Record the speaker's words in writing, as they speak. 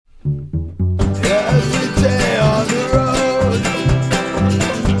Every day on the road,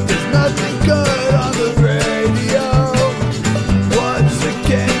 there's nothing good on the radio. What's a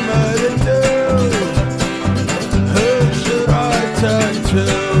gamer to do? Who should I turn to?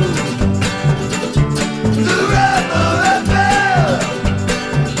 The Rebel FM!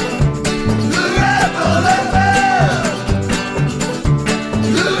 The Rebel FM!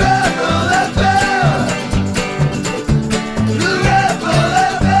 The Rebel FM! The Rebel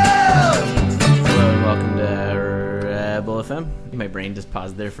FM! Hello, welcome to Rebel FM. My brain just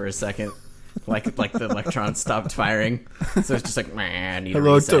paused there for a second, like the electrons stopped firing. So it's just like, man, I need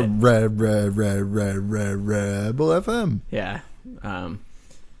Hello a reset. to Rebel FM. Yeah.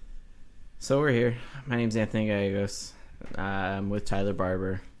 So we're here. My name's Anthony Gallegos. I'm with Tyler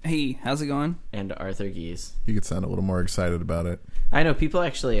Barber Hey, how's it going? and Arthur Gies. You could sound a little more excited about it. I know people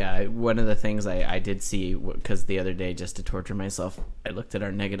actually. One of the things I did see, because the other day, just to torture myself, I looked at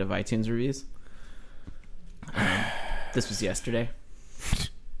our negative iTunes reviews. This was yesterday,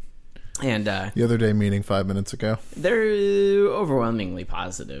 and The other day, meaning 5 minutes ago. they're overwhelmingly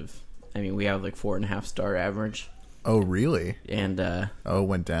positive. I mean, we have like 4.5 star average, Oh, really? and Oh, it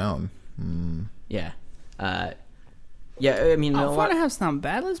went down. yeah, yeah. I mean, a Oh, lot. 4.5's not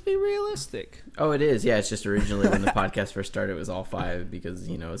bad. Let's be realistic. Oh, it is. Yeah, it's just originally when the podcast first started, it was all 5 because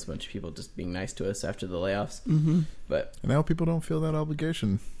it's a bunch of people just being nice to us after the layoffs. Mm-hmm. But And now people don't feel that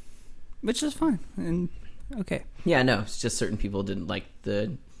obligation. Which is fine. And okay. yeah, no, it's just certain people didn't like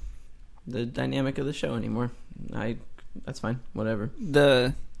the dynamic of the show anymore. That's fine. Whatever.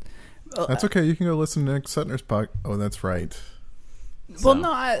 The That's okay. You can go listen to Nick Sutner's podcast. Oh, that's right. well, So,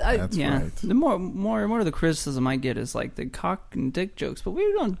 no, I that's yeah. right. The more of the criticism I get is like the cock and dick jokes, but we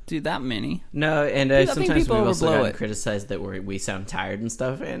don't do that many. No, and I think sometimes people we've also overblow gotten it. criticized that we sound tired and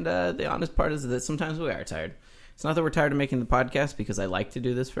stuff. And the honest part is that sometimes we are tired. It's not that we're tired of making the podcast because I like to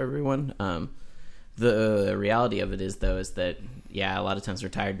do this for everyone. The reality of it is, though, is that a lot of times we're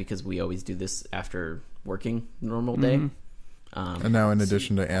tired because we always do this after working normal day. Mhm. And now, in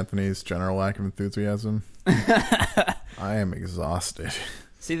addition to Anthony's general lack of enthusiasm, I am exhausted.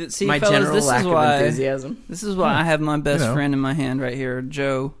 See, My fellas, general this lack is of why enthusiasm. this is why I have my best You know. friend in my hand right here,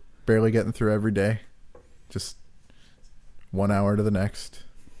 Joe. Barely getting through every day. Just 1 hour to the next.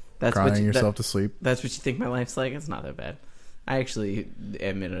 That's Crying yourself to sleep. That's what you think my life's like? It's not that bad. I actually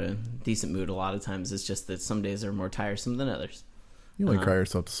am in a decent mood a lot of times. It's just that some days are more tiresome than others. You only cry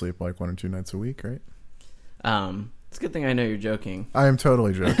yourself to sleep like 1 or 2 nights a week, right? It's a good thing I know you're joking. I am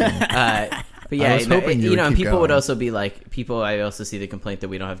totally joking. But yeah, I was hoping you would and keep people would going. also be like, I also see the complaint that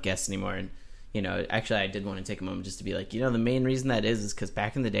we don't have guests anymore. And, actually I did want to take a moment just to be like, the main reason that is because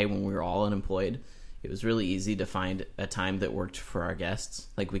back in the day when we were all unemployed, it was really easy to find a time that worked for our guests.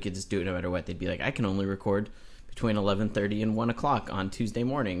 Like we could just do it no matter what. They'd be like, I can only record between 11:30 and 1 o'clock on Tuesday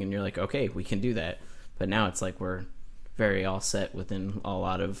morning. And you're like, okay, we can do that. But now it's like we're very all set within a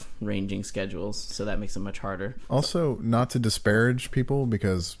lot of ranging schedules. So that makes it much harder. Also, not to disparage people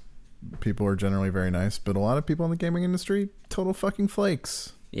because people are generally very nice, but a lot of people in the gaming industry, total fucking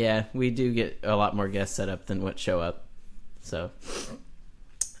flakes. Yeah, we do get a lot more guests set up than what show up. So,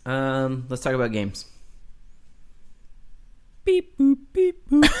 let's talk about games. Beep boop beep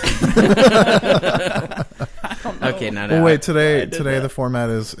boop. Okay, no. Well, wait, I today did that. the format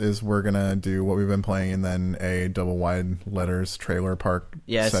is we're gonna do what we've been playing and then a double wide letters trailer park.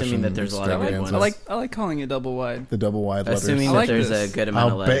 Yeah, assuming session that there's a lot of good extravaganza. ones. I like calling it double wide. the double wide letters. Assuming I that like there's this. a good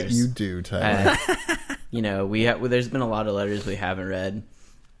amount I'll of letters. bet you do, Tyler. There's been a lot of letters we haven't read,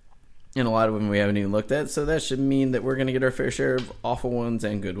 and a lot of them we haven't even looked at. So that should mean that we're gonna get our fair share of awful ones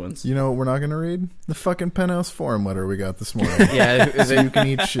and good ones. You know what we're not gonna read? The fucking Penthouse Forum letter we got this morning. Yeah, So you can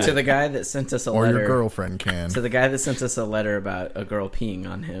eat shit. to the guy that sent us a or letter. your girlfriend can. To the guy that sent us a letter about a girl peeing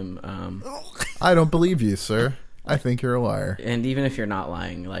on him. I don't believe you, sir. I think you're a liar. And even if you're not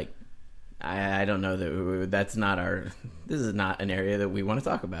lying, like, I don't know that's not this is not an area that we want to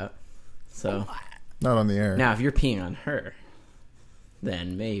talk about. So Not on the air. now, if you're peeing on her,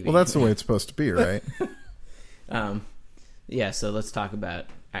 then maybe. Well, that's the way it's supposed to be, right? Yeah. So let's talk about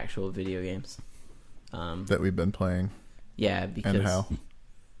actual video games. That we've been playing Yeah, because and how.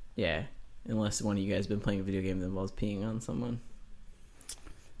 Yeah, unless one of you guys has been playing a video game that involves peeing on someone,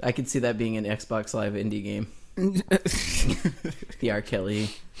 I could see that being an Xbox Live indie game. The R. Kelly,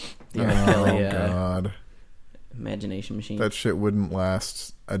 Oh God, imagination machine. that shit wouldn't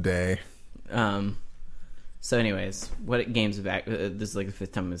last a day. So, anyways, what games have this is like the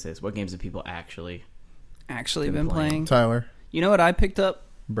 5th time I'm gonna say this. What games have people actually been playing? Tyler, You know what I picked up?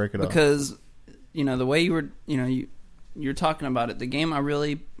 break it up. Because the way you were, you're talking about it. The game I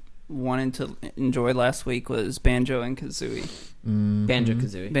really wanted to enjoy last week was Banjo and Kazooie. Banjo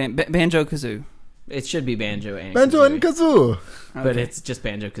Kazooie. Banjo Kazoo. It should be Banjo and Banjo Kazooie, and kazoo. but Okay. it's just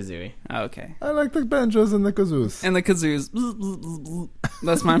Banjo Kazooie. Okay. I like the banjos and the kazoos. And the kazoos.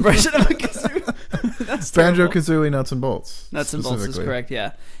 That's my impression of a kazoo. That's Banjo, terrible. Kazooie, nuts and bolts. Nuts and bolts is specifically. correct,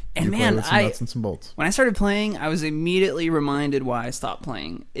 yeah. And You play man, with some nuts and some bolts. when I started playing, I was immediately reminded why I stopped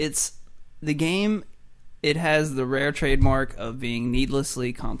playing. It's the game. It has the rare trademark of being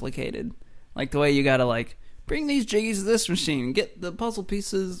needlessly complicated. Like the way you gotta like bring these jiggies to this machine, get the puzzle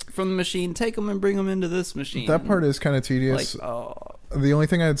pieces from the machine, take them and bring them into this machine. That part is kind of tedious. like, oh, The only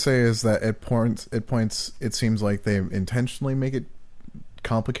thing I'd say is that at points, it seems like they intentionally make it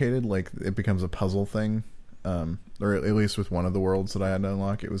complicated. Like it becomes a puzzle thing, or at least with one of the worlds that I had to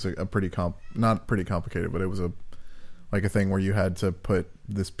unlock, it was a pretty not pretty complicated, but it was a thing where you had to put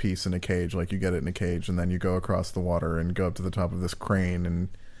this piece in a cage. Like you get it in a cage, and then you go across the water and go up to the top of this crane and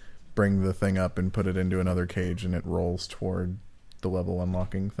bring the thing up and put it into another cage, and it rolls toward the level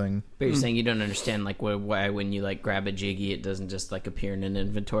unlocking thing. But you're saying you don't understand like why when you like grab a jiggy, it doesn't just like appear in an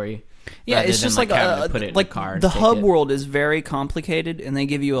inventory. yeah, rather it's than, just like having to put it in like a car and the take hub it. world is very complicated, and they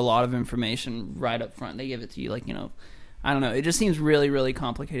give you a lot of information right up front. They give it to you like I don't know. It just seems really, really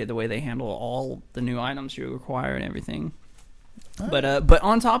complicated the way they handle all the new items you require and everything. But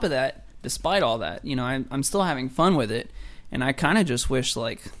on top of that, despite all that, I'm still having fun with it, and I kind of just wish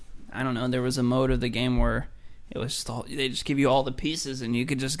like I don't know, there was a mode of the game where it was just they just give you all the pieces and you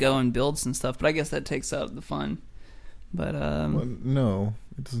could just go and build some stuff. But I guess that takes out the fun. But Well, no,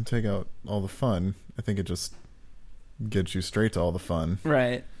 it doesn't take out all the fun. I think it just gets you straight to all the fun.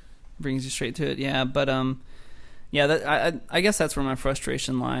 right, brings you straight to it. Yeah, but yeah, that I guess that's where my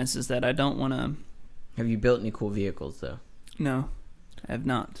frustration lies, is that I don't want to. Have you built any cool vehicles though? No, I have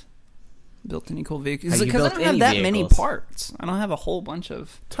not built any cool vehicles Have you because I built don't have any that many vehicles? parts. I don't have a whole bunch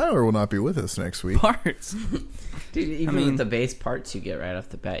of Tyler will not be with us next week. parts. Dude, even mean- with the base parts you get right off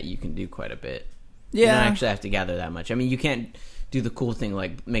the bat, you can do quite a bit. You Yeah, don't actually have to gather that much. I mean, you can't do the cool thing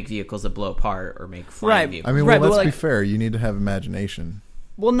like make vehicles that blow apart or make flying Right. vehicles. I mean, Right, well, but let's be like- fair. You need to have imagination.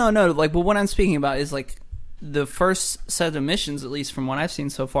 well, no, like, but what I'm speaking about is like the first set of missions, at least from what I've seen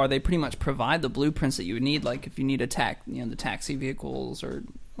so far, they pretty much provide the blueprints that you would need. Like if you need the taxi vehicles or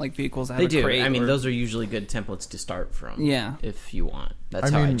like vehicles that have They a do. crate. I mean, or- those are usually good templates to start from. Yeah. If you want.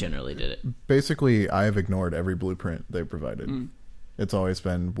 That's I how I mean- generally did it. Basically, I've ignored every blueprint they provided. It's always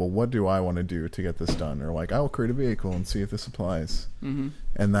been, well, what do I want to do to get this done? Or like, I will create a vehicle and see if this applies. Mm-hmm.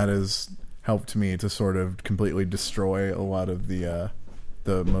 And that has helped me to sort of completely destroy a lot of the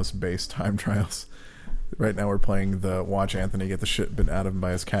most base time trials. Right now we're playing the watch Anthony get the shit bit out of him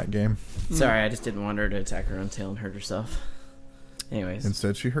by his cat game. Sorry, I just didn't want her to attack her own tail and hurt herself. Anyways.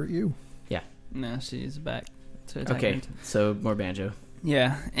 Instead, she hurt you. No, she's back to attack Okay, me. so more banjo.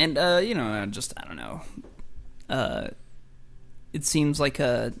 Yeah, and I don't know. It seems like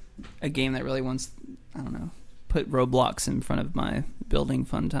a game that really wants, I don't know, put roadblocks in front of my building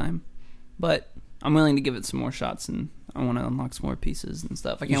fun time. But I'm willing to give it some more shots, and I want to unlock some more pieces and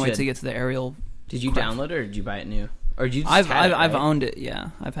stuff. I can't wait should. to get to the aerial. Did you Crap. download it or did you buy it new? Or did you just I've had it, right? owned it.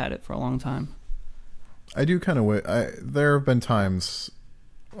 Yeah, I've had it for a long time. I do kind of there have been times,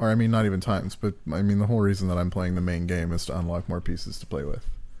 or I mean, not even times, but I mean, the whole reason that I'm playing the main game is to unlock more pieces to play with.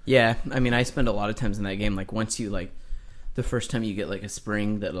 Yeah, I mean, I spend a lot of times in that game. Like, once you, like, the first time you get, like, a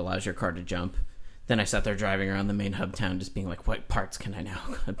spring that allows your car to jump, then I sat there driving around the main hub town just being like, what parts can I now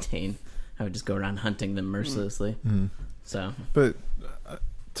obtain? I would just go around hunting them mercilessly. So, But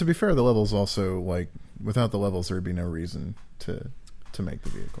to be fair, the levels also, like, without the levels, there would be no reason to make the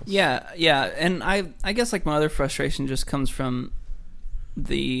vehicles. Yeah, and I guess like my other frustration just comes from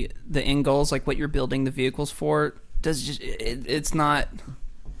the end goals, like what you're building the vehicles for. It's not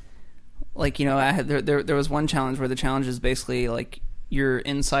like, there was one challenge where the challenge is basically like you're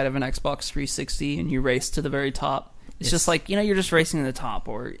inside of an Xbox 360 and you race to the very top. It's just like, you're just racing to the top,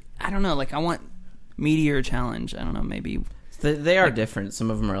 or I don't know, like I want Meteor Challenge. I don't know, maybe they are different. Some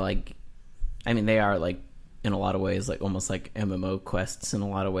of them are like, I mean, they are like, in a lot of ways, like almost like MMO quests in a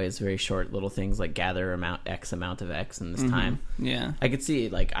lot of ways, very short little things like gather X amount of X in this time. Yeah. I could see,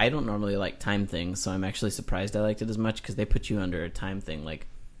 like, I don't normally like time things, so I'm actually surprised I liked it as much because they put you under a time thing like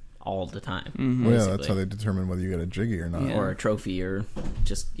all the time. Well, yeah, that's basically. how they determine whether you get a jiggy or not. Yeah. Or a trophy, or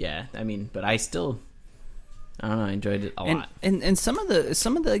just I mean, but I don't know, I enjoyed it a lot. And some of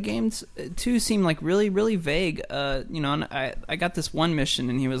the games too seem like really, really vague. And I got this one mission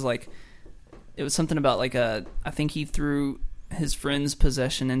and he was like, it was something about like I think he threw his friend's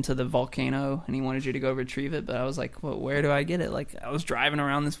possession into the volcano and he wanted you to go retrieve it, but I was like, well, where do I get it? Like I was driving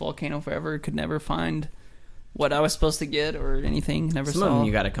around this volcano forever, could never find what I was supposed to get or anything. Never Some saw. of them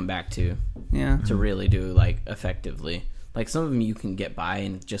you got to come back to Yeah. really do like effectively. Like some of them you can get by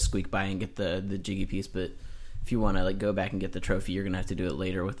and just squeak by and get the jiggy piece, but if you want to like go back and get the trophy, you're gonna have to do it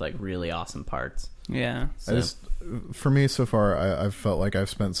later with like really awesome parts. Yeah. So, For me so far, I've felt like I've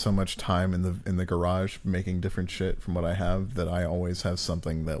spent so much time in the garage making different shit from what I have that I always have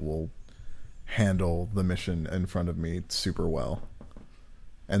something that will handle the mission in front of me super well.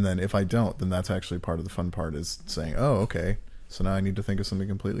 And then if I don't, then that's actually part of the fun part, is saying, oh, okay, so now I need to think of something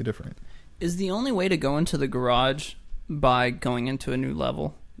completely different. Is the only way to go into the garage by going into a new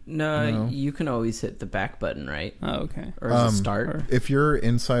level? no, you can always hit the back button, right? Oh, okay. Or is it start? If you're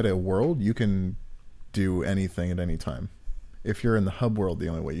inside a world, you can do anything at any time. If you're in the hub world, the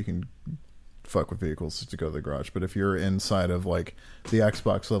only way you can fuck with vehicles is to go to the garage. But if you're inside of like the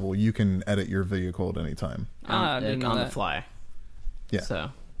Xbox level, you can edit your vehicle at any time. I didn't know on the that. fly. Yeah. So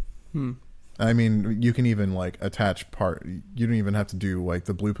I mean, you can even like attach part. You don't even have to do like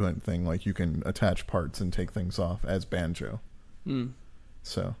the blueprint thing. Like you can attach parts and take things off as Banjo.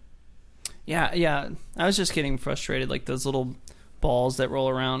 So Yeah. I was just getting frustrated. Like those little balls that roll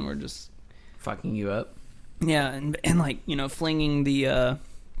around were just fucking you up. yeah, and like flinging the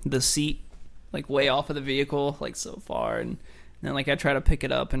seat like way off of the vehicle like so far, and then like I try to pick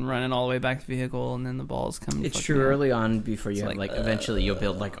it up and run it all the way back to the vehicle, and then the balls come. It's true early on before you It's have like, like eventually you'll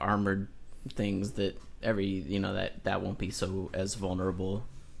build like armored things that that won't be so as vulnerable.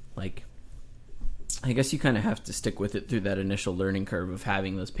 Like I guess you kind of have to stick with it through that initial learning curve of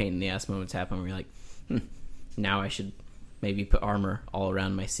having those pain in the ass moments happen where you're like, now I should maybe put armor all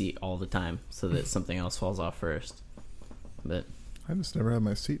around my seat all the time so that something else falls off first. But I just never had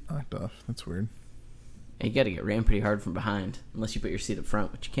my seat knocked off. That's weird. you got to get rammed pretty hard from behind unless you put your seat up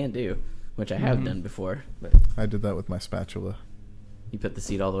front, which you can do, which I have done before. But I did that with my spatula. you put the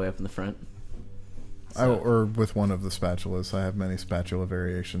seat all the way up in the front. Or with one of the spatulas. I have many spatula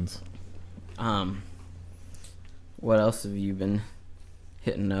variations. What else have you been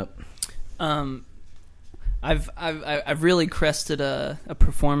hitting up? I've really crested a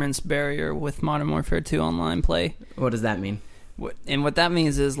performance barrier with Modern Warfare 2 online play. What does that mean? What that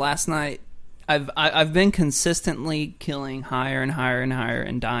means is last night I've been consistently killing higher and higher and higher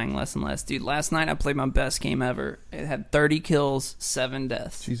and dying less and less. Dude, last night I played my best game ever. It had 30 kills, 7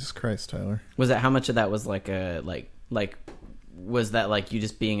 deaths. Jesus Christ, Tyler. Was that how much of that was like a like was that like you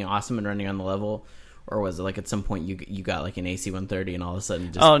just being awesome and running on the level, or was it like at some point you got like an AC 130 and all of a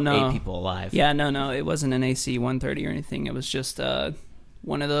sudden just 8 people alive? Yeah, no, it wasn't an AC 130 or anything. It was just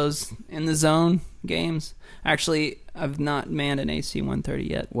one of those in the zone games. Actually, I've not manned an AC 130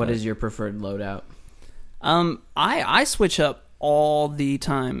 yet. What is your preferred loadout? I switch up all the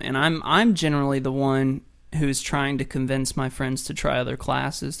time, and I'm generally the one who's trying to convince my friends to try other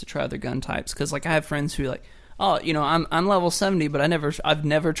classes, to try other gun types, because like I have friends who are like, oh, I'm level 70, but I've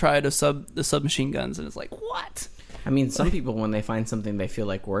never tried the submachine guns, and it's like, what? I mean, some people when they find something they feel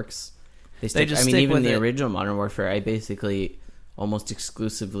like works, they just I mean, stick even with the it. original Modern Warfare, I basically almost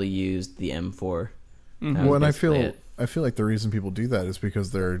exclusively used the M4. Well, and I feel like the reason people do that is because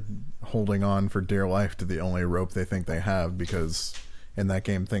they're holding on for dear life to the only rope they think they have, because in that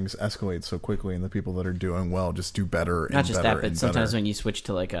game things escalate so quickly and the people that are doing well just do better and Not just better that, but and sometimes better. when you switch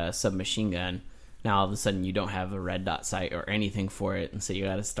to like a submachine gun, now all of a sudden you don't have a red dot sight or anything for it, and so you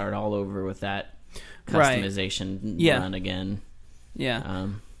got to start all over with that customization run again. Yeah.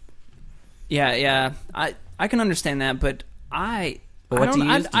 Yeah. I can understand that, but I But what don't do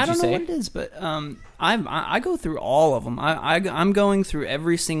you use? I Did don't you know say? what it is, but I go through all of them. I'm going through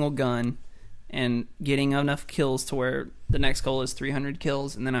every single gun and getting enough kills to where the next goal is 300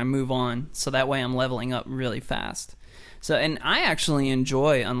 kills, and then I move on. So that way I'm leveling up really fast. So, and I actually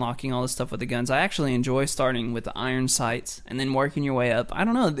enjoy unlocking all this stuff with the guns. I actually enjoy starting with the iron sights and then working your way up. I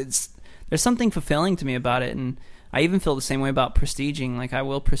don't know. There's something fulfilling to me about it, and I even feel the same way about prestiging. Like I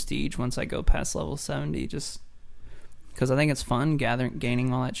will prestige once I go past level 70, just because I think it's fun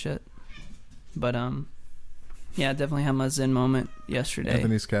gaining all that shit. But yeah, definitely had my zen moment yesterday.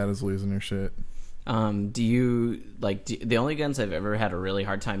 Anthony's cat is losing her shit. Do you like the only guns I've ever had a really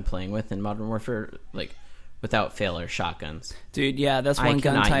hard time playing with in Modern Warfare, like without fail, are shotguns. Dude, yeah, that's one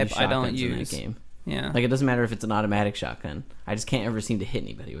gun cannot type use I don't shotguns in use. that game. Yeah, Like it doesn't matter if it's an automatic shotgun. I just can't ever seem to hit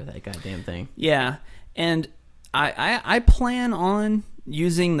anybody with that goddamn thing. yeah, and I plan on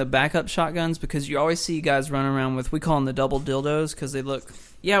using the backup shotguns because you always see guys running around with, we call them the double dildos because they look.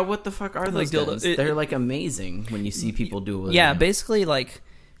 Yeah, what the fuck are Like those guns? dildo- They're like amazing when you see people do it with Yeah, them. basically like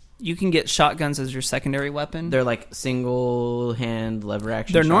you can get shotguns as your secondary weapon. They're like single hand lever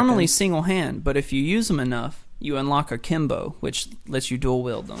action. They're normally shotguns. single hand, but if you use them enough, you unlock a kimbo, which lets you dual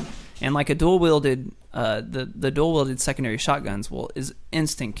wield them. And like a dual wielded, the dual wielded secondary shotguns is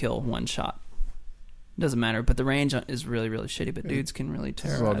instant kill, one shot. Doesn't matter, but the range is really, really shitty. But dudes can really This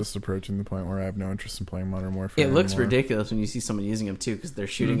is terrorize. all just approaching the point where I have no interest in playing Modern Warfare. It looks anymore. ridiculous when you see someone using them too, because they're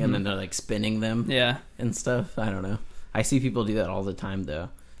shooting and then they're like spinning them Yeah. and stuff. I don't know. I see people do that all the time though.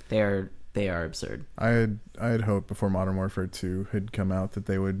 They are absurd. I had hoped before Modern Warfare 2 had come out that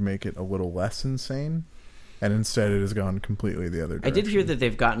they would make it a little less insane, and instead it has gone completely the other direction. I did hear that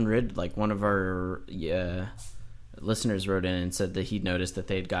they've gotten rid. Like one of our listeners wrote in and said that he noticed that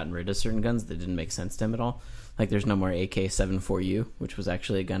they had gotten rid of certain guns that didn't make sense to him at all. Like there's no more AK-74U, which was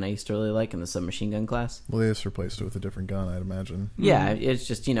actually a gun I used to really like in the submachine gun class. Well, they just replaced it with a different gun, I'd imagine. Yeah, it's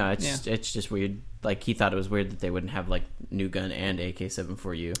just it's just weird. Like he thought it was weird that they wouldn't have like new gun and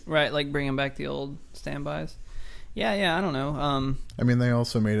AK-74U. Right, like bringing back the old standbys. Yeah, I don't know. I mean, they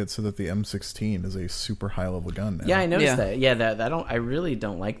also made it so that the M16 is a super high level gun now. Yeah, I noticed Yeah. that. Yeah, that I really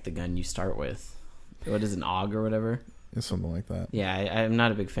don't like the gun you start with. What is it, an AUG or whatever? It's something like that. Yeah, I'm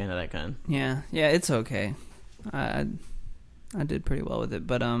not a big fan of that gun. Yeah, it's okay. I did pretty well with it,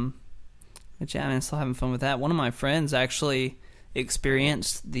 but yeah, I'm still having fun with that. One of my friends actually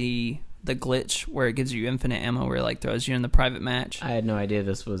experienced the glitch where it gives you infinite ammo, where it like throws you in the private match. I had no idea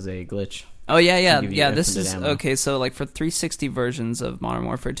this was a glitch. Oh yeah. To give you This infinite is ammo. okay. So like for 360 versions of Modern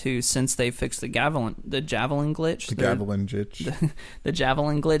Warfare 2, since they fixed the javelin glitch, The Javelin Jitch. the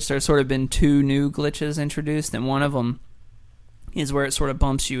javelin glitch, there's sort of been two new glitches introduced, and one of them is where it sort of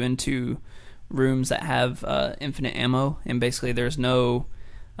bumps you into rooms that have infinite ammo, and basically there's no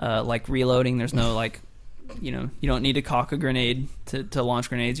like reloading. There's no like, you don't need to cock a grenade to launch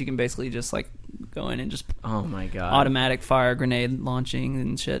grenades. You can basically just like go in and just Oh my god. automatic fire grenade launching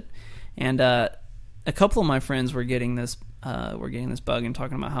and shit. And a couple of my friends were getting this bug and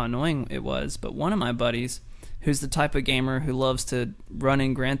talking about how annoying it was. But one of my buddies, who's the type of gamer who loves to run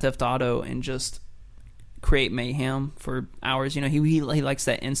in Grand Theft Auto and just create mayhem for hours, he likes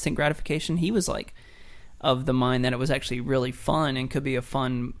that instant gratification. He was like of the mind that it was actually really fun and could be a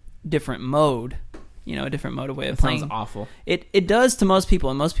fun different mode, a different mode of way of That playing. sounds awful. It does to most people,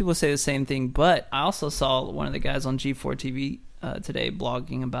 and most people say the same thing. But I also saw one of the guys on G4 TV today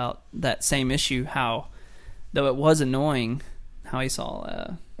blogging about that same issue, how though it was annoying, how he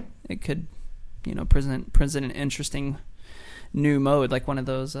saw it could present an interesting new mode, like one of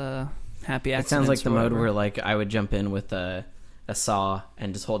those happy accidents. It sounds like the or mode whatever. where like I would jump in with a saw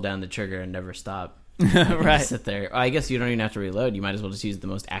and just hold down the trigger and never stop. Right. Just sit there. I guess you don't even have to reload. You might as well just use the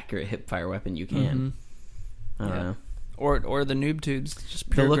most accurate hip fire weapon you can. I don't know. Or the noob tubes, just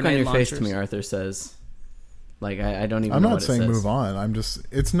The pure look on grenade your face to launchers. me, Arthur, says like I don't even I'm know not what saying it says. move on.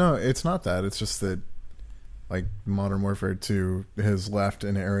 It's not that. It's just that like Modern Warfare 2 has left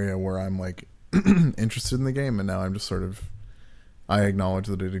an area where I'm like interested in the game, and now I'm just sort of, I acknowledge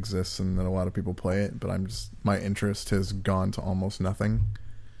that it exists and that a lot of people play it, but my interest has gone to almost nothing.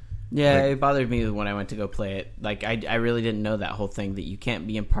 Yeah, Like- it bothered me when I went to go play it. Like, I really didn't know that whole thing that you can't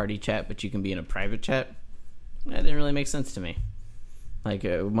be in party chat, but you can be in a private chat. That didn't really make sense to me. Like,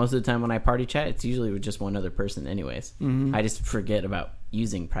 most of the time when I party chat, it's usually with just one other person anyways. I just forget about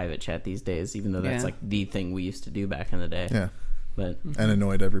using private chat these days, even though that's Yeah. like the thing we used to do back in the day. Yeah. But, And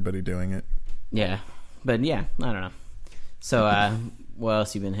annoyed everybody doing it. yeah. But, yeah, I don't know. So, what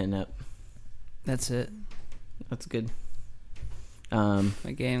else you been hitting up? That's it. That's good.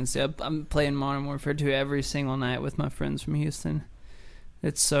 My games. Yep, I'm playing Modern Warfare 2 every single night with my friends from Houston.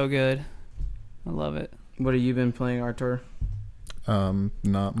 It's so good. I love it. What have you been playing, Artur?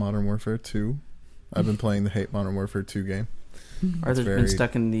 Not Modern Warfare 2. I've been playing the Hate Modern Warfare 2 game. Arthur's very- been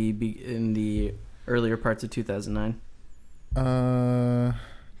stuck in the earlier parts of 2009.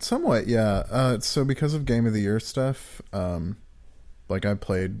 Somewhat, yeah. So because of Game of the Year stuff, like I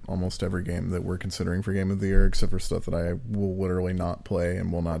played almost every game that we're considering for Game of the Year, except for stuff that I will literally not play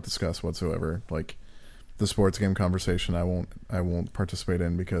and will not discuss whatsoever. Like the sports game conversation, I won't participate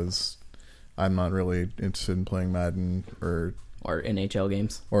in because I'm not really interested in playing Madden or NHL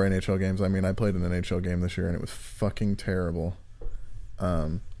games. Or NHL games. I mean, I played an NHL game this year and it was fucking terrible.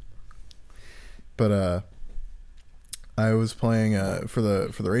 But I was playing for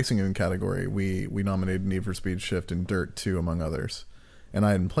the racing game category. We nominated Need for Speed Shift and Dirt 2 among others, and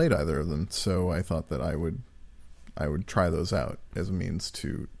I hadn't played either of them, so I thought that I would try those out as a means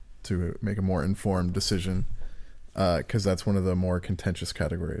to make a more informed decision, because that's one of the more contentious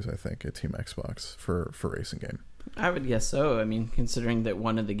categories, I think, at Team Xbox for racing game. I would guess so. I mean, considering that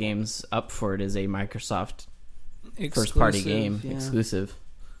one of the games up for it is a Microsoft first-party game exclusive,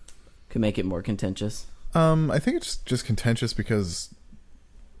 could make it more contentious. I think it's just contentious because,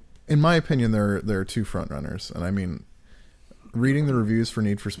 in my opinion, there are two front runners, and I mean, reading the reviews for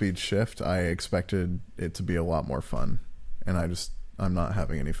Need for Speed Shift, I expected it to be a lot more fun, and I'm not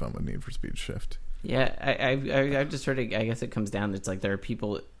having any fun with Need for Speed Shift. Yeah, I've just heard it. I guess it comes down. It's like there are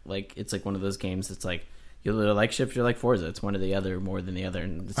people like it's like one of those games. It's like you either like Shift or like Forza. It's one or the other more than the other,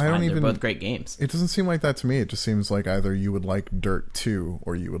 and it's fine. They're both great games. It doesn't seem like that to me. It just seems like either you would like Dirt 2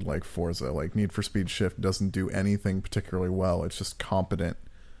 or you would like Forza. Like Need for Speed Shift doesn't do anything particularly well. It's just competent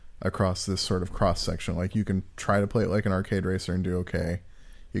across this sort of cross section. Like you can try to play it like an arcade racer and do okay.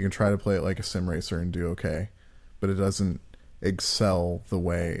 You can try to play it like a sim racer and do okay, but it doesn't excel the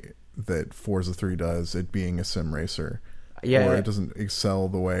way that Forza 3 does, it being a sim racer. Yeah, or it doesn't excel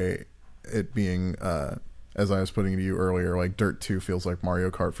the way it being as I was putting it to you earlier, like Dirt 2 feels like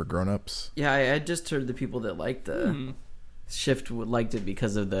Mario Kart for grown-ups. Yeah, I just heard the people that liked the Shift liked it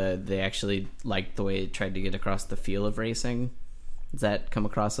because of they actually liked the way it tried to get across the feel of racing. Does that come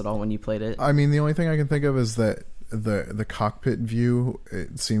across at all when you played it? I mean, the only thing I can think of is that the cockpit view,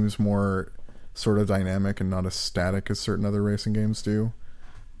 it seems more sort of dynamic and not as static as certain other racing games do.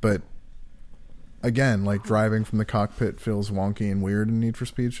 But again, like driving from the cockpit feels wonky and weird in Need for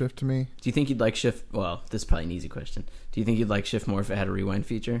Speed Shift to me. Do you think you'd like Shift? Well, this is probably an easy question. Do you think you'd like Shift more if it had a rewind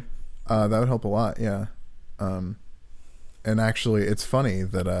feature? That would help a lot, yeah. And actually, it's funny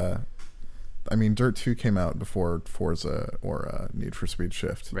that I mean, Dirt 2 came out before Forza or Need for Speed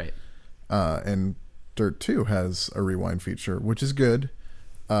Shift, right? And Dirt 2 has a rewind feature, which is good,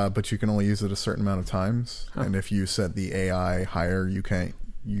 but you can only use it a certain amount of times. Huh. And if you set the AI higher, you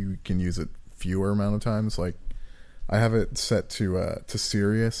can use it fewer amount of times. Like I have it set to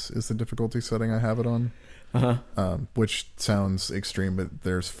serious is the difficulty setting I have it on, which sounds extreme, but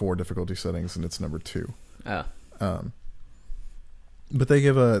there's 4 difficulty settings and it's number 2. But they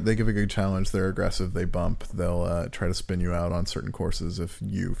give a good challenge. They're aggressive. They bump. They'll try to spin you out on certain courses if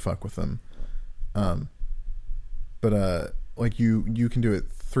you fuck with them. But like you can do it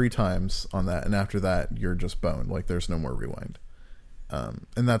 3 times on that, and after that you're just boned. Like there's no more rewind. And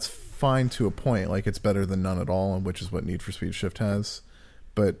that's fine to a point. Like it's better than none at all, which is what Need for Speed Shift has.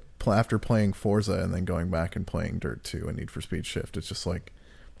 But after playing Forza and then going back and playing Dirt 2 and Need for Speed Shift, it's just like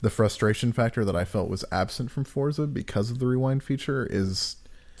the frustration factor that I felt was absent from Forza because of the rewind feature is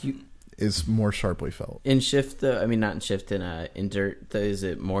more sharply felt. In Shift, though, I mean not in Shift, in Dirt, though, is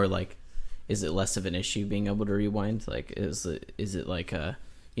it more like, is it less of an issue being able to rewind? Like is it like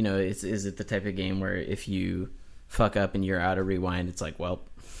is it the type of game where if you fuck up and you're out of rewind, it's like, well,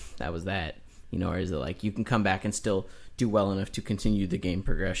 that was that, or is it like you can come back and still do well enough to continue the game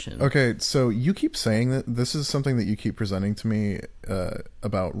progression? Okay, so you keep saying that this is something that you keep presenting to me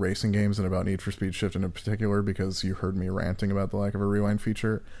about racing games and about Need for Speed Shift in particular because you heard me ranting about the lack of a rewind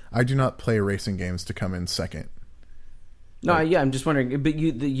feature. I do not play racing games to come in second. No, yeah, I'm just wondering, but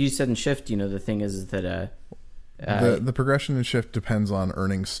you said in Shift, the thing is that the progression in Shift depends on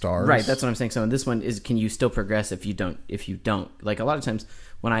earning stars. Right, that's what I'm saying. So in this one is, can you still progress if you don't? Like a lot of times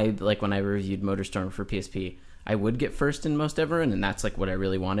when I reviewed MotorStorm for PSP, I would get first in most ever, and that's like what I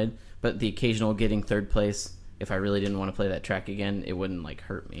really wanted. But the occasional getting third place, if I really didn't want to play that track again, it wouldn't like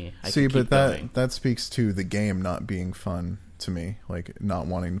hurt me. That speaks to the game not being fun to me, like not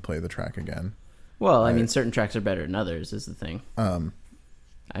wanting to play the track again. Well, I mean, certain tracks are better than others, is the thing. I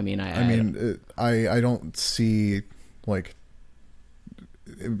don't see like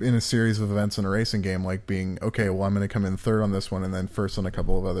in a series of events in a racing game like being okay. Well, I'm going to come in third on this one and then first on a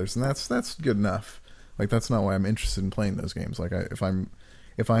couple of others, and that's good enough. Like that's not why I'm interested in playing those games. Like if I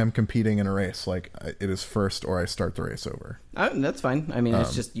am competing in a race, like it is first or I start the race over. That's fine. I mean,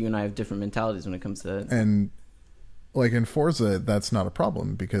 it's just you and I have different mentalities when it comes to that. And like in Forza, that's not a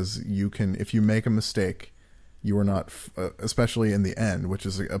problem because you can, if you make a mistake, you are not, especially in the end, which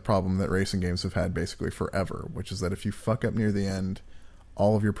is a problem that racing games have had basically forever, which is that if you fuck up near the end,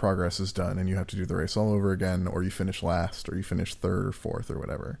 all of your progress is done and you have to do the race all over again, or you finish last, or you finish third or fourth or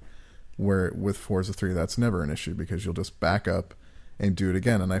whatever. Where with Forza 3, that's never an issue because you'll just back up and do it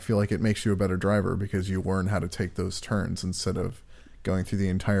again. And I feel like it makes you a better driver because you learn how to take those turns instead of going through the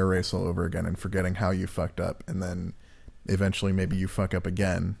entire race all over again and forgetting how you fucked up. And then eventually maybe you fuck up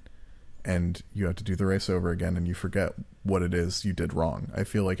again and you have to do the race over again and you forget what it is you did wrong. I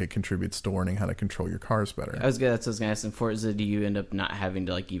feel like it contributes to learning how to control your cars better. That's what I was going to ask. In Forza, do you end up not having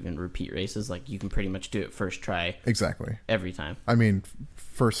to like even repeat races? Like you can pretty much do it first try. Exactly. Every time. I mean,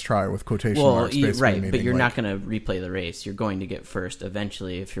 first try with quotation marks. Right, but you're not going to replay the race. You're going to get first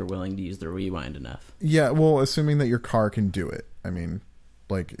eventually if you're willing to use the rewind enough. Yeah, well, assuming that your car can do it. I mean,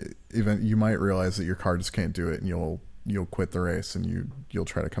 like even you might realize that your car just can't do it and you'll quit the race and you'll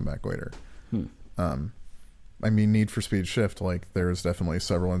try to come back later. I mean, Need for Speed Shift, like, there's definitely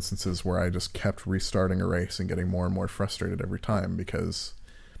several instances where I just kept restarting a race and getting more and more frustrated every time because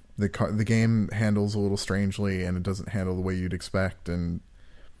the game handles a little strangely and it doesn't handle the way you'd expect. And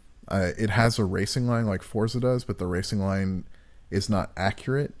it has a racing line like Forza does, but the racing line is not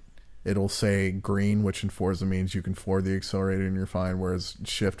accurate. It'll say green, which in Forza means you can floor the accelerator and you're fine, whereas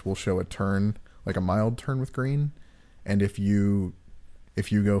Shift will show a turn, like a mild turn with green. And if you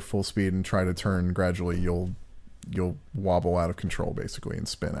go full speed and try to turn gradually, you'll wobble out of control basically and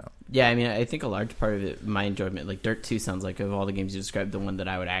spin out. Yeah, I mean, I think a large part of it, my enjoyment, like Dirt 2 sounds like of all the games you described, the one that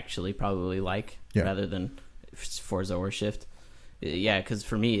I would actually probably like rather than Forza or Shift. Yeah, because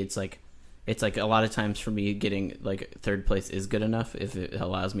for me, it's like a lot of times for me getting like third place is good enough if it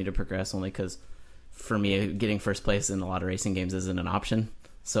allows me to progress, only because for me getting first place in a lot of racing games isn't an option.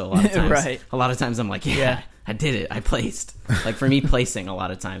 So a lot of times, a lot of times I'm like, yeah, I did it. I placed. Like for me, placing a lot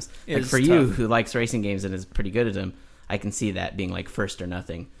of times. Like for you, who likes racing games and is pretty good at them, I can see that being like first or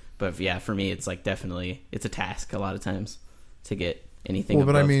nothing. But yeah, for me, it's like definitely it's a task a lot of times to get anything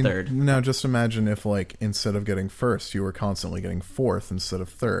above third. Now just imagine if like instead of getting first, you were constantly getting fourth instead of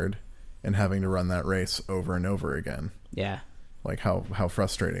third, and having to run that race over and over again. Yeah, like how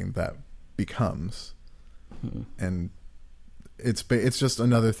frustrating that becomes, and it's just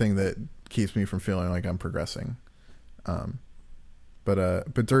another thing that keeps me from feeling like I'm progressing.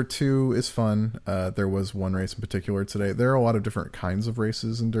 But Dirt 2 is fun. There was one race in particular today. There are a lot of different kinds of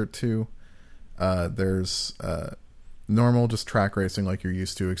races in Dirt 2. There's normal just track racing like you're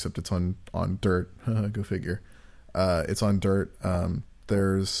used to, except it's on dirt. Go figure. It's on dirt.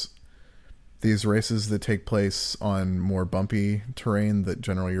 There's these races that take place on more bumpy terrain that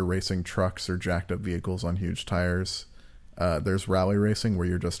generally you're racing trucks or jacked up vehicles on huge tires. There's rally racing where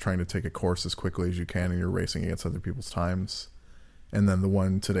you're just trying to take a course as quickly as you can and you're racing against other people's times. And then the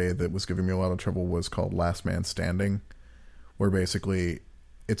one today that was giving me a lot of trouble was called Last Man Standing, where basically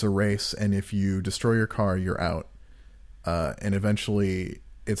it's a race and if you destroy your car, you're out. And eventually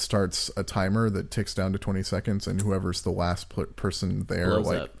it starts a timer that ticks down to 20 seconds and whoever's the last person there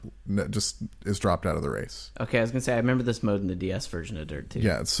just is dropped out of the race. Okay, I was gonna say I remember this mode in the DS version of Dirt 2.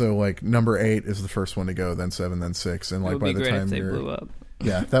 Yeah, so like number 8 is the first one to go, then 7, then 6, and like by the time they blew up.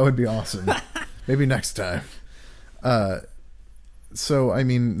 Yeah, that would be awesome. Maybe next time. So I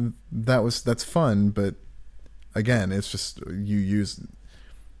mean that's fun, but again, it's just you use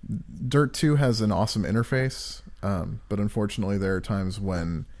Dirt 2 has an awesome interface. But unfortunately there are times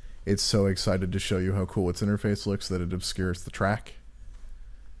when it's so excited to show you how cool its interface looks that it obscures the track.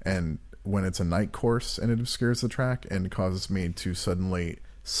 And when it's a night course and it obscures the track and causes me to suddenly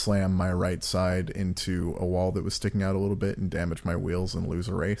slam my right side into a wall that was sticking out a little bit and damage my wheels and lose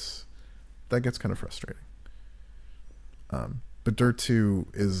a race, that gets kind of frustrating. But Dirt 2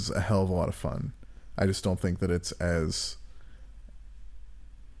 is a hell of a lot of fun. I just don't think that it's as...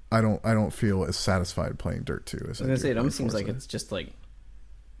 I don't feel as satisfied playing Dirt 2 as I was gonna say it almost seems like it's just like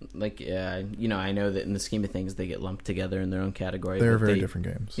you know, I know that in the scheme of things they get lumped together in their own category. They're very different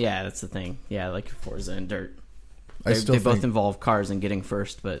games. Yeah, that's the thing. Yeah, like Forza and Dirt. They both involve cars and getting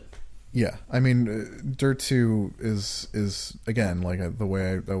first, but yeah, I mean, Dirt 2 is again like the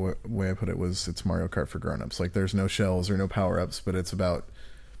way I put it was it's Mario Kart for grown-ups. Like there's no shells or no power-ups, but it's about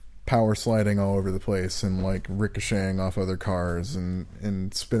power sliding all over the place and like ricocheting off other cars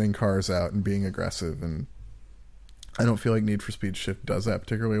and spinning cars out and being aggressive. And I don't feel like Need for Speed Shift does that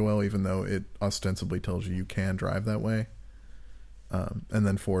particularly well, even though it ostensibly tells you can drive that way. And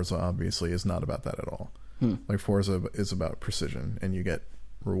then Forza obviously is not about that at all. Like Forza is about precision and you get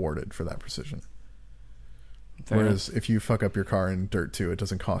rewarded for that precision. Whereas if you fuck up your car in Dirt 2, it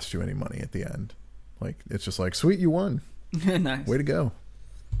doesn't cost you any money at the end. Like it's just like, sweet, you won. Nice. Way to go.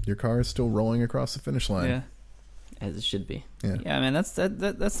 Your car is still rolling across the finish line. Yeah, as it should be. Yeah, I mean that's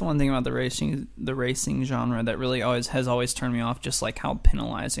the one thing about the racing genre that really has always turned me off. Just like how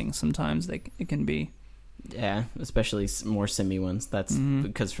penalizing sometimes it can be. Yeah, especially more simi ones. That's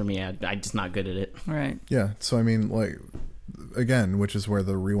because for me, I'm just not good at it. Right. Yeah. So I mean, like again, which is where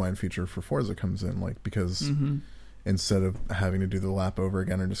the rewind feature for Forza comes in. Like because instead of having to do the lap over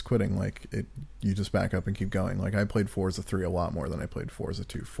again or just quitting, like you just back up and keep going. Like I played Forza 3 a lot more than I played Forza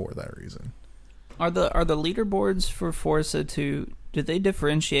 2 for that reason. Are the leaderboards for Forza 2, do they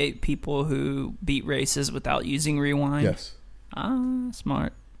differentiate people who beat races without using rewind? Yes. Ah,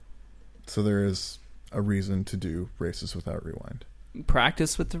 smart. So there is a reason to do races without rewind.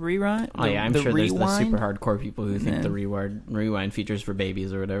 Practice with the rewind? Oh yeah, I'm sure there's the super hardcore people who think the rewind features for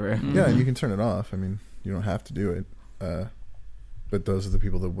babies or whatever. Yeah, you can turn it off. I mean, you don't have to do it. But those are the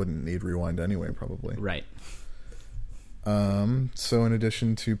people that wouldn't need rewind anyway, probably. Right. So in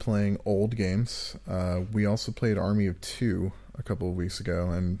addition to playing old games, we also played Army of Two a couple of weeks ago,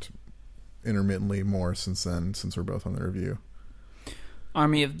 and intermittently more since then, since we're both on the review.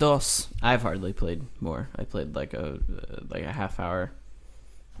 Army of Dos. I've hardly played more. I played like a half hour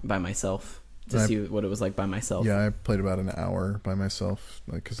by myself to see what it was like by myself. Yeah, I played about an hour by myself,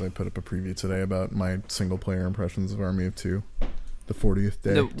 because I put up a preview today about my single player impressions of Army of Two, the 40th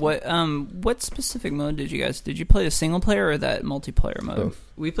day. What specific mode did you play the single player or that multiplayer mode? Both.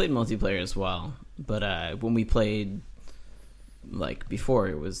 We played multiplayer as well, but when we played like before,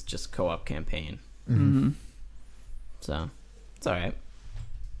 it was just co-op campaign. Mm-hmm. So it's all right.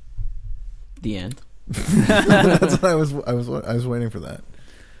 The end. That's what I was waiting for that.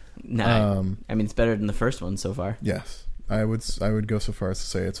 No, I mean it's better than the first one so far. Yes, I would go so far as to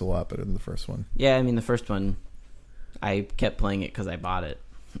say it's a lot better than the first one. Yeah, I mean the first one, I kept playing it because I bought it,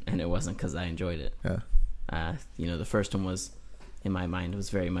 and it wasn't because I enjoyed it. Yeah. The first one was, in my mind,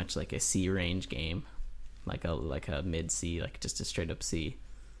 was very much like a C range game, like a mid C, like just a straight up C.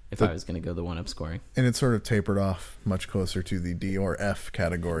 If I was going to go the 1-up scoring. And it sort of tapered off much closer to the D or F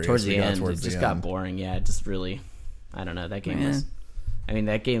category. Towards the end, it just got boring. Yeah, it just really, I don't know. That game was, I mean,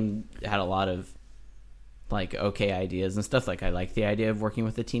 that game had a lot of, like, okay ideas and stuff. Like, I like the idea of working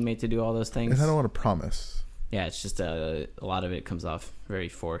with a teammate to do all those things. It had a lot of promise. Yeah, it's just a lot of it comes off very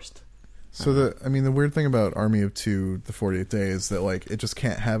forced. So the weird thing about Army of Two, the 40th Day, is that like it just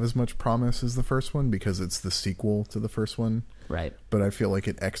can't have as much promise as the first one because it's the sequel to the first one. Right. But I feel like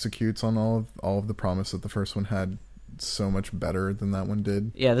it executes on all of the promise that the first one had so much better than that one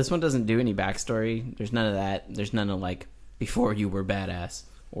did. Yeah, this one doesn't do any backstory. There's none of that. There's none of like before you were badass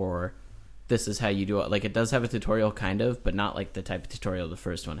or this is how you do it. Like it does have a tutorial kind of, but not like the type of tutorial the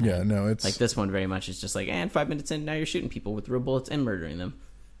first one had. Yeah, no, it's like this one very much is just like, and 5 minutes in, now you're shooting people with real bullets and murdering them.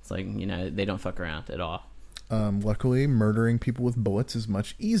 It's like, they don't fuck around at all. Luckily, murdering people with bullets is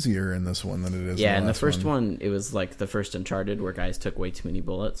much easier in this one than it is in the first one, it was like the first Uncharted where guys took way too many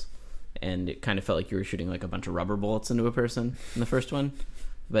bullets, and it kind of felt like you were shooting like a bunch of rubber bullets into a person in the first one.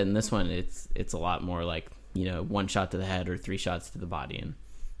 But in this one, it's a lot more like, 1 shot to the head or 3 shots to the body, and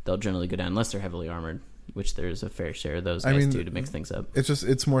they'll generally go down unless they're heavily armored, which there's a fair share of those guys do to mix things up.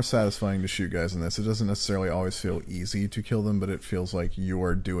 It's more satisfying to shoot guys in this. It doesn't necessarily always feel easy to kill them, but it feels like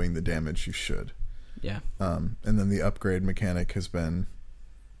you're doing the damage you should. Yeah. And then the upgrade mechanic has been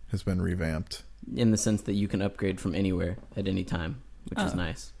revamped in the sense that you can upgrade from anywhere at any time, which is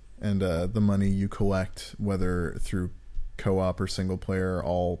nice. And the money you collect, whether through co-op or single player,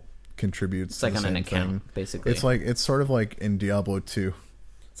 all contributes. It's like to the on same an account, thing. basically. It's sort of like in Diablo 2.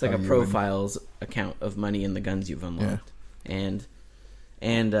 It's like a profiles account of money and the guns you've unlocked, and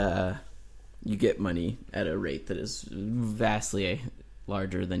you get money at a rate that is vastly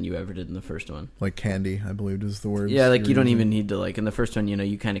larger than you ever did in the first one. Like candy, I believe is the word. Yeah, like you don't even need to in the first one,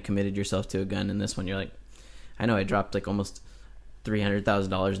 you kind of committed yourself to a gun. In this one, you're like, I know I dropped like almost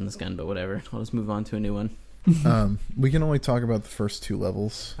 $300,000 in this gun, but whatever. I'll just move on to a new one. We can only talk about the first 2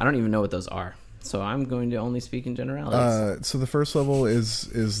 levels. I don't even know what those are. So I'm going to only speak in generalities. So the first level is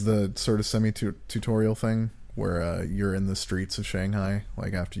the sort of semi-tutorial thing where you're in the streets of Shanghai,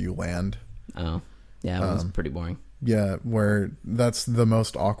 like after you land. Oh, yeah, that was pretty boring. Yeah, where that's the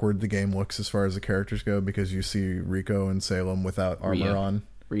most awkward the game looks as far as the characters go, because you see Rico and Salem without armor on.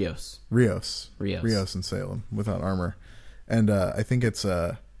 Rios and Salem without armor. And I think it's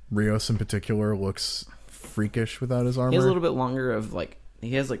Rios in particular looks freakish without his armor. He has a little bit longer of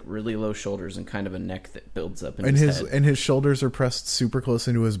he has like really low shoulders and kind of a neck that builds up in his head. And his shoulders are pressed super close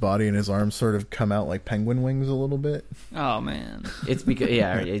into his body, and his arms sort of come out like penguin wings a little bit. Oh man. It's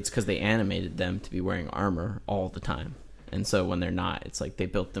because they animated them to be wearing armor all the time. And so when they're not, it's like they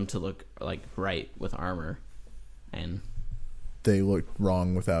built them to look like right with armor, and they look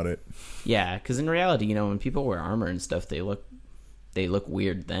wrong without it. Yeah, cuz in reality, when people wear armor and stuff, they look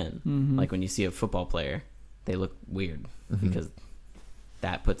weird then. Mm-hmm. Like when you see a football player, they look weird because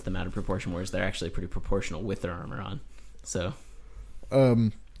that puts them out of proportion, whereas they're actually pretty proportional with their armor on. So,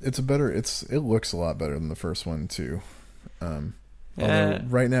 it looks a lot better than the first one too. Although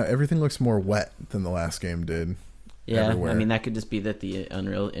right now everything looks more wet than the last game did. Yeah, everywhere. I mean that could just be that the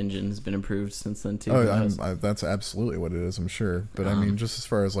Unreal Engine has been improved since then too. That's absolutely what it is, I'm sure. But I mean, just as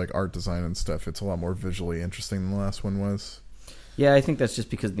far as like art design and stuff, it's a lot more visually interesting than the last one was. Yeah, I think that's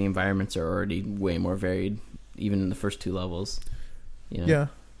just because the environments are already way more varied, even in the first 2 levels. Yeah,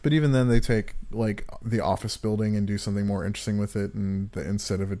 but even then they take like the office building and do something more interesting with it, and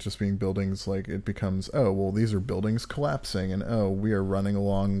instead of it just being buildings, like it becomes, oh well, these are buildings collapsing, and oh, we are running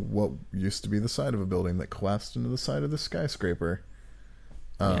along what used to be the side of a building that collapsed into the side of the skyscraper.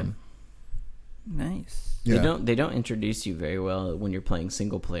 Nice. Yeah. They don't introduce you very well when you're playing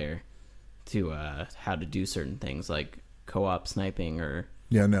single player to how to do certain things like co-op sniping or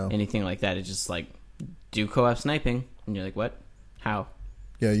anything like that. It's just like do co-op sniping, and you're like, what? How?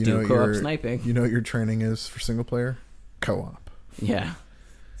 Yeah, you do know co-op sniping. You know what your training is for single player? Co-op. Yeah.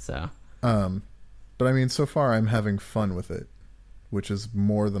 So. But I mean, so far I'm having fun with it, which is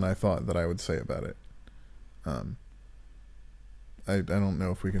more than I thought that I would say about it. I don't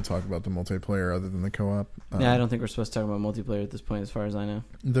know if we can talk about the multiplayer other than the co-op. Yeah, I don't think we're supposed to talk about multiplayer at this point, as far as I know.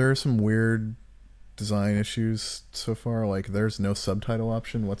 There are some weird design issues so far. Like, there's no subtitle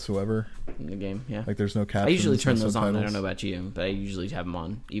option whatsoever In the game, yeah. Like, there's no captions. I usually turn no those on. I subtitles. don't know about you, but I usually have them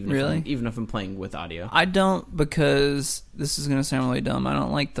on, even if I'm playing with audio. I don't, because this is gonna sound really dumb. I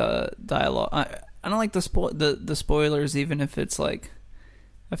don't like the dialogue. I don't like the spoilers, even if it's like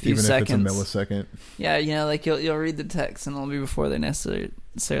a few seconds. Even if it's a millisecond. Yeah, you know, like you'll read the text and it'll be before they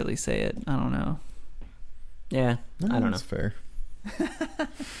necessarily say it. I don't know. Yeah, I don't know. That's fair.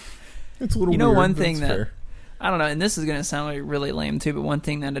 It's a little. You know, weird, one but thing it's that fair. I don't know, and this is gonna sound like really lame too, but one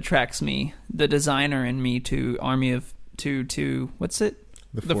thing that attracts me, the designer in me, to Army of to what's it?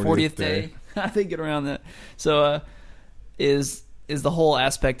 The 40th day. I think get around that. So is the whole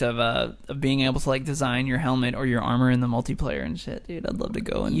aspect of being able to like design your helmet or your armor in the multiplayer and shit, dude. I'd love to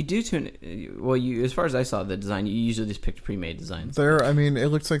go and you do you as far as I saw the design, you usually just picked pre-made designs. I mean, it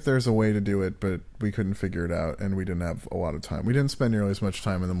looks like there's a way to do it, but we couldn't figure it out, and we didn't have a lot of time. We didn't spend nearly as much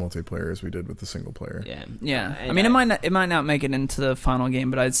time in the multiplayer as we did with the single player. Yeah. I mean, it might not make it into the final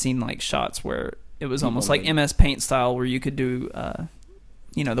game, but I'd seen like shots where it was almost like MS Paint style, where you could do,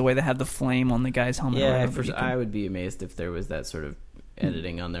 the way they had the flame on the guy's helmet. Yeah, I would be amazed if there was that sort of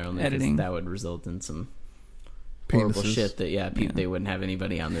editing on there. Only editing that would result in some horrible shit that they wouldn't have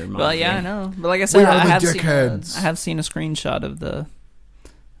anybody on their mind. Well, yeah, I know. But like I said, I have seen a screenshot of the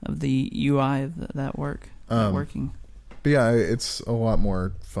UI of that working. But yeah, it's a lot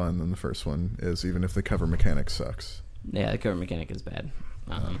more fun than the first one is, even if the cover mechanic sucks. Yeah, the cover mechanic is bad.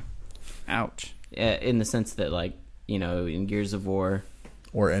 Ouch. Yeah, in the sense that, like, in Gears of War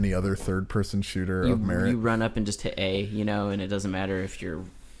or any other third-person shooter of merit, you run up and just hit A, and it doesn't matter if you're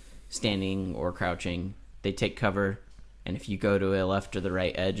standing or crouching. They take cover, and if you go to a left or the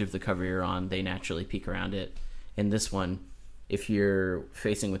right edge of the cover you're on, they naturally peek around it. In this one, if you're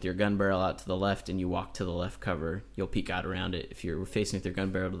facing with your gun barrel out to the left and you walk to the left cover, you'll peek out around it. If you're facing with your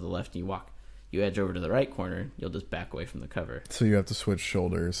gun barrel to the left and you edge over to the right corner, you'll just back away from the cover. So you have to switch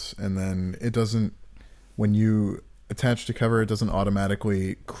shoulders, and then it doesn't, when you attach to cover, it doesn't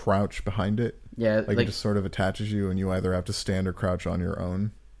automatically crouch behind it. Yeah, like it just sort of attaches you, and you either have to stand or crouch on your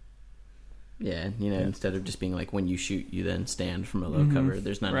own. Yeah, instead of just being like when you shoot, you then stand from a low cover.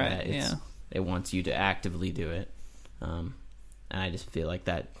 There's none of that. It wants you to actively do it. And I just feel like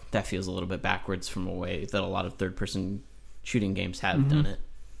that feels a little bit backwards from a way that a lot of third-person shooting games have done it.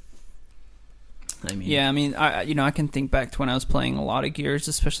 I can think back to when I was playing a lot of Gears,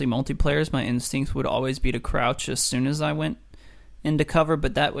 especially multiplayers. My instinct would always be to crouch as soon as I went into cover,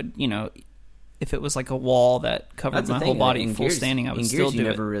 but that would, if it was like a wall that covered my whole body in full Gears, standing, I would still do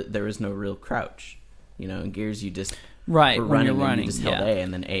it. There was no real crouch. In Gears, you just when you're running, you just held A,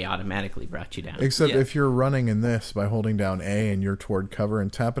 and then A automatically brought you down. Except if you're running in this by holding down A and you're toward cover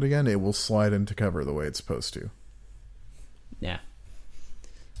and tap it again, it will slide into cover the way it's supposed to. Yeah.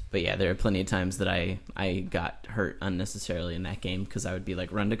 But yeah, there are plenty of times that I got hurt unnecessarily in that game because I would be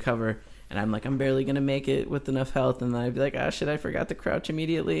like, run to cover, and I'm like, I'm barely going to make it with enough health, and then I'd be like, shit, I forgot to crouch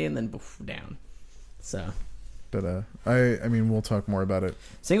immediately, and then poof, down. So. But I mean, we'll talk more about it.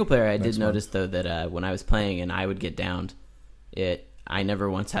 Single player, I did notice, though, that when I was playing and I would get downed, I never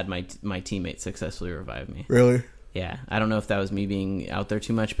once had my teammate successfully revive me. Really? Yeah. I don't know if that was me being out there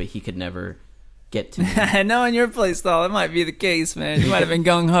too much, but he could never get to me. I know in your playstyle that might be the case, man. You might have been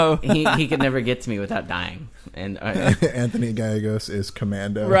gung-ho. he could never get to me without dying. And Anthony Gallegos is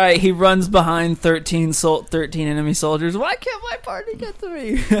commando. Right, he runs behind 13 enemy soldiers. Why can't my party get to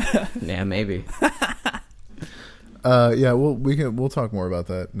me? Yeah, maybe. Yeah, we'll talk more about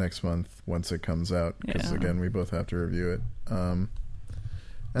that next month once it comes out, because again, we both have to review it. And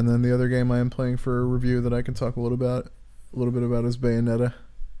then the other game I am playing for a review that I can talk a little bit about is Bayonetta.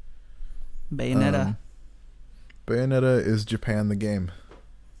 Bayonetta is Japan the game.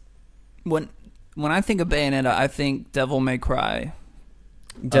 When I think of Bayonetta, I think Devil May Cry.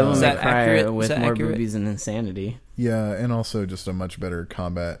 Devil May Cry with more boobies and insanity. Yeah, and also just a much better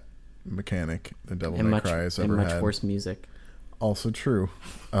combat mechanic than Devil May Cry has ever had. And much worse music. Also true.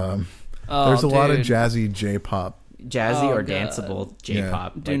 There's a lot of jazzy J-pop jazzy Oh, or God. danceable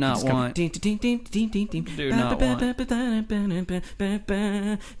J-pop. Do not want. Do not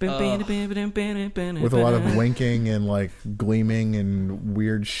want. With a lot of winking and like gleaming and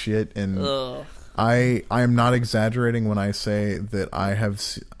weird shit, and Ugh. I am not exaggerating when I say that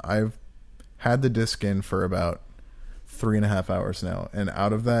I've had the disc in for about 3.5 hours now, and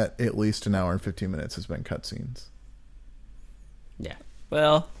out of that, at least an hour and 15 minutes has been cutscenes. Yeah.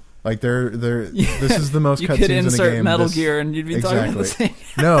 Well, Like they're this is the most you cutscenes could in a insert game. Metal This- Gear and you'd be talking about the exactly.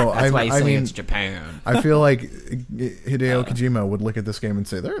 same. No, That's why you I say mean, it's Japan. I feel like Hideo Kojima would look at this game and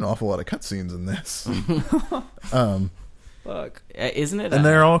say there are an awful lot of cutscenes in this. Fuck. Isn't it? And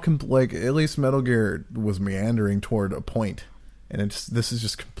they're all like, at least Metal Gear was meandering toward a point, and this is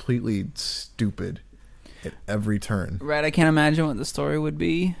just completely stupid at every turn. Right, I can't imagine what the story would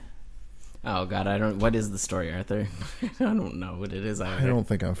be. Oh God, I don't. What is the story, Arthur? I don't know what it is. I don't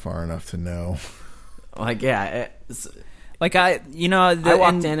think I'm far enough to know. Like, yeah. Like I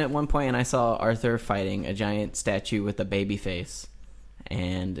walked in at one point and I saw Arthur fighting a giant statue with a baby face,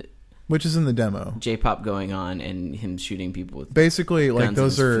 and Which is in the demo. J-pop going on and him shooting people with. Basically, like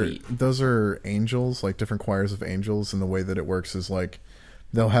guns in his feet. those are angels, like different choirs of angels, and the way that it works is like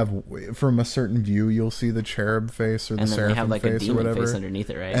they'll have, from a certain view, you'll see the cherub face or the And then they seraphim have like a face or demon whatever, face underneath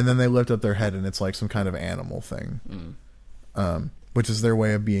it, right? and then they lift up their head and it's like some kind of animal thing, which is their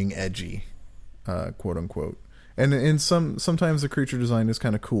way of being edgy, quote unquote. And in sometimes the creature design is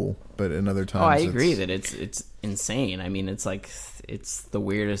kind of cool, but in other times, I agree that it's insane. I mean, it's like it's the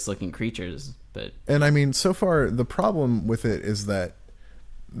weirdest looking creatures, but And I mean, so far the problem with it is that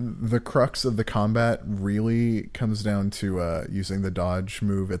the crux of the combat really comes down to using the dodge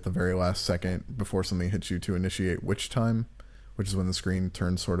move at the very last second before something hits you to initiate witch time, which is when the screen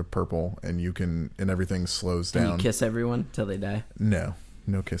turns sort of purple and everything slows can down. you kiss everyone till they die? No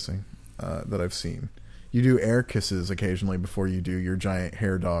kissing that I've seen. You do air kisses occasionally before you do your giant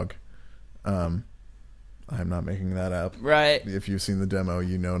hair dog. I'm not making that up. Right. If you've seen the demo,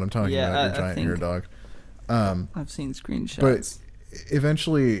 you know what I'm talking about. Your giant hair dog. I've seen screenshots. But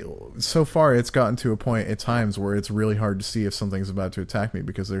eventually, so far, it's gotten to a point at times where it's really hard to see if something's about to attack me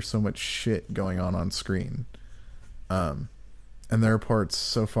because there's so much shit going on screen. And there are parts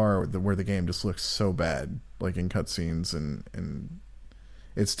so far where the game just looks so bad, like in cutscenes, and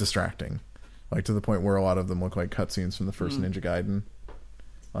it's distracting. Like to the point where a lot of them look like cutscenes from the first Ninja Gaiden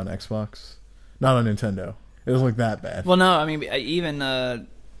on Xbox. Not on Nintendo. It doesn't look that bad. Well, no, I mean,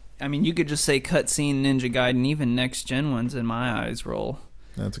 you could just say cutscene Ninja Gaiden. Even next gen ones, in my eyes, roll.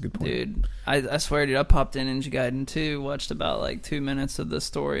 That's a good point. Dude, I swear, dude, I popped in Ninja Gaiden 2, watched about like 2 minutes of the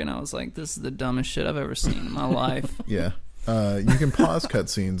story, and I was like, this is the dumbest shit I've ever seen in my life. Yeah. You can pause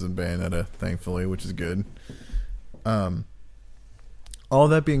cutscenes in Bayonetta, thankfully, which is good. All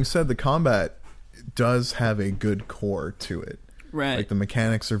that being said, the combat does have a good core to it. Right. Like the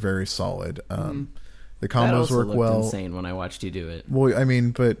mechanics are very solid. The That combos also work looked well. insane when I watched you do it. Well, I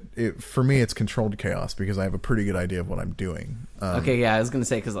mean, but for me, it's controlled chaos because I have a pretty good idea of what I'm doing. Okay, yeah, I was gonna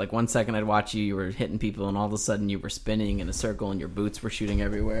say because like 1 second I'd watch you were hitting people, and all of a sudden you were spinning in a circle, and your boots were shooting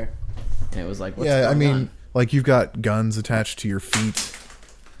everywhere, and it was like, what's yeah, I going mean, on? like you've got guns attached to your feet.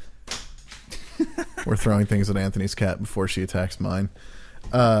 We're throwing things at Anthony's cat before she attacks mine.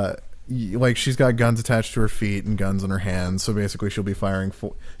 Like she's got guns attached to her feet and guns in her hands, so basically she'll be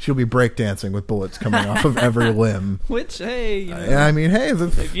she'll be breakdancing with bullets coming off of every limb. Which, hey, you know, I mean, hey,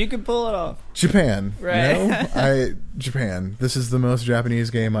 if you could pull it off. Japan, Right. You know? Japan. This is the most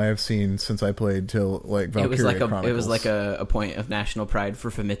Japanese game I have seen since I played till like Valkyria Chronicles. It was like a point of national pride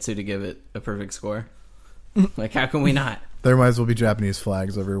for Famitsu to give it a perfect score. Like, how can we not? There might as well be Japanese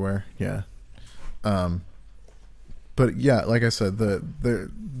flags everywhere. Yeah. But yeah, like I said,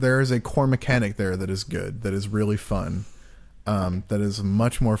 there is a core mechanic there that is good, that is really fun, that is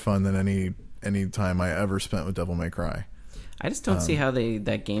much more fun than any time I ever spent with Devil May Cry. I just don't see how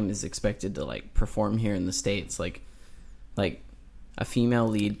that game is expected to like perform here in the States. Like a female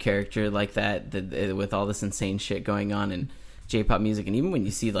lead character like that with all this insane shit going on and J-pop music, and even when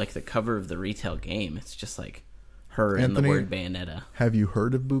you see like the cover of the retail game, it's just like her and the word Bayonetta. Have you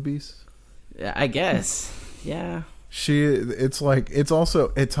heard of boobies? I guess, yeah. It's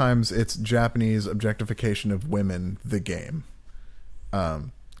also at times it's Japanese objectification of women, the game,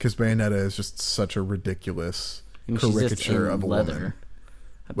 because Bayonetta is just such a ridiculous caricature of a woman.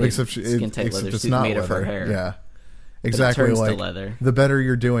 Except it's not made leather. of her hair. Yeah, exactly. Turns like to leather. The better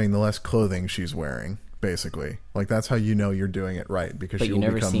you're doing, the less clothing she's wearing. Basically, like that's how you know you're doing it right, because But she you will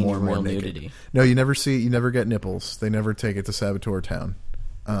never become see more and more real naked. nudity. No, you never get nipples. They never take it to Saboteur Town.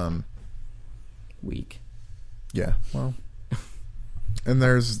 Weak. Yeah, well, And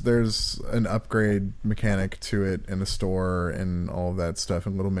there's an upgrade mechanic to it in the store and all of that stuff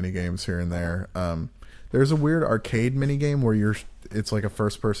and little mini games here and there. There's a weird arcade mini game where it's like a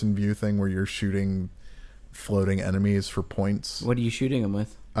first person view thing where you're shooting floating enemies for points. What are you shooting them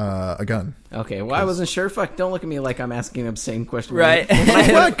with? A gun. Okay, well, I wasn't sure. Fuck, don't look at me like I'm asking an obscene question. Right. She's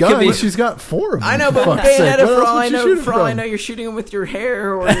got guns. She's got 4 of them. I know, but for with fuck's sake. Bayonetta, What for else all would I you know, shoot it for all I from? know, you're shooting them with your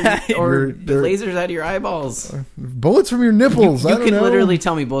hair or lasers out of your eyeballs. Bullets from your nipples. I You don't could know. literally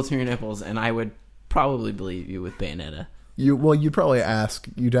tell me bullets from your nipples, and I would probably believe you with Bayonetta. You'd probably ask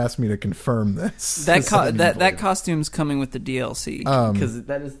me to confirm this. That costume's coming with the DLC. Because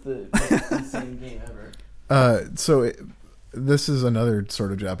that is the most insane game ever. This is another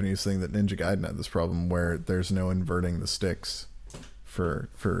sort of Japanese thing that Ninja Gaiden had this problem where there's no inverting the sticks for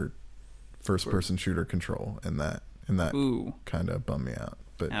first person shooter control, and that kind of bummed me out.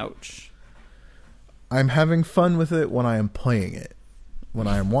 But ouch. I'm having fun with it when I am playing it. When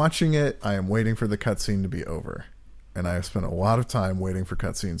I am watching it, I am waiting for the cutscene to be over, and I have spent a lot of time waiting for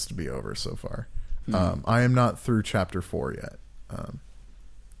cutscenes to be over so far. I am not through chapter 4 yet,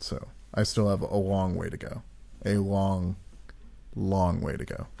 so I still have a long way to go. A long way to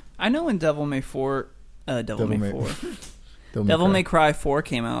go. I know when Devil May Cry 4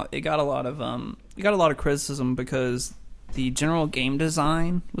 came out, it got a lot of criticism because the general game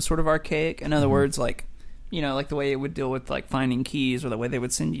design was sort of archaic. In other words, like the way it would deal with like finding keys, or the way they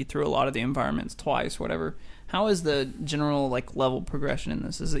would send you through a lot of the environments twice, whatever. How is the general like level progression in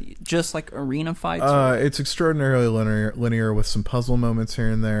this? Is it just like arena fights? It's extraordinarily linear with some puzzle moments here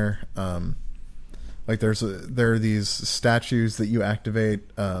and there. Like there are these statues that you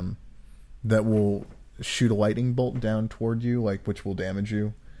activate that will shoot a lightning bolt down toward you, like which will damage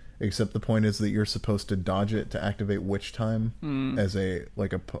you. Except the point is that you're supposed to dodge it to activate witch time as a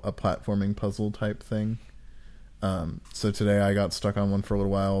platforming puzzle type thing. So today I got stuck on one for a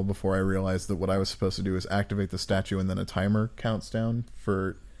little while before I realized that what I was supposed to do is activate the statue and then a timer counts down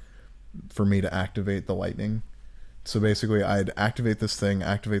for me to activate the lightning. So basically I'd activate this thing,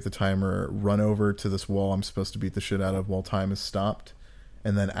 activate the timer, run over to this wall I'm supposed to beat the shit out of while time is stopped,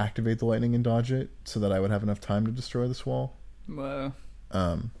 and then activate the lightning and dodge it so that I would have enough time to destroy this wall. Wow.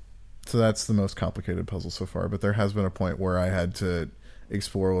 So that's the most complicated puzzle so far, but there has been a point where I had to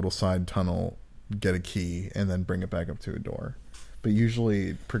explore a little side tunnel, get a key, and then bring it back up to a door. But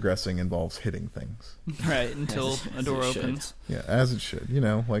usually progressing involves hitting things. Right, until a door opens. Yeah, as it should.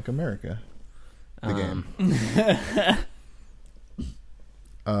 Like America. The game.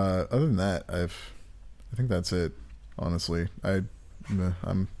 Other than that, I think that's it. Honestly,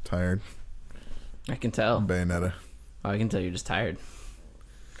 I'm tired. I can tell. Bayonetta. Oh, I can tell you're just tired.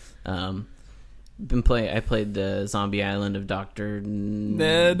 I played the Zombie Island of Dr.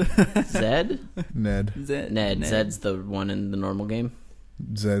 Ned. Zed? Ned. Ned. Zed's the one in the normal game.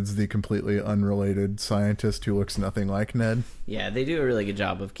 Zed's the completely unrelated scientist who looks nothing like Ned. Yeah, they do a really good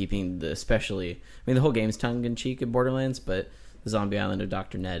job of keeping the whole game's tongue-in-cheek in Borderlands, but the Zombie Island of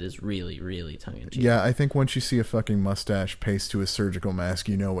Dr. Ned is really, really tongue-in-cheek. Yeah, I think once you see a fucking mustache paste to a surgical mask,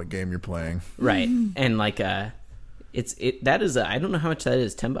 you know what game you're playing. Right. And that is I don't know how much that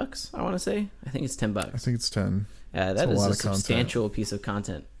is, $10, I want to say. I think it's $10. I think it's 10. That is a substantial piece of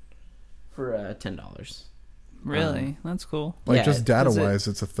content for $10. Really? That's cool. Just data-wise,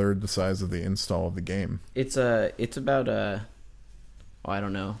 it's a third the size of the install of the game. It's about I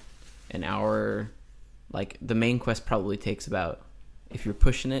don't know, an hour. Like, the main quest probably takes about, if you're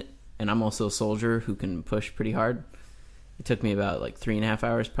pushing it, and I'm also a soldier who can push pretty hard, it took me about 3.5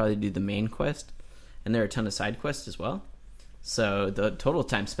 hours probably to do the main quest, and there are a ton of side quests as well. So the total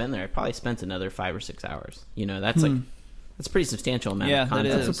time spent there, I probably spent another 5 or 6 hours. That's that's a pretty substantial amount of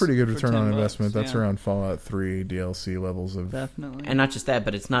content. That's a pretty good return on investment. $10, That's around Fallout 3 DLC levels of... Definitely. And not just that,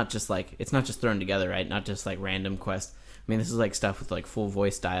 but it's not just thrown together, right? Not just random quests. I mean, this is stuff with full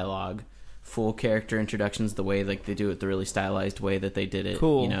voice dialogue, full character introductions, the way they do it, the really stylized way that they did it.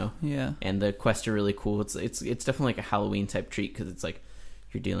 Cool. Yeah. And the quests are really cool. It's definitely a Halloween type treat because it's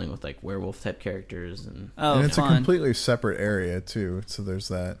you're dealing with werewolf type characters and it's a completely separate area too. So there's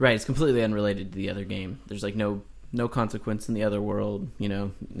that. Right. It's completely unrelated to the other game. There's no consequence in the other world,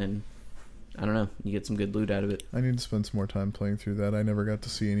 and I don't know, you get some good loot out of it. I need to spend some more time playing through that. I never got to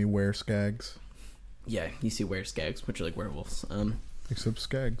see any skags. Yeah, you see skags, which are werewolves. Except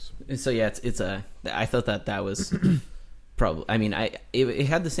skags. So yeah, I thought that was probably. I mean, it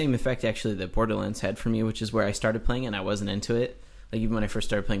had the same effect actually that Borderlands had for me, which is where I started playing and I wasn't into it. Even when I first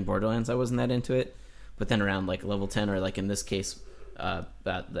started playing Borderlands, I wasn't that into it. But then around level 10, or in this case,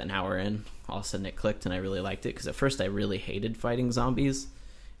 about an hour in, all of a sudden it clicked and I really liked it. Because at first I really hated fighting zombies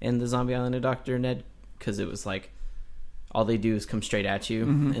in the Zombie Island of Dr. Ned, because it was all they do is come straight at you,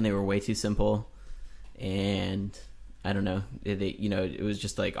 and they were way too simple. And I don't know, it was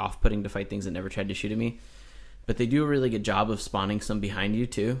just like off-putting to fight things that never tried to shoot at me. But they do a really good job of spawning some behind you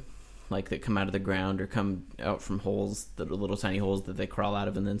too, like that come out of the ground or come out from holes, that are little tiny holes that they crawl out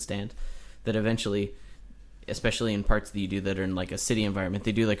of and then stand. That eventually, especially in parts that you do that are in like a city environment,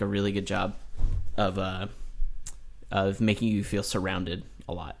 they do like a really good job of making you feel surrounded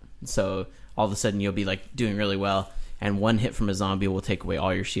a lot. So all of a sudden you'll be like doing really well, and one hit from a zombie will take away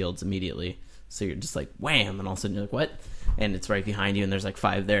all your shields immediately. So you're just like, wham, and all of a sudden you're like, what? And it's right behind you, and there's like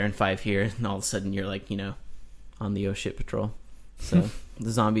 5 there and 5 here, and all of a sudden you're like, on the oh shit patrol. So the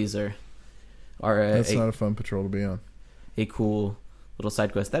zombies are that's not a fun patrol to be on. A cool little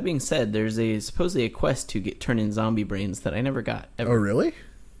side quest. That being said, there's supposedly a quest to turn in zombie brains that I never got ever. Oh really?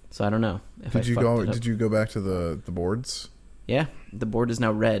 So I don't know. Did you go back to the boards? Yeah, the board is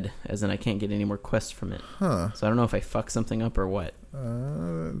now red, as in I can't get any more quests from it. Huh. So I don't know if I fucked something up or what.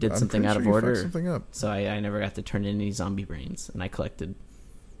 Did something out of order. Something up. So I never got to turn in any zombie brains, and I collected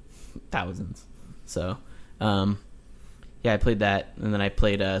thousands. So, yeah, I played that, and then I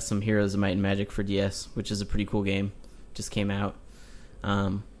played some Heroes of Might and Magic for DS, which is a pretty cool game. Just came out.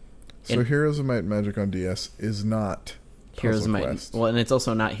 So Heroes of Might and Magic on DS is not Heroes of Might. Quest. Well, and it's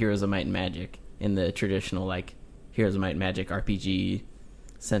also not Heroes of Might and Magic in the traditional like Heroes of Might and Magic RPG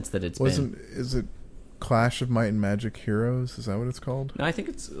sense that it's been. Is it Clash of Might and Magic Heroes? Is that what it's called? No, I think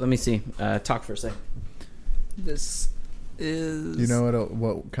it's. Let me see. Talk for a sec. This is. You know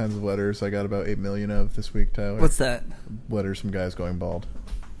what kinds of letters I got about 8 million of this week, Tyler? What's that? Letters from guys going bald.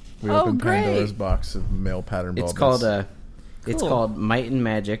 We Oh, opened great. Pandora's box of male pattern baldness. It's called it's Cool. called Might and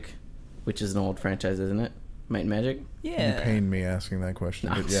Magic, which is an old franchise, isn't it? Might and Magic. Yeah. You pained me asking that question,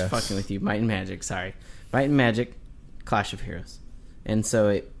 No, I'm but just yes. fucking with you. Might and Magic. Sorry, Might and Magic, Clash of Heroes. And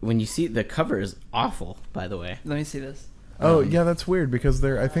so when you see the cover is awful, by the way. Let me see this. Oh, yeah, that's weird because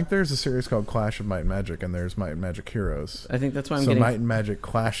I think there's a series called Clash of Might and Magic, and there's Might and Magic Heroes. I think that's why I'm So getting. Might and Magic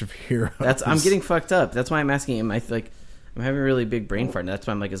Clash of Heroes. I'm getting fucked up. That's why I'm asking him. I'm having a really big brain fart. That's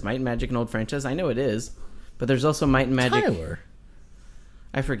why I'm like, is Might and Magic an old franchise? I know it is, but there's also Might and Magic. Tyler.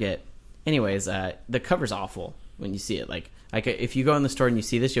 I forget. Anyways, the cover's awful when you see it. Like if you go in the store and you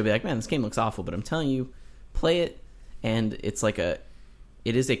see this, you'll be like, man, this game looks awful. But I'm telling you, play it, and it's like it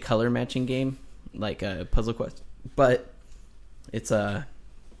is a color matching game, like a Puzzle Quest, but it's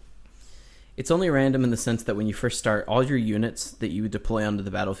only random in the sense that when you first start, all your units that you deploy onto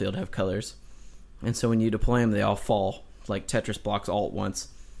the battlefield have colors, and so when you deploy them, they all fall like Tetris blocks all at once,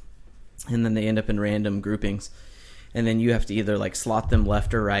 and then they end up in random groupings. And then you have to either like slot them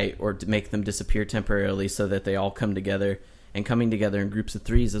left or right, or to make them disappear temporarily so that they all come together. And coming together in groups of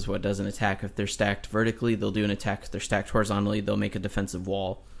 3s is what does an attack. If they're stacked vertically, they'll do an attack. If they're stacked horizontally, they'll make a defensive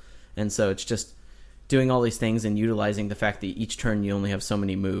wall. And so it's just doing all these things and utilizing the fact that each turn you only have so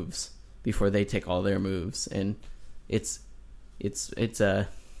many moves before they take all their moves. And it's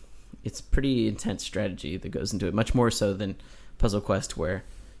pretty intense strategy that goes into it, much more so than Puzzle Quest, where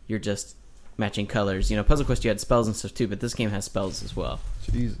you're just matching colors. Puzzle Quest, you had spells and stuff too, but this game has spells as well.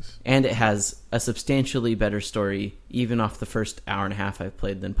 Jesus. And it has a substantially better story, even off the first hour and a half I've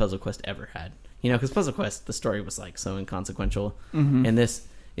played, than Puzzle Quest ever had. Because Puzzle Quest, the story was like so inconsequential. Mm-hmm. And this,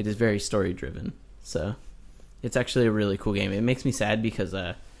 it is very story driven. So it's actually a really cool game. It makes me sad because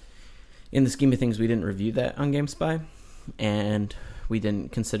in the scheme of things, we didn't review that on GameSpy, and we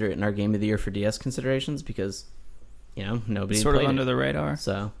didn't consider it in our Game of the Year for DS considerations because, nobody Sort of played under it. the radar.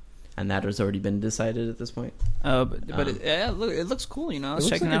 So, and that has already been decided at this point. Oh, but it looks cool. I was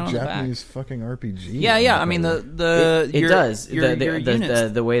checking it out on like the a back. Japanese fucking RPG. Yeah. I mean It your, does. Your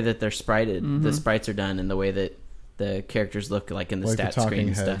units. The way that they're sprited, Mm-hmm. the sprites are done, and the way that the characters look like in the Like the stat talking screen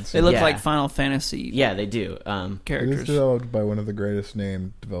and heads. stuff. They look Yeah. like Final Fantasy. Yeah, they do. It is Characters. developed by one of the greatest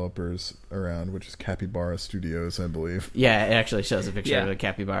named developers around, which is Capybara Studios, I believe. Yeah, it actually shows a picture Yeah. of a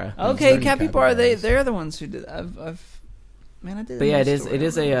capybara. Okay, Certain Capybara. capybaras. They're the ones who did. I did. But yeah, it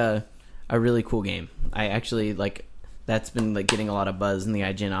is a really cool game. I actually that's been getting a lot of buzz in the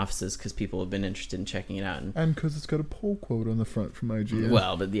IGN offices because people have been interested in checking it out. And because it's got a poll quote on the front from IGN.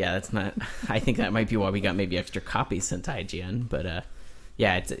 Well, but yeah, that's not. I think that might be why we got maybe extra copies sent to IGN. But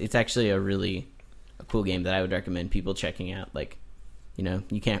yeah, it's actually a cool game that I would recommend people checking out.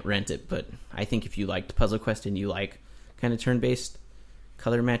 You can't rent it, but I think if you liked Puzzle Quest and you like kind of turn-based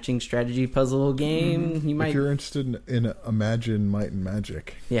color matching strategy puzzle game, you might. If you're interested in Imagine Might and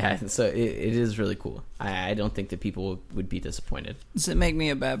Magic. Yeah, so it is really cool. I don't think that people would be disappointed. Does it make me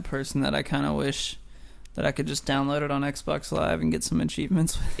a bad person that I kind of wish that I could just download it on Xbox Live and get some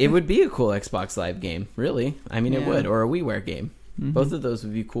achievements? It would be a cool Xbox Live game, really. I mean, it Yeah. would, or a WiiWare game. Both of those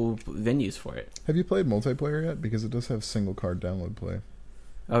would be cool venues for it. Have you played multiplayer yet? Because it does have single card download play.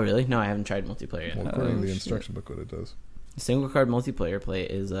 Oh, really? No, I haven't tried multiplayer yet. Well, according to the shit. instruction booklet, it does. Single card multiplayer play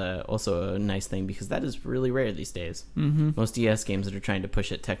is also a nice thing because that is really rare these days. Mm-hmm. Most DS games that are trying to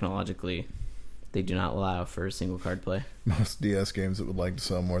push it technologically, they do not allow for single card play. Most DS games that would like to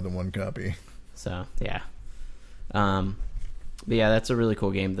sell more than one copy. So, yeah. But yeah, that's a really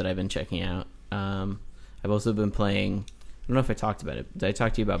cool game that I've been checking out. I've also been playing... I don't know if I talked about it. Did I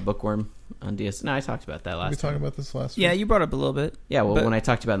talk to you about Bookworm on DS? No, I talked about that Did we last talk time. about this last Yeah, week? you brought up a little bit. Yeah, well, But- when I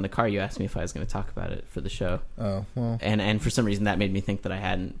talked about it in the car, you asked me if I was going to talk about it for the show. Oh, well. And for some reason, that made me think that I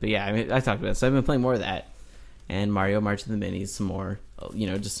hadn't. But yeah, I mean, I talked about it. So I've been playing more of that. And Mario March of the Minis, some more,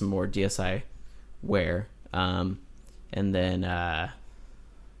 just some more DSi wear. And then I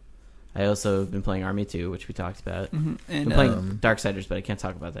also have been playing Army 2, which we talked about. Mm-hmm. I've And been playing Darksiders, but I can't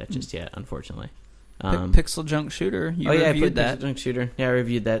talk about that just yet, unfortunately. Pixel Junk Shooter. You I reviewed played that. Pixel Junk Shooter. Yeah, I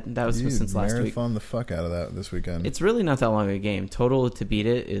reviewed that. That was You since last week. marathon the fuck out of that this weekend. It's really not that long of a game. Total to beat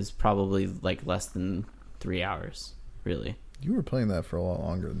it is probably like less than 3 hours, really. You were playing that for a lot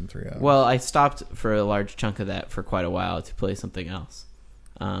longer than 3 hours. Well, I stopped for a large chunk of that for quite a while to play something else.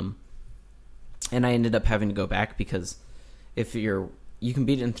 And I ended up having to go back because if you can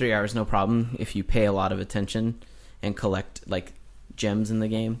beat it in 3 hours, no problem, if you pay a lot of attention and collect like gems in the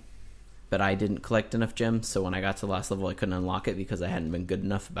game. But I didn't collect enough gems, so when I got to the last level, I couldn't unlock it because I hadn't been good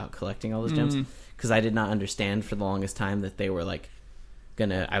enough about collecting all those gems. Because I did not understand for the longest time that they were like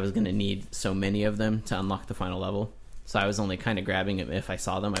I was gonna need so many of them to unlock the final level. So I was only kind of grabbing them if I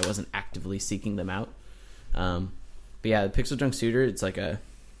saw them. I wasn't actively seeking them out. But yeah, the Pixel Junk Shooter,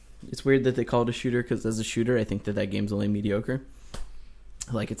 it's weird that they call it a shooter because as a shooter, I think that game's only mediocre.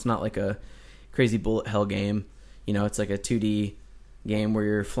 Like, it's not like a crazy bullet hell game. It's like a 2D game where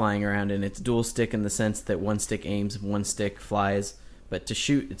you're flying around, and it's dual stick in the sense that one stick aims, one stick flies, but to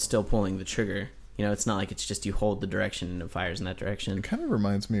shoot, it's still pulling the trigger. It's not like it's just you hold the direction and it fires in that direction. It kind of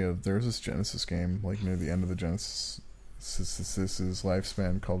reminds me of, there was this Genesis game, like near the end of the Genesis's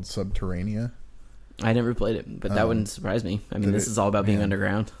lifespan, called Subterranea. I never played it, but that wouldn't surprise me. I mean, this is all about being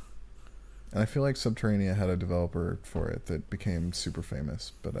underground. And I feel like Subterranea had a developer for it that became super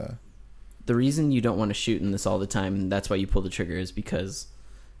famous, but the reason you don't want to shoot in this all the time, and that's why you pull the trigger, is because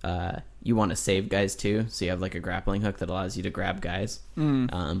you want to save guys too. So you have like a grappling hook that allows you to grab guys.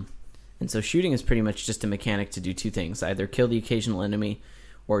 And so shooting is pretty much just a mechanic to do two things: either kill the occasional enemy,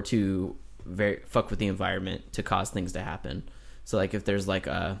 or to fuck with the environment to cause things to happen. So like if there's like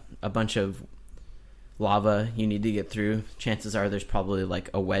a bunch of lava you need to get through, chances are there's probably like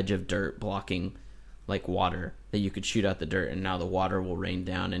a wedge of dirt blocking like water that you could shoot out the dirt, and now the water will rain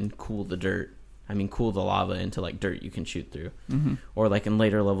down and cool the lava into like dirt you can shoot through. Or like in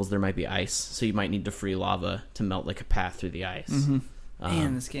later levels there might be ice, so you might need to free lava to melt like a path through the ice.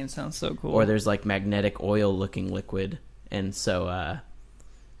 Man, this game sounds so cool. Or there's like magnetic oil looking liquid, and so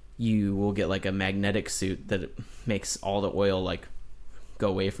you will get like a magnetic suit that makes all the oil like go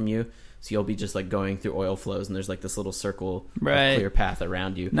away from you. So you'll be just like going through oil flows, and there's like this little circle of clear path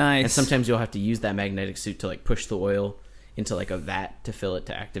around you. Nice. And sometimes you'll have to use that magnetic suit to like push the oil into like a vat to fill it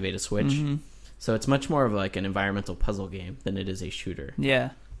to activate a switch. So it's much more of like an environmental puzzle game than it is a shooter. Yeah.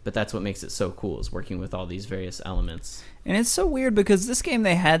 But that's what makes it so cool, is working with all these various elements. And it's so weird because this game,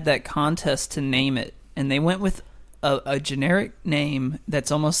 they had that contest to name it, and they went with a generic name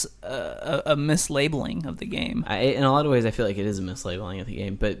that's almost a mislabeling of the game. In a lot of ways, I feel like it is a mislabeling of the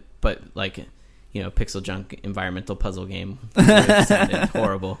game, but like, Pixel Junk environmental puzzle game would have sounded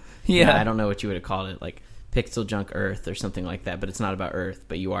horrible. Yeah. I don't know what you would have called it, like Pixel Junk Earth or something like that, but it's not about Earth,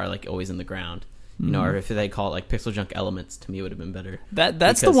 but you are like always in the ground. Or if they call it like Pixel Junk Elements, to me it would have been better.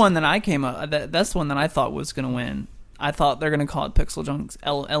 That's the one that I came up. That's the one that I thought was going to win. I thought they're going to call it Pixel Junk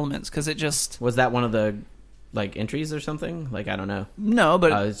Elements because it just was that one of the like entries or something. Like I don't know. No,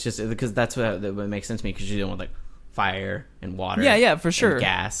 but it's just because that would make sense to me because you're dealing with like fire and water. Yeah, for sure. And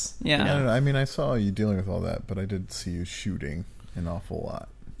gas. Yeah. I don't know. I mean, I saw you dealing with all that, but I did see you shooting an awful lot.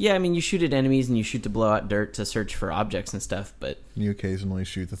 Yeah, I mean, you shoot at enemies and you shoot to blow out dirt to search for objects and stuff, but You occasionally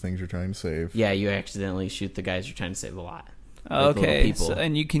shoot the things you're trying to save. yeah, you accidentally shoot the guys you're trying to save a lot. Okay, people. so,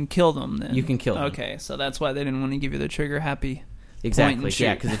 and you can kill them then. You can kill them. Okay, so that's why they didn't want to give you the trigger happy. Exactly. Point and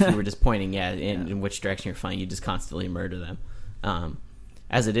Yeah, shoot. because if you were just pointing, in which direction you're flying, you just constantly murder them.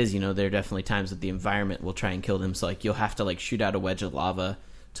 As it is, there are definitely times that the environment will try and kill them. So like you'll have to like shoot out a wedge of lava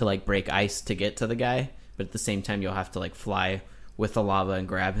to like break ice to get to the guy, but at the same time you'll have to like fly with the lava and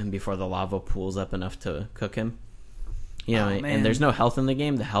grab him before the lava pools up enough to cook him. And there's no health in the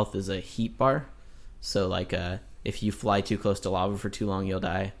game. The health is a heat bar. So like if you fly too close to lava for too long, you'll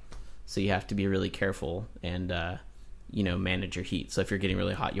die. So you have to be really careful and manage your heat. So if you're getting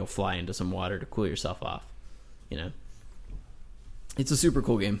really hot, you'll fly into some water to cool yourself off. It's a super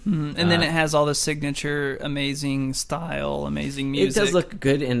cool game. And then it has all the signature, amazing style, amazing music. It does look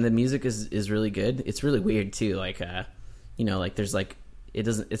good, and the music is really good. It's really weird too. Like, there's like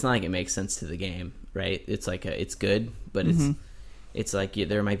it's not like it makes sense to the game, right? It's like it's good, but it's like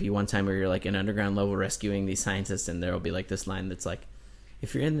there might be one time where you're like in underground level rescuing these scientists, and there will be like this line that's like,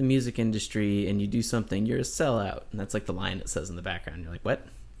 if you're in the music industry and you do something, you're a sellout, and that's like the line it says in the background. You're like, what?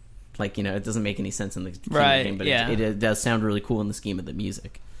 Like, it doesn't make any sense in the game, but it does sound really cool in the scheme of the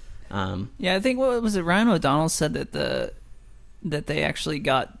music. I think, what was it, Ryan O'Donnell said that they actually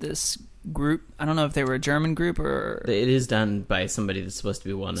got this group. I don't know if they were a German group or... It is done by somebody that's supposed to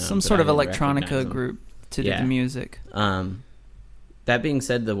be well-known. Some sort of electronica group to do the music. That being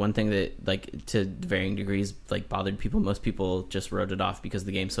said, the one thing that, like, to varying degrees, like, bothered people, most people just wrote it off because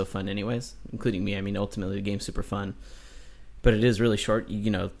the game's so fun anyways, including me. I mean, ultimately, the game's super fun. But it is really short,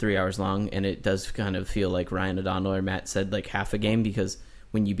 3 hours long, and it does kind of feel like Ryan O'Donnell or Matt said, like, half a game, because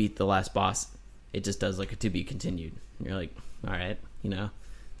when you beat the last boss, it just does, like, a to be continued. And you're like, all right,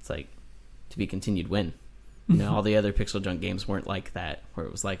 it's like, to be continued when? All the other Pixel Junk games weren't like that, where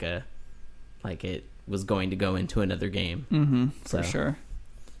it was like it was going to go into another game. For sure.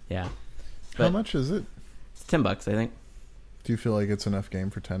 Yeah. How much is it? It's $10, I think. Do you feel like it's enough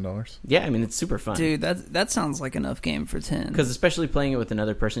game for $10? Yeah, I mean, it's super fun. Dude, that sounds like enough game for 10. Because especially playing it with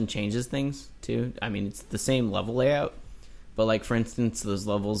another person changes things, too. I mean, it's the same level layout, but, like, for instance, those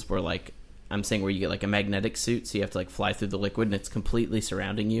levels where, like, I'm saying where you get, like, a magnetic suit, so you have to, like, fly through the liquid, and it's completely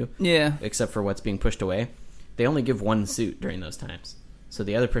surrounding you. Yeah. Except for what's being pushed away. They only give one suit during those times. So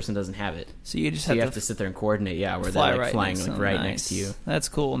the other person doesn't have it. So you just have to sit there and coordinate, where they're like flying like right next to you. That's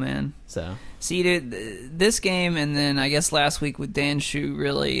cool, man. So see, dude, this game, and then I guess last week with Dan Shu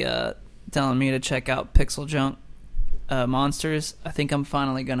really telling me to check out Pixel Junk Monsters. I think I'm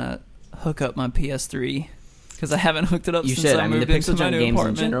finally gonna hook up my PS3 because I haven't hooked it up since I moved into my new games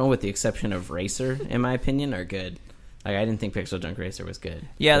apartment. In general, with the exception of Racer, in my opinion, are good. Like, I didn't think Pixel Junk Racer was good.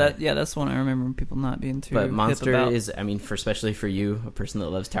 Yeah, that's one I remember people not being too. But Monster hip about. is, I mean, especially for you, a person that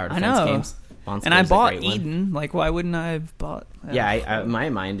loves tower defense games. Monster and I is bought a great Eden. One. Like, why wouldn't I have bought? Yeah, in my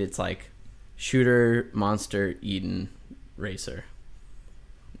mind, it's like shooter, monster, Eden, Racer.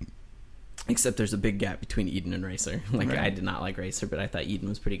 Except there's a big gap between Eden and Racer. Like, right. I did not like Racer, but I thought Eden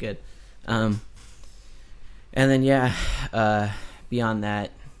was pretty good. And then beyond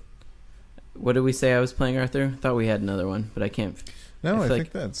that. What did we say I was playing, Arthur? I thought we had another one, but I can't. No, I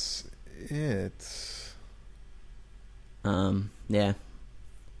think that's it. Yeah,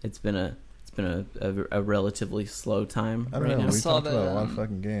 it's been a relatively slow time. I don't know. We talked about a lot of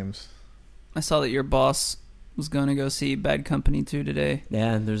fucking games. I saw that your boss was going to go see Bad Company 2 today.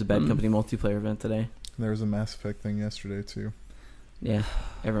 Yeah, there's a Bad Company multiplayer event today. There was a Mass Effect thing yesterday too. Yeah,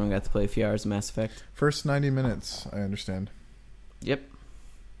 everyone got to play a few hours of Mass Effect. First 90 minutes, I understand. Yep.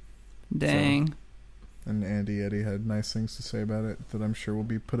 Dang. So, and Andy Eddy had nice things to say about it that I'm sure will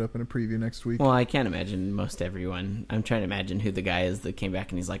be put up in a preview next week. Well, I can't imagine most everyone. I'm trying to imagine who the guy is that came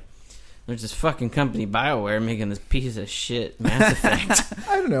back and he's like, there's this fucking company, BioWare, making this piece of shit Mass Effect.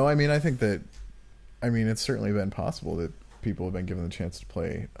 I don't know. I mean, it's certainly been possible that people have been given the chance to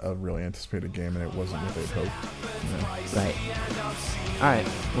play a really anticipated game and it wasn't what they'd hoped. Right. All right.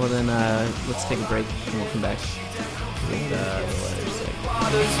 Well, then let's take a break and we'll come back with the letters.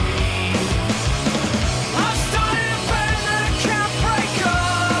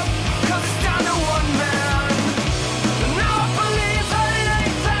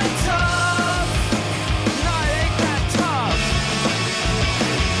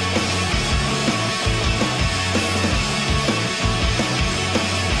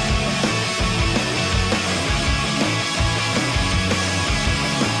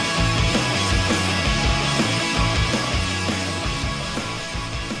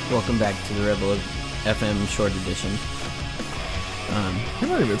 Welcome back to the Rebel FM short edition.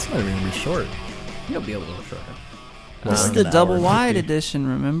 It's not even going to be short. It'll be a little shorter. This is the double wide edition,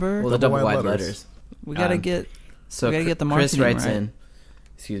 remember? Well, the double wide letters. We gotta get the marketing Chris writes right.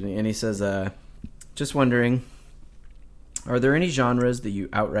 in, and he says, just wondering, are there any genres that you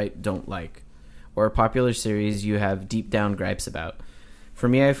outright don't like, or a popular series you have deep down gripes about? For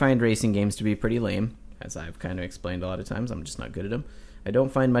me, I find racing games to be pretty lame, as I've kind of explained a lot of times. I'm just not good at them. I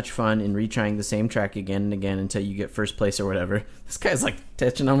don't find much fun in retrying the same track again and again until you get first place or whatever. This guy's like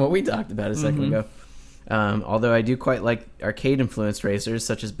touching on what we talked about a second ago. Although I do quite like arcade-influenced racers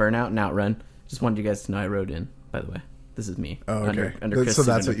such as Burnout and Outrun. Just wanted you guys to know I wrote in, by the way. This is me. Oh, okay. Under Chris so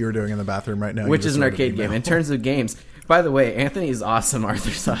that's what you were doing in the bathroom right now. Which is an arcade game. In terms of games, By the way, Anthony is awesome.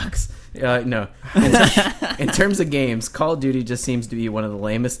 Arthur sucks. No. In terms of games, Call of Duty just seems to be one of the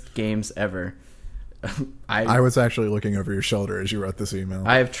lamest games ever. I was actually looking over your shoulder as you wrote this email.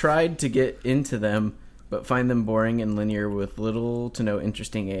 I have tried to get into them, but find them boring and linear with little to no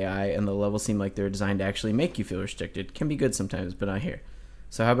interesting AI, and the levels seem like they're designed to actually make you feel restricted. Can be good sometimes, but not here.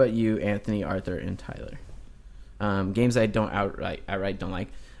 So how about you, Anthony, Arthur, and Tyler? Games I don't outright don't like.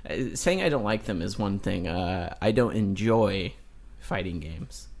 Saying I don't like them is one thing. I don't enjoy fighting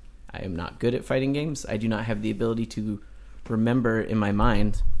games. I am not good at fighting games. I do not have the ability to remember in my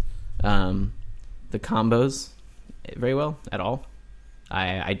mind the combos very well at all.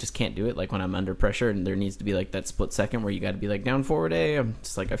 I just can't do it. Like when I'm under pressure and there needs to be like that split second where you got to be like down forward A, I'm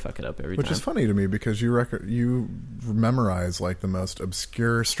just like I fuck it up every time. Which is funny to me because you memorize like the most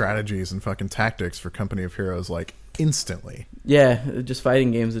obscure strategies and fucking tactics for Company of Heroes like instantly. Yeah, just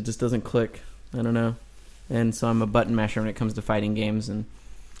fighting games, it just doesn't click. I don't know. And so I'm a button masher when it comes to fighting games. And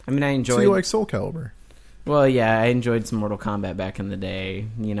I mean, I enjoyed... So you like Soul Calibur? Well, yeah, I enjoyed some Mortal Kombat back in the day,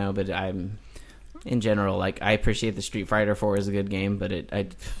 you know, but I'm... In general, like, I appreciate the Street Fighter 4 is a good game, but I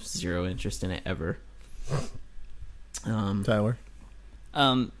have zero interest in it ever. Tyler?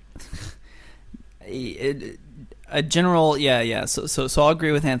 A general, yeah. So I'll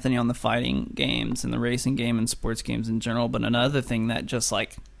agree with Anthony on the fighting games and the racing game and sports games in general. But another thing that just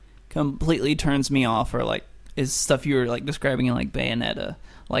like completely turns me off, or like, is stuff you were like describing in like Bayonetta,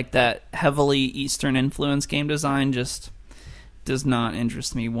 like that heavily Eastern influence game design just does not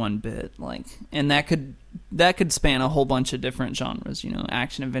interest me one bit. Like, and that could span a whole bunch of different genres. You know,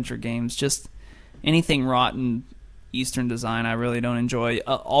 action adventure games, just anything rotten Eastern design I really don't enjoy.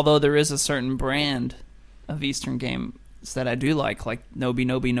 Although there is a certain brand of Eastern games that I do like Nobi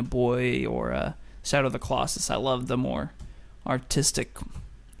Nobi Naboy or Shadow of the Colossus. I love the more artistic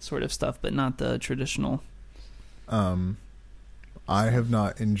sort of stuff, but not the traditional. I have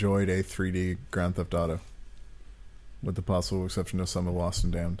not enjoyed a 3D Grand Theft Auto, with the possible exception of some of Lost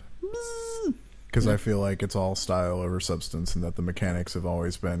and Damned. Because I feel like it's all style over substance, and that the mechanics have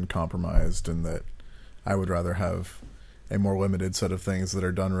always been compromised, and that I would rather have a more limited set of things that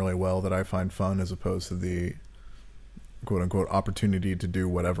are done really well that I find fun, as opposed to the quote-unquote opportunity to do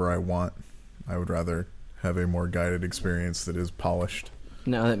whatever I want. I would rather have a more guided experience that is polished.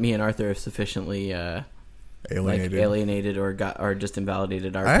 Now that me and Arthur have sufficiently alienated or just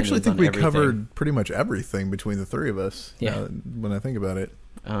invalidated our I actually think we everything. covered pretty much everything between the three of us. Yeah. When I think about it.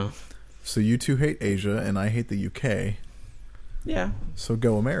 Oh. So you two hate Asia, and I hate the UK. Yeah. So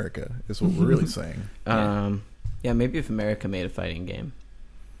go America, is what we're really saying. Yeah, maybe if America made a fighting game.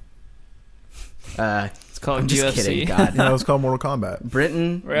 It's called I'm just UFC. kidding, God. No, it's called Mortal Kombat.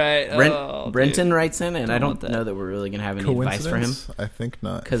 Brenton, Right. Brenton writes in, and I don't want that. know that we're really going to have any advice for him. I think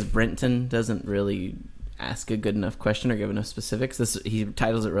not. Because Brenton doesn't really ask a good enough question or give enough specifics. He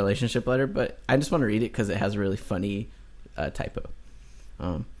titles it Relationship Letter, but I just want to read it because it has a really funny typo.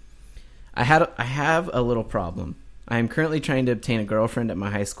 I have a little problem. I am currently trying to obtain a girlfriend at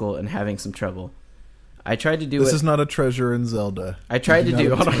my high school and having some trouble. I tried to do This is not a treasure in Zelda. I tried to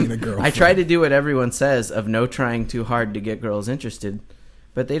do. Hold on. I tried to do what everyone says of no trying too hard to get girls interested,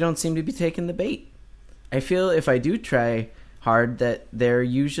 but they don't seem to be taking the bait. I feel if I do try hard that they're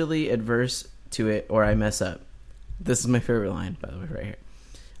usually adverse to it or I mess up. This is my favorite line, by the way, right here.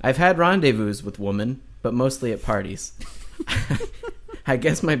 I've had rendezvous with women, but mostly at parties. I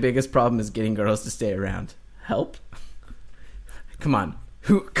guess my biggest problem is getting girls to stay around. Help? Come on.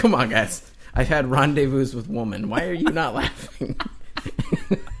 Come on, guys. I've had rendezvous with women. Why are you not laughing?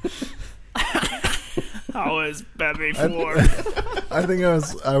 I was bad before. I think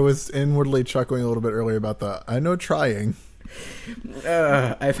I was inwardly chuckling a little bit earlier about the I know trying.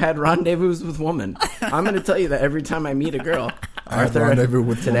 I've had rendezvous with women. I'm going to tell you that every time I meet a girl. Arthur, rendezvous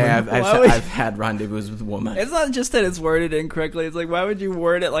with today woman. I've had rendezvous with women. It's not just that it's worded incorrectly. It's like, why would you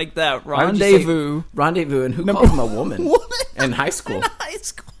word it like that? Why would you say Rendezvous. Rendezvous, and who calls him a woman? In high school. High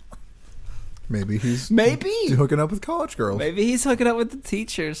school. Maybe he's Maybe hooking up with college girls. Maybe he's hooking up with the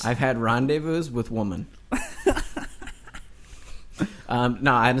teachers. I've had rendezvous with women.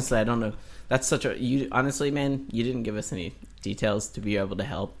 No, honestly, I don't know. That's such a honestly, man, you didn't give us any details to be able to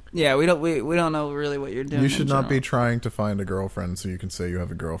help. Yeah, we don't know really what you're doing. You should not be trying to find a girlfriend so you can say you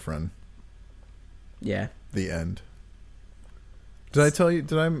have a girlfriend. Yeah. The end. Did I tell you?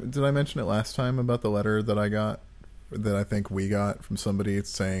 Did I mention it last time about the letter that I got? That I think we got from somebody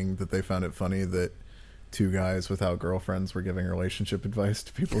saying that they found it funny that two guys without girlfriends were giving relationship advice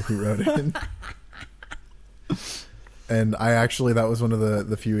to people who wrote in. And that was one of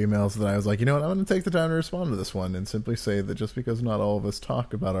the few emails that I was like, you know what, I'm going to take the time to respond to this one and simply say that just because not all of us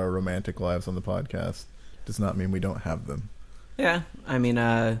talk about our romantic lives on the podcast does not mean we don't have them. Yeah, I mean,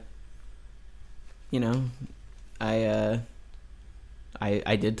 you know, I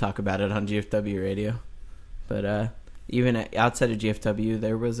did talk about it on GFW radio, but even outside of GFW,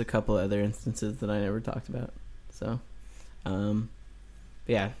 there was a couple other instances that I never talked about. So,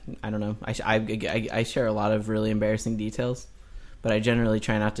 yeah, I don't know. I share a lot of really embarrassing details, but I generally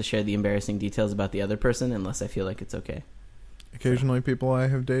try not to share the embarrassing details about the other person unless I feel like it's okay. Occasionally, people I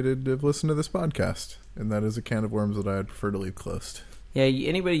have dated have listened to this podcast, and that is a can of worms that I'd prefer to leave closed. Yeah,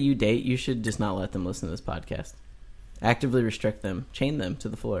 anybody you date, you should just not let them listen to this podcast. Actively restrict them. Chain them to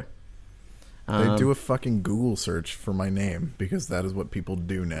the floor. They do a fucking Google search for my name, because that is what people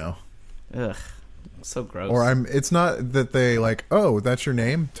do now. Ugh. So gross. Or it's not that they like, oh, that's your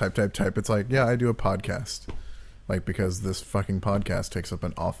name? Type. It's like, yeah, I do a podcast. Like, because this fucking podcast takes up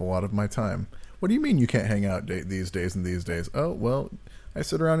an awful lot of my time. What do you mean you can't hang out these days and these days? Oh, well, I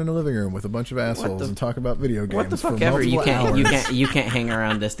sit around in a living room with a bunch of assholes and talk about video games. What the fuck for ever? You multiple hours. can't hang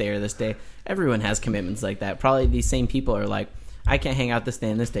around this day or this day. Everyone has commitments like that. Probably these same people are like, I can't hang out this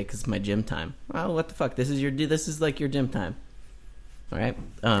day and this day because it's my gym time. Well, what the fuck? This is like your gym time. All right.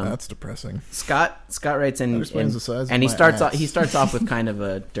 That's depressing. Scott writes in, That explains the size of and he my starts ass. he starts off with kind of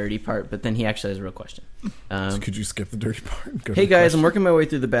a dirty part, but then he actually has a real question. Could you skip the dirty part? And go to Hey the guys, question? I'm working my way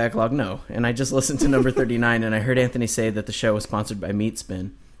through the backlog. No, and I just listened to number 39, and I heard Anthony say that the show was sponsored by Meat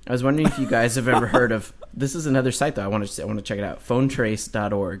Spin. I was wondering if you guys have ever heard of. This is another site though. I want to check it out.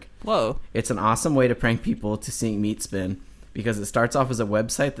 Phonetrace.org. Whoa. It's an awesome way to prank people to seeing Meat Spin because it starts off as a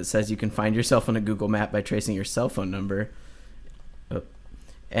website that says you can find yourself on a Google map by tracing your cell phone number.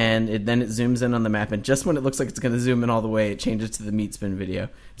 And then it zooms in on the map, and just when it looks like it's going to zoom in all the way, it changes to the Meat Spin video.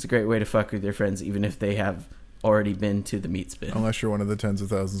 It's a great way to fuck with your friends, even if they have already been to the Meat Spin. Unless you're one of the tens of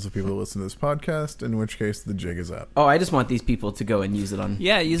thousands of people that listen to this podcast, in which case the jig is up. Oh, I just want these people to go and use it on.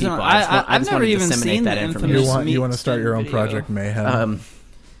 Yeah, use people. it on. I I've just never want to even disseminate seen that the information. infamous You want to Meat start your own Spin video. Project Mayhem?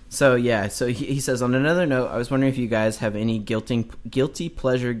 So he says, on another note, I was wondering if you guys have any guilty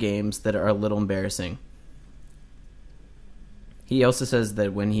pleasure games that are a little embarrassing. He also says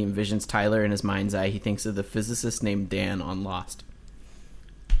that when he envisions Tyler in his mind's eye, he thinks of the physicist named Dan on Lost.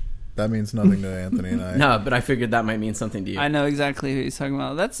 That means nothing to Anthony and I. No, but I figured that might mean something to you. I know exactly who he's talking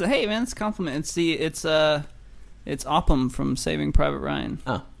about. That's hey man, it's a compliment. It's Oppum from Saving Private Ryan.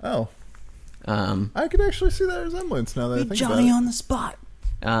 Oh. Um, I could actually see that resemblance now that I think Johnny about it. on the spot.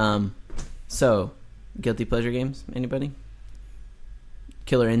 So, guilty pleasure games? Anybody?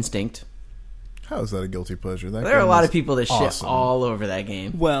 Killer Instinct. How is that a guilty pleasure? That There are a game lot is of people that shit awesome. all over that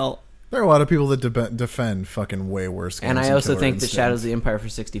game. Well, There are a lot of people that defend fucking way worse games. And I than also Killer think that Instinct. Shadows of the Empire for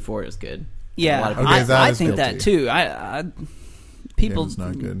 64 is good. A yeah, lot of Okay, that I is think guilty. that too. I people. Game's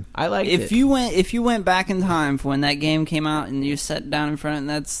not good. I like If it. you went back in time for when that game came out and you sat down in front, and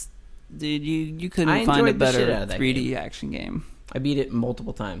that's dude, you I couldn't find a enjoyed the shit better out of that 3D game. action game. I beat it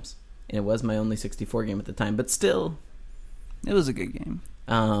multiple times. And it was my only 64 game at the time. But still. It was a good game.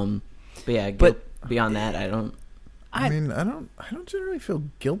 But yeah, beyond that, I don't. I mean, I don't generally feel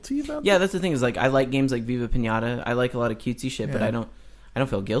guilty about Yeah, that. that's the thing is like I like games like Viva Pinata. I like a lot of cutesy shit, but Yeah. I don't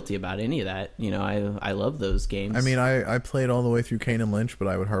feel guilty about any of that. You know, I love those games. I mean, I played all the way through Kane and Lynch, but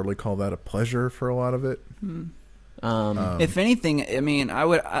I would hardly call that a pleasure for a lot of it. If anything, I mean,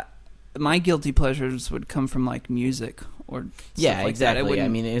 my guilty pleasures would come from like music or yeah, stuff like exactly. That. It I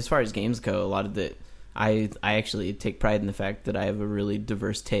wouldn't- mean, as far as games go, a lot of the I actually take pride in the fact that I have a really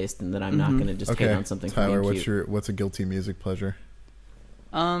diverse taste and that I'm not going to just hate Okay, on something. for Tyler, being cute. what's a guilty music pleasure?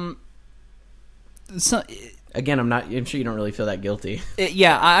 So, Again, I'm sure you don't really feel that guilty.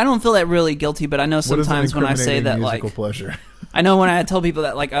 yeah, I don't feel that really guilty, but I know What is an sometimes when I say incriminating that, musical like, pleasure? I know when I tell people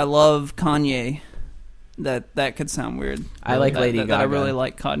that, like, I love Kanye, that could sound weird. I like that, Lady that, Gaga. That I really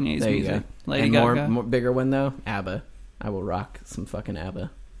like Kanye's There you music. go. Lady And Gaga. more bigger one though, ABBA. I will rock some fucking ABBA.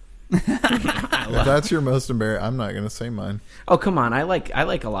 If that's your most embarrassing, I'm not going to say mine. Oh come on, I like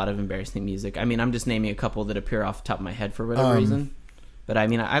a lot of embarrassing music. I mean, I'm just naming a couple that appear off the top of my head for whatever reason. But I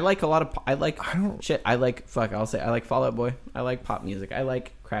mean, I like a lot of. I like Fall Out Boy. I like pop music. I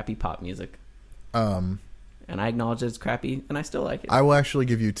like crappy pop music. And I acknowledge that it's crappy, and I still like it. I will actually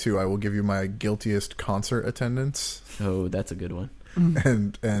give you two. I will give you my guiltiest concert attendance, Oh, that's a good one.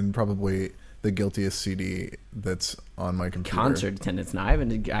 and probably the guiltiest CD that's on my computer. Concert attendance. Now I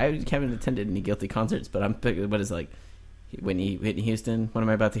haven't attended any guilty concerts, but what is like Whitney Houston? What am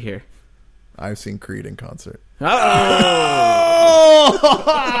I about to hear? I've seen Creed in concert. Oh!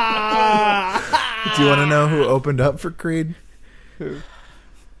 Do you want to know who opened up for Creed? Who?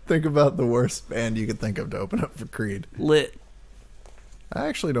 Think about the worst band you could think of to open up for Creed. Lit. I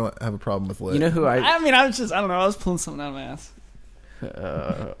actually don't have a problem with Lit. You know who I I mean, I don't know. I was pulling something out of my ass.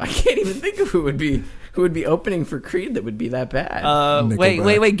 I can't even think of who would be who would be opening for Creed that would be that bad?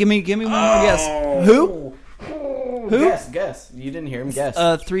 Wait. Give me one more guess. Who? Guess. You didn't hear him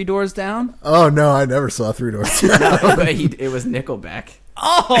guess. 3 Doors Down. Oh no, I never saw 3 Doors. No, but it was Nickelback.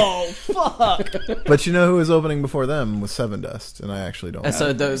 Oh fuck! But you know who was opening before them was Seven Dust, and I actually don't.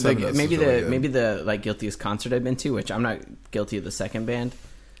 So maybe really the like guiltiest concert I've been to, which I'm not guilty of the second band.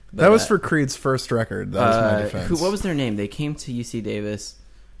 But, that was for Creed's first record. That was my defense. What was their name? They came to UC Davis.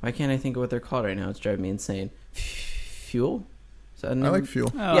 Why can't I think of what they're called right now? It's driving me insane. Fuel? Is that a name? I like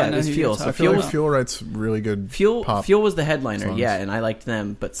Fuel. Oh, yeah, it was Fuel. So Fuel writes really good pop. Fuel was the headliner, songs. yeah, and I liked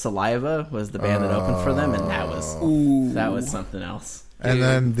them. But Saliva was the band that opened for them, and that was something else. And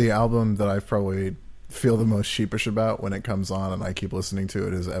then the album that I probably feel the most sheepish about when it comes on, and I keep listening to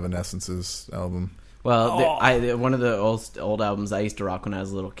it, is Evanescence's album. Well, one of the old albums I used to rock when I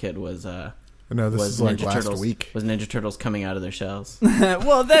was a little kid was is like Ninja last Turtles, week. Was Ninja Turtles coming out of their shells?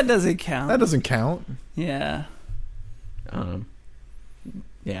 Well, that doesn't count. That doesn't count. Yeah.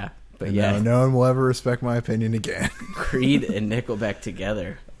 Yeah, but And yeah, no one will ever respect my opinion again. Creed and Nickelback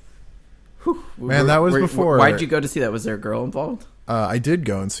together. Whew. Man, that was before. Why'd you go to see that? Was there a girl involved? I did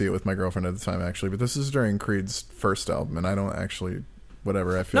go and see it with my girlfriend at the time, actually, but this is during Creed's first album, and I don't actually,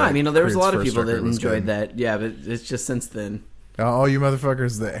 whatever. I feel. No, like I mean there was a Creed's lot of first people that record was enjoyed good. that. Yeah, but it's just since then. All you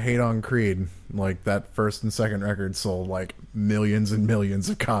motherfuckers that hate on Creed, like that first and second record sold like millions and millions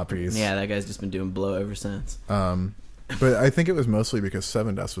of copies. Yeah, that guy's just been doing blow ever since. But I think it was mostly because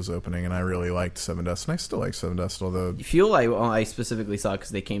Seven Dust was opening, and I really liked Seven Dust, and I still like Seven Dust, although... Fuel, I specifically saw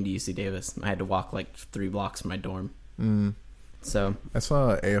because they came to UC Davis. I had to walk like 3 blocks from my dorm. So I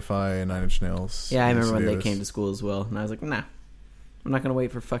saw AFI and Nine Inch Nails. yeah, I remember when Davis. they came to school as well, and I was like, nah, I'm not gonna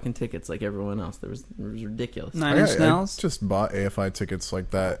wait for fucking tickets like everyone else. It was ridiculous. Nine Inch Nails. I just bought AFI tickets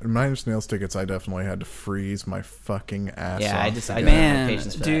like that. Nine Inch Nails tickets, I definitely had to freeze my fucking ass Yeah, off. I didn't have Man,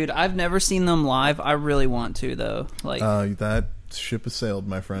 patience for dude, that. I've never seen them live. I really want to though. Like that ship has sailed,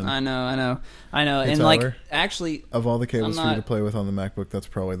 my friend. I know. Hey, And Tyler, like, actually, of all the cables I'm for you to not- play with on the MacBook, that's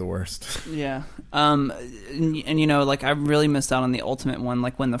probably the worst. yeah. And you know, like, I really missed out on the Ultimate one.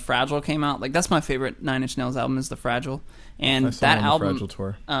 Like when the Fragile came out, like that's my favorite Nine Inch Nails album is the Fragile. And I saw that them on the album, Fragile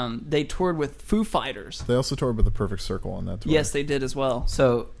tour. they toured with Foo Fighters. They also toured with the Perfect Circle on that tour. Yes, they did as well.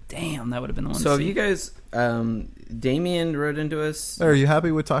 So Damn, that would have been the one. So to have see. you guys? Damien wrote into us. Are you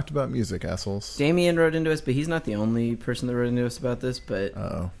happy we talked about music, assholes? Damien wrote into us, but he's not the only person that wrote into us about this. But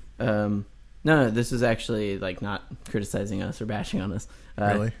no, this is actually like not criticizing us or bashing on us.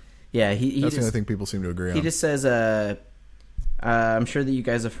 Really? Yeah, he That's just, the only thing people seem to agree on. He just says, I'm sure that you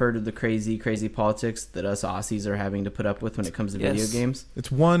guys have heard of the crazy politics that us Aussies are having to put up with when it comes to video games. It's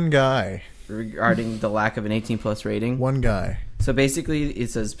one guy. Regarding the lack of an 18+ rating. One guy. So basically,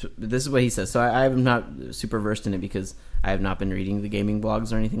 it says, this is what he says. So I am not super versed in it because I have not been reading the gaming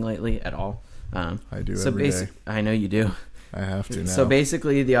blogs or anything lately at all. I do every day. I know you do. I have to now. So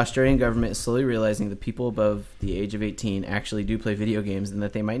basically, the Australian government is slowly realizing that people above the age of 18 actually do play video games and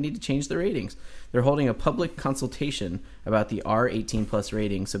that they might need to change the ratings. They're holding a public consultation about the R18+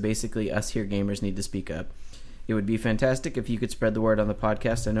 rating. So basically, us here gamers need to speak up. It would be fantastic if you could spread the word on the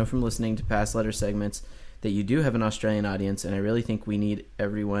podcast. I know from listening to past letter segments that you do have an Australian audience, and I really think we need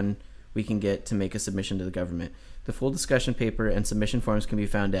everyone we can get to make a submission to the government. The full discussion paper and submission forms can be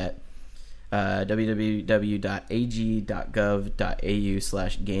found at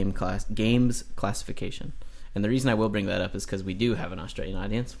www.ag.gov.au/games classification. And the reason I will bring that up is because we do have an Australian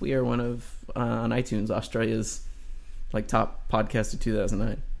audience. We are one of, on iTunes, Australia's like top podcast of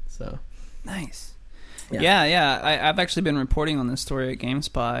 2009. So nice. Yeah. I've actually been reporting on this story at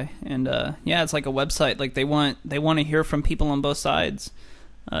GameSpy, and it's like a website. Like they want to hear from people on both sides.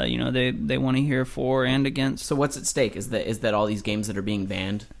 They want to hear for and against. So what's at stake? Is that all these games that are being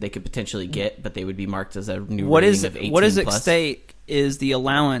banned they could potentially get, but they would be marked as a new rating of 18+? What is at stake is the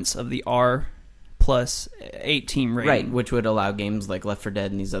allowance of the R plus 18 rating, right? Which would allow games like Left 4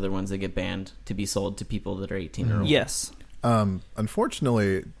 Dead and these other ones that get banned to be sold to people that are 18 or older. Yes.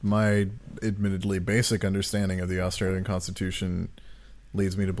 Unfortunately, my admittedly basic understanding of the Australian Constitution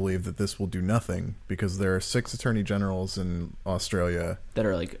leads me to believe that this will do nothing because there are 6 attorney generals in Australia that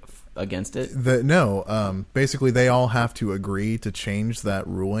are like against it. Basically they all have to agree to change that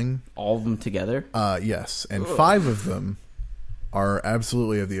ruling. All of them together? Yes, and 5 of them are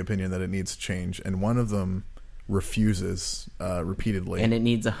absolutely of the opinion that it needs to change, and one of them refuses repeatedly. And it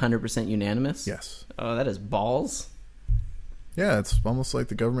needs 100% unanimous? Yes. Oh, that is balls. Yeah, it's almost like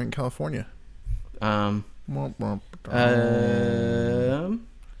the government in California.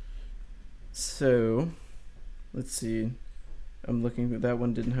 So, let's see. I'm looking. That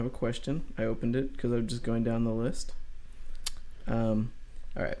one didn't have a question. I opened it because I'm just going down the list. All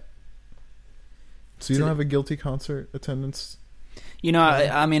right. So you don't have a guilty concert attendance? You know,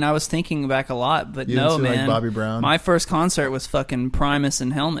 I mean, I was thinking back a lot, but You no, didn't see, man. like, Bobby Brown? My first concert was fucking Primus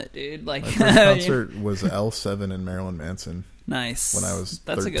and Helmet, dude. Like, My first concert was L7 in Marilyn Manson. nice. When I was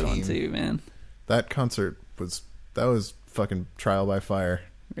That's a good one 13. too, man. That concert was fucking trial by fire.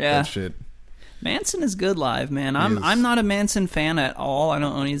 Yeah, That shit. Manson is good live, man. He is. I'm not a Manson fan at all. I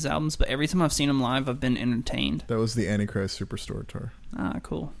don't own his albums, but every time I've seen him live, I've been entertained. That was the Antichrist Superstore tour. Ah,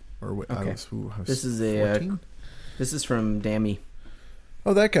 cool. Or I Okay. was This is 14? this is from Dammy.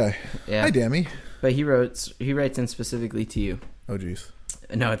 Oh, that guy. Yeah. Hi, Dammy. But he writes in specifically to you. Oh, jeez.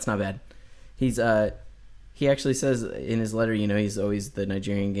 No, it's not bad. He actually says in his letter, you know, he's always the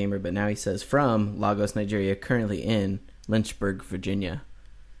Nigerian gamer, but now he says from Lagos, Nigeria, currently in Lynchburg, Virginia.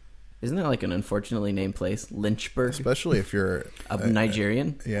 Isn't that like an unfortunately named place, Lynchburg? Especially if you're A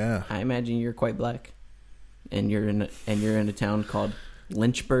Nigerian. yeah. I imagine you're quite black, and you're in a town called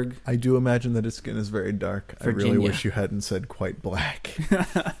Lynchburg. I do imagine that his skin is very dark. I really Virginia. wish you hadn't said quite black.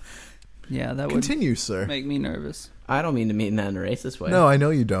 Yeah, that would Continue, sir. make me nervous. I don't mean to mean that in a racist way. No, I know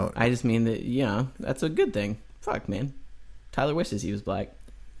you don't. I just mean that, you know, that's a good thing. Fuck, man. Tyler wishes he was black.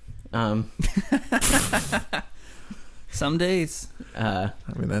 Some days. I'm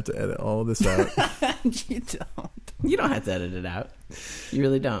going to have to edit all this out. You don't. You don't have to edit it out. You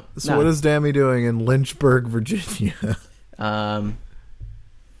really don't. So No. what is Dammy doing in Lynchburg, Virginia? God.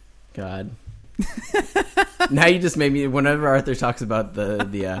 Now you just made me. Whenever Arthur talks about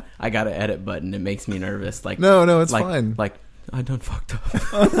the I gotta edit button, it makes me nervous. Like No, it's like, fine. Like I done fucked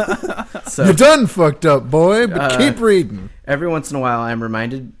up. So You're done fucked up, boy, but keep reading. every once in a while, I'm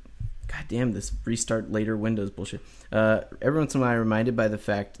reminded. God damn, this restart later Windows bullshit. Every once in a while, I'm reminded by the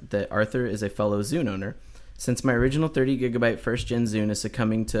fact that Arthur is a fellow Zune owner. Since my original 30 gigabyte first gen Zune is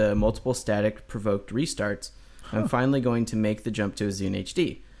succumbing to multiple static provoked restarts, I'm finally going to make the jump to a Zune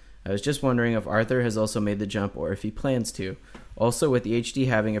HD. I was just wondering if Arthur has also made the jump or if he plans to. Also, with the HD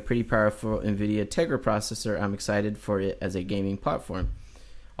having a pretty powerful NVIDIA Tegra processor, I'm excited for it as a gaming platform.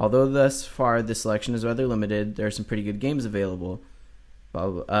 Although thus far the selection is rather limited, there are some pretty good games available.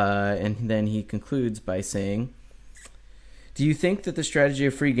 And then he concludes by saying, do you think that the strategy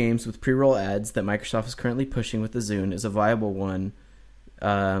of free games with pre-roll ads that Microsoft is currently pushing with the Zune is a viable one?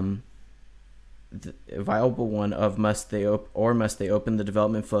 Must they open the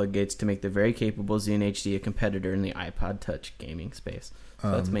development floodgates to make the very capable Zune HD a competitor in the iPod Touch gaming space? So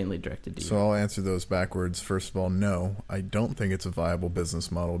that's mainly directed to you. So I'll answer those backwards. First of all, no, I don't think it's a viable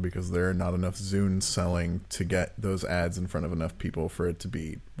business model because there are not enough Zunes selling to get those ads in front of enough people for it to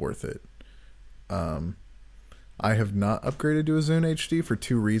be worth it. I have not upgraded to a Zune HD for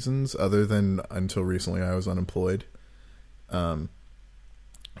two reasons, other than until recently I was unemployed.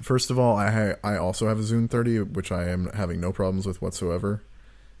 First of all, I also have a Zune 30, which I am having no problems with whatsoever,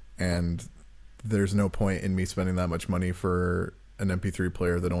 and there's no point in me spending that much money for an MP3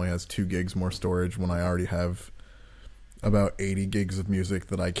 player that only has 2 gigs more storage when I already have about 80 gigs of music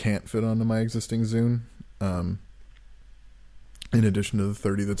that I can't fit onto my existing Zune, in addition to the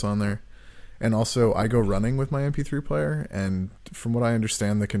 30 that's on there. And also, I go running with my MP3 player, and from what I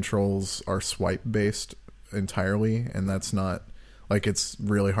understand, the controls are swipe-based entirely, and that's not... Like, it's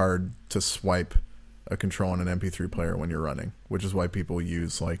really hard to swipe a control on an MP3 player when you're running, which is why people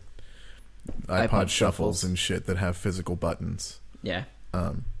use, like, iPod shuffles and shit that have physical buttons. Yeah.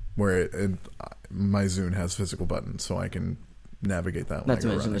 Where my Zune has physical buttons, so I can navigate that when Not I to go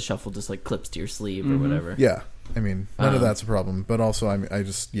mention running. the shuffle just like clips to your sleeve or whatever. Yeah. I mean, none of that's a problem, but also I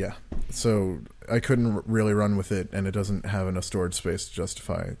just, yeah. So I couldn't really run with it, and it doesn't have enough storage space to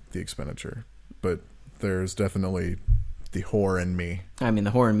justify the expenditure. But there's definitely the whore in me. I mean,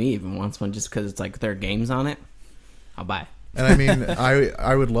 the whore in me even wants one just because it's like there are games on it. I'll buy it. And I mean,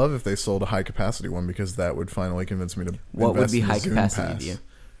 I would love if they sold a high capacity one, because that would finally convince me to What would invest be in the high Zune capacity Pass. to you?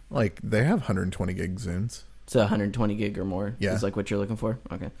 Like, they have 120 gig Zunes, So 120 gig or more Yeah. is like what you're looking for?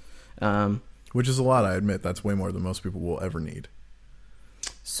 Okay. which is a lot, I admit. That's way more than most people will ever need.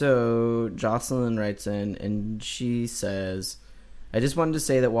 So Jocelyn writes in and she says, I just wanted to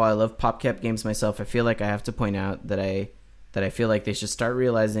say that while I love PopCap games myself, I feel like I have to point out that I feel like they should start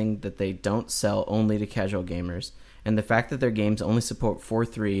realizing that they don't sell only to casual gamers. And the fact that their games only support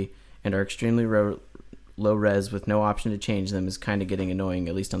 4.3 and are extremely low res with no option to change them is kind of getting annoying,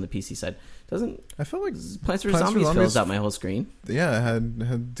 at least on the PC side. I felt like Plants vs. Zombies fills out my whole screen. Yeah, it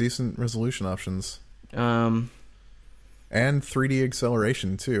had decent resolution options. And 3D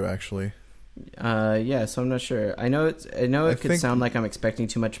acceleration too, actually. Yeah, so I'm not sure. I know it could think- sound like I'm expecting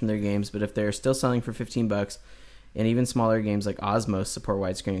too much from their games, but if they're still selling for $15 and even smaller games like Osmos support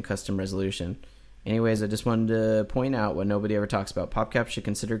widescreen and custom resolution, Anyways, I just wanted to point out what nobody ever talks about. PopCap should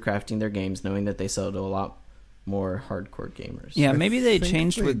consider crafting their games knowing that they sell to a lot more hardcore gamers. Yeah, maybe they think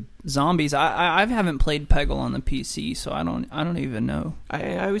changed with zombies. I haven't played Peggle on the PC, so I don't even know.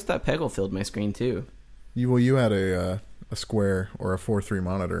 I always thought Peggle filled my screen too. You had a square or a 4:3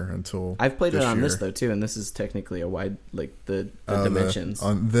 monitor until I've played it on year. this though too, and this is technically a wide, like the dimensions.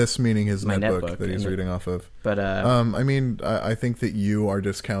 On this meaning his My netbook that he's reading off of. But I mean, I think that you are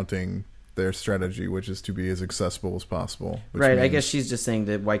discounting their strategy, which is to be as accessible as possible. Right, I guess she's just saying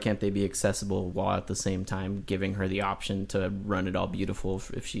that why can't they be accessible while at the same time giving her the option to run it all beautiful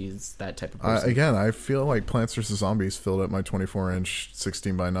if she's that type of person. Again, I feel like Plants vs. Zombies filled up my 24-inch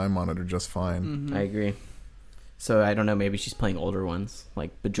 16:9 monitor just fine. Mm-hmm. I agree. So I don't know, maybe she's playing older ones,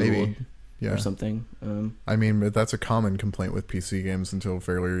 like Bejeweled Yeah. or something. I mean, but that's a common complaint with PC games until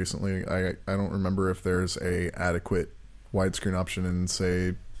fairly recently. I don't remember if there's a adequate widescreen option in,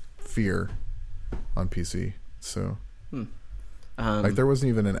 say, Fear on PC. So, like, there wasn't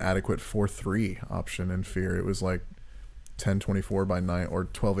even an adequate 4:3 option in Fear. It was like 1024 by 9 or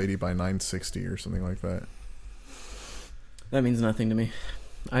 1280 by 960 or something like that. That means nothing to me.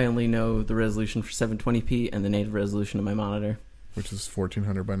 I only know the resolution for 720p and the native resolution of my monitor. Which is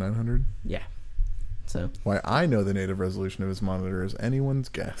 1400 by 900. Yeah. So Why I know the native resolution of his monitor is anyone's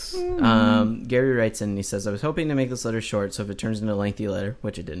guess. Gary writes in and he says, I was hoping to make this letter short, so if it turns into a lengthy letter,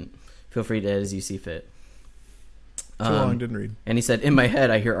 which it didn't, feel free to edit as you see fit. Too long, didn't read. And he said, in my head,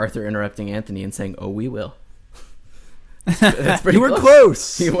 I hear Arthur interrupting Anthony and saying, oh, we will. That's pretty You were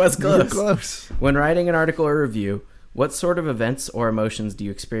close. He was close. You were close. When writing an article or review, what sort of events or emotions do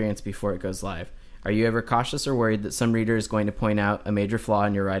you experience before it goes live? Are you ever cautious or worried that some reader is going to point out a major flaw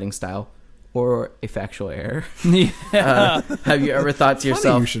in your writing style or a factual error? Have you ever thought to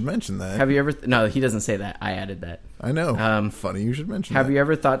yourself... Funny you should mention that. Have you ever... No, he doesn't say that. I added that. I know. Funny you should mention that. Have you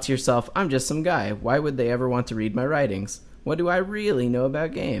ever thought to yourself, I'm just some guy. Why would they ever want to read my writings? What do I really know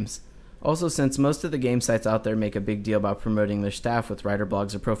about games? Also, since most of the game sites out there make a big deal about promoting their staff with writer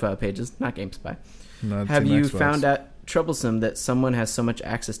blogs or profile pages, not GameSpy, have you found out troublesome that someone has so much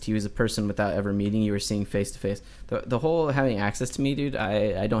access to you as a person without ever meeting you or seeing face to face? The whole having access to me, dude,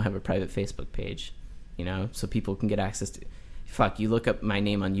 I don't have a private Facebook page, you know, so people can get access to... Fuck, you look up my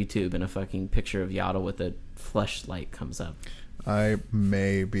name on YouTube and a fucking picture of Yaddle with a fleshlight comes up. I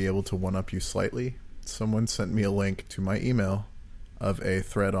may be able to one-up you slightly. Someone sent me a link to my email of a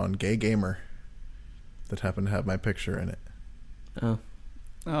thread on Gay Gamer that happened to have my picture in it.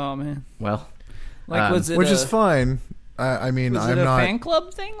 Oh man. Well, Like, was it which is fine. I mean, was I'm it a not... fan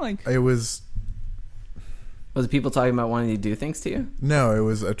club thing? Like, It was... Was it people talking about wanting to do things to you? No, it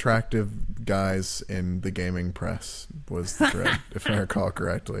was attractive guys in the gaming press was the thread, if I recall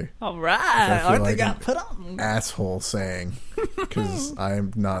correctly. all right, I feel aren't they like got an put on? Asshole saying. Because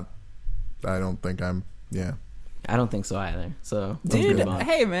I'm not... I don't think I'm... Yeah. I don't think so either. So, Dude, move on.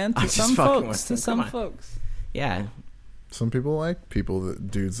 hey man, I'm to just some fucking folks, with to him. Come some on. folks. Yeah. Some people like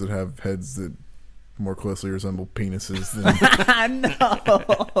dudes that have heads that more closely resemble penises than... I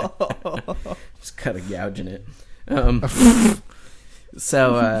know. Just cut a gouge in it.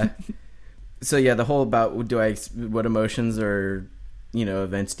 So yeah, the whole about what emotions or, you know,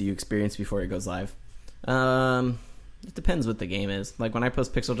 events do you experience before it goes live? It depends what the game is. Like when I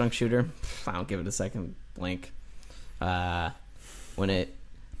post Pixel Junk Shooter, I don't give it a second blink. When it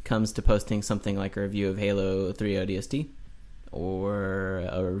comes to posting something like a review of Halo 3 ODST or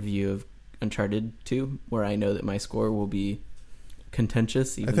a review of Uncharted 2, where I know that my score will be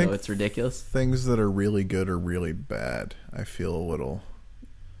contentious, even though it's ridiculous. Things that are really good or really bad, I feel a little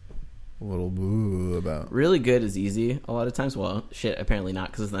boo about. Really good is easy a lot of times. Well, shit, apparently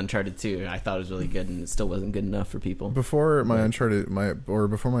not, because the Uncharted 2 I thought it was really good and it still wasn't good enough for people. Before my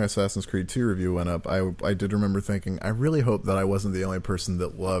before my Assassin's Creed 2 review went up, I did remember thinking, I really hope that I wasn't the only person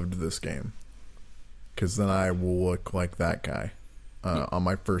that loved this game, because then I will look like that guy on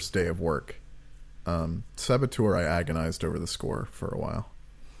my first day of work. Saboteur, I agonized over the score for a while.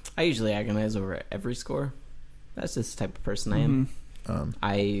 I usually agonize over every score. That's just the type of person I am.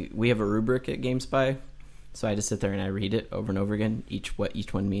 We have a rubric at GameSpy, so I just sit there and I read it over and over again, what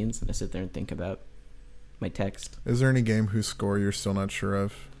each one means, and I sit there and think about my text. Is there any game whose score you're still not sure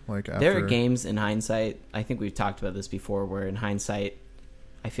of? Like after... There are games in hindsight, I think we've talked about this before, where in hindsight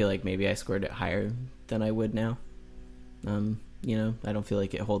I feel like maybe I scored it higher than I would now. You know, I don't feel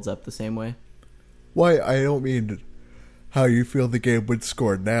like it holds up the same way. Why? I don't mean how you feel the game would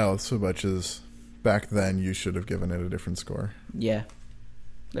score now so much as back then you should have given it a different score. Yeah,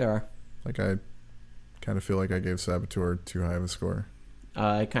 there are. Like, I kind of feel like I gave Saboteur too high of a score.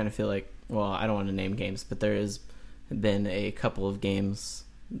 I kind of feel like, well, I don't want to name games, but there has been a couple of games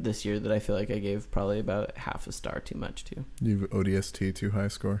this year that I feel like I gave probably about half a star too much to. You've ODST too high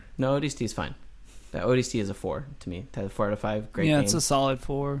score. No, ODST is fine. That ODST is a 4 to me. That's a 4 out of 5. Great Yeah, game. it's a solid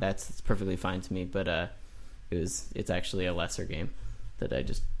 4. That's perfectly fine to me. But it's actually a lesser game that I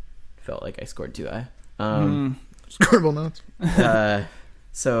just felt like I scored too high. Scribble notes.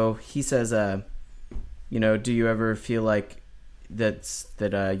 So he says, do you ever feel like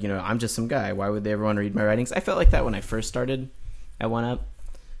I'm just some guy? Why would they ever want to read my writings? I felt like that when I first started at 1UP.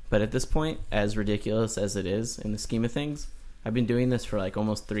 But at this point, as ridiculous as it is in the scheme of things, I've been doing this for like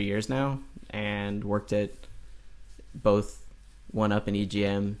almost 3 years now and worked at both 1UP and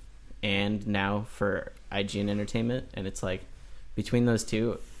EGM and now for IGN Entertainment. And it's like between those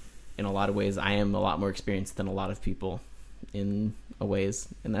two, in a lot of ways, I am a lot more experienced than a lot of people in ways.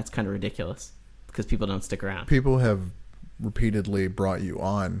 And that's kind of ridiculous because people don't stick around. People have repeatedly brought you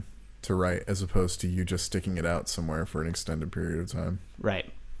on to write as opposed to you just sticking it out somewhere for an extended period of time.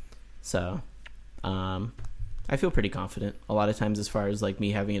 Right. So, I feel pretty confident a lot of times as far as like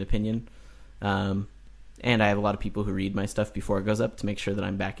me having an opinion. And I have a lot of people who read my stuff before it goes up to make sure that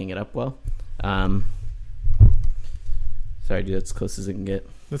I'm backing it up well. Sorry, dude, that's as close as it can get.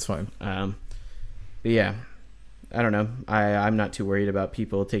 That's fine. But yeah, I don't know. I'm not too worried about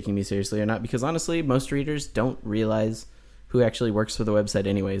people taking me seriously or not because honestly, most readers don't realize who actually works for the website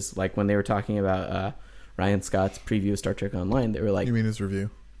anyways. Like when they were talking about Ryan Scott's preview of Star Trek Online, they were like... You mean his review?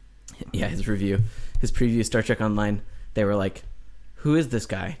 Yeah, his review. His preview of Star Trek Online, they were like, who is this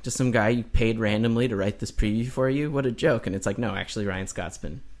guy? Just some guy you paid randomly to write this preview for you? What a joke. And it's like, no, actually Ryan Scott's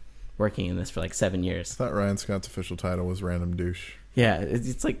been working in this for like 7 years. I thought Ryan Scott's official title was Random Douche. Yeah,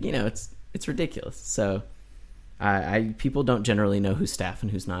 it's like, it's ridiculous. So people don't generally know who's staff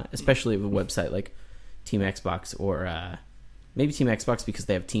and who's not, especially with a website like Team Xbox or maybe Team Xbox because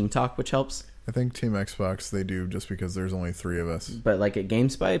they have Team Talk, which helps. I think Team Xbox, they do just because there's only 3 of us. But like at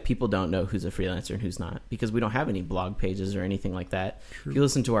GameSpy, people don't know who's a freelancer and who's not because we don't have any blog pages or anything like that. True. If you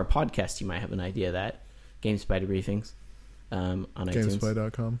listen to our podcast, you might have an idea of that. GameSpy debriefings on iTunes.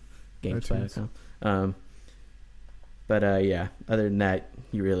 GameSpy.com. GameSpy.com. But yeah, other than that,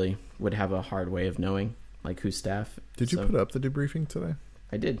 you really would have a hard way of knowing like who's staff. Did you put up the debriefing today?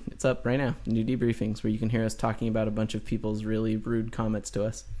 I did. It's up right now. New debriefings where you can hear us talking about a bunch of people's really rude comments to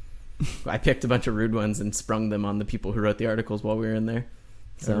us. I picked a bunch of rude ones and sprung them on the people who wrote the articles while we were in there.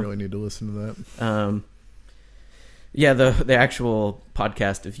 So, I really need to listen to that. Yeah, the actual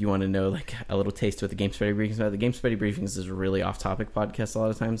podcast, if you want to know like a little taste what the Game Study Briefings about, the Game Study Briefings is a really off-topic podcast a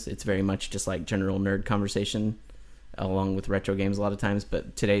lot of times. It's very much just like general nerd conversation along with retro games a lot of times.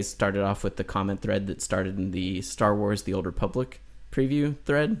 But today's started off with the comment thread that started in the Star Wars The Old Republic preview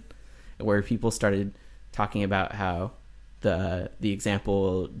thread where people started talking about how the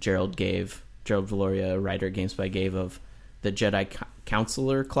example Gerald Valoria, writer at GameSpy, gave of the Jedi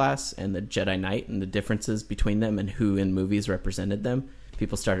Counselor class and the Jedi Knight and the differences between them and who in movies represented them.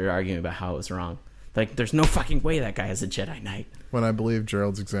 People started arguing about how it was wrong. Like, there's no fucking way that guy is a Jedi Knight. When I believe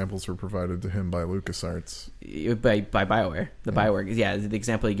Gerald's examples were provided to him by LucasArts. By BioWare. BioWare. Yeah, the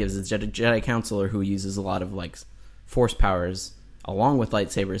example he gives is Jedi Counselor who uses a lot of, like, force powers along with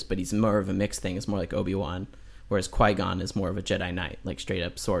lightsabers, but he's more of a mixed thing. It's more like Obi-Wan. Whereas Qui-Gon is more of a Jedi Knight, like straight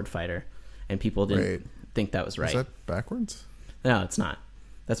up sword fighter. And people didn't think that was right. Is that backwards? No, it's not.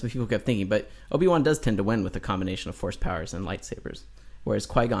 That's what people kept thinking. But Obi-Wan does tend to win with a combination of force powers and lightsabers. Whereas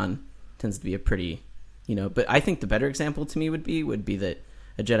Qui-Gon tends to be a pretty, but I think the better example to me would be that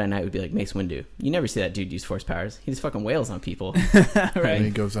a Jedi Knight would be like Mace Windu. You never see that dude use force powers. He just fucking wails on people. Right. And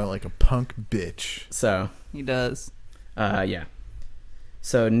he goes out like a punk bitch. So. He does. Yeah.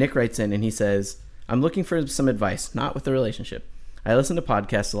 So Nick writes in and he says, I'm looking for some advice, not with the relationship. I listen to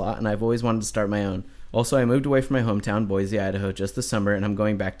podcasts a lot, and I've always wanted to start my own. Also, I moved away from my hometown, Boise, Idaho, just this summer, and I'm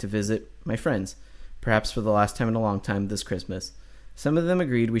going back to visit my friends, perhaps for the last time in a long time this Christmas. Some of them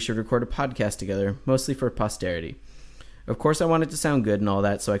agreed we should record a podcast together, mostly for posterity. Of course, I want it to sound good and all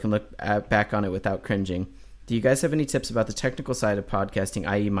that, so I can look back on it without cringing. Do you guys have any tips about the technical side of podcasting,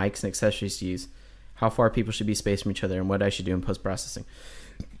 i.e. mics and accessories to use, how far people should be spaced from each other, and what I should do in post-processing?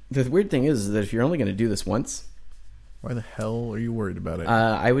 The weird thing is that if you're only going to do this once... Why the hell are you worried about it?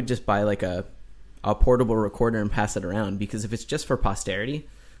 I would just buy like a portable recorder and pass it around, because if it's just for posterity,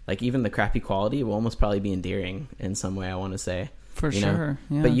 like even the crappy quality will almost probably be endearing in some way, I want to say. For sure.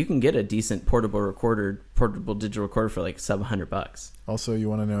 Yeah. But you can get a decent portable digital recorder for like sub $100. Also, you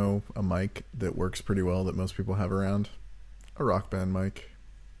want to know a mic that works pretty well that most people have around? A Rock Band mic.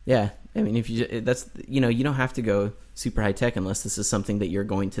 Yeah, I mean, if you don't have to go super high tech unless this is something that you're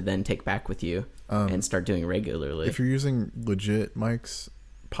going to then take back with you and start doing regularly. If you're using legit mics,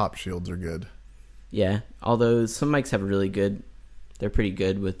 pop shields are good. Yeah, although some mics have really good they're pretty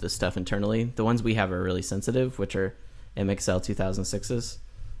good with the stuff internally. The ones we have are really sensitive, which are MXL 2006s.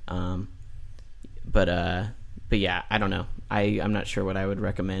 But yeah, I don't know. I'm not sure what I would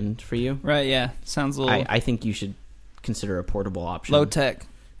recommend for you. Right, yeah. Sounds a little I think you should consider a portable option. low tech.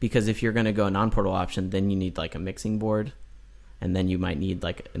 Because if you're going to go a non-portable option, then you need like a mixing board, and then you might need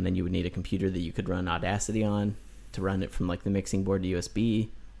and you would need a computer that you could run Audacity on to run it from like the mixing board to USB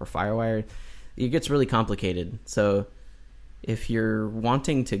or FireWire. It gets really complicated. So if you're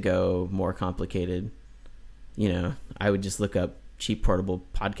wanting to go more complicated, I would just look up cheap portable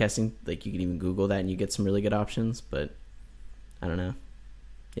podcasting. Like you can even Google that and you get some really good options, but I don't know.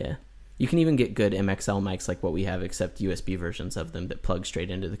 Yeah. You can even get good MXL mics like what we have, except USB versions of them that plug straight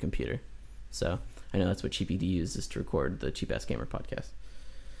into the computer. So I know that's what CheapED uses to record the Cheap Ass Gamer podcast.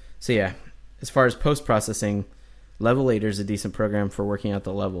 So yeah, as far as post-processing, Levelator is a decent program for working out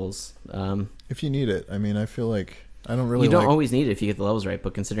the levels. If you need it. I mean, I feel like I don't really You don't always need it if you get the levels right,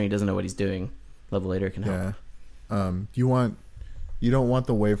 but considering he doesn't know what he's doing, Levelator can help. Yeah. You don't want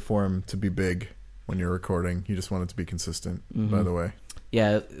the waveform to be big when you're recording. You just want it to be consistent, by the way.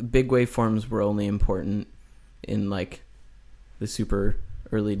 Yeah, big waveforms were only important in like the super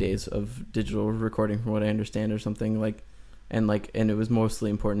early days of digital recording, from what I understand, or something like, and it was mostly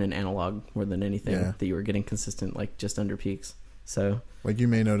important in analog more than anything that you were getting consistent, like just under peaks. So, like you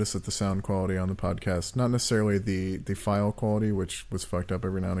may notice that the sound quality on the podcast, not necessarily the file quality, which was fucked up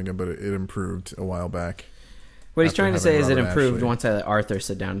every now and again, but it improved a while back. What he's trying to say is it improved Ashley. once I let Arthur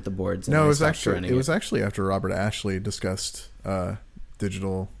sit down at the boards. And No, it was actually after Robert Ashley discussed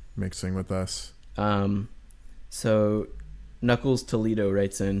digital mixing with us. So Knuckles Toledo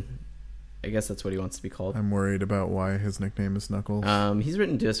writes in, I guess that's what he wants to be called. I'm worried about why his nickname is Knuckles. He's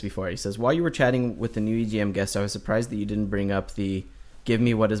written to us before. He says, while you were chatting with the new EGM guest, I was surprised that you didn't bring up the "Give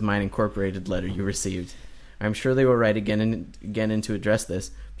Me What Is Mine" Incorporated letter you received. I'm sure they will write again and again in to address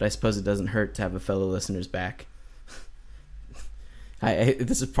this, but I suppose it doesn't hurt to have a fellow listener's back.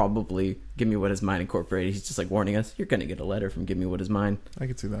 This is probably "Give Me What Is Mine" Incorporated. He's just like warning us, you're going to get a letter from "Give Me What Is Mine." I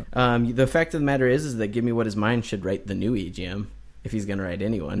could see that. The fact of the matter is that "Give Me What Is Mine" should write the new EGM, if he's going to write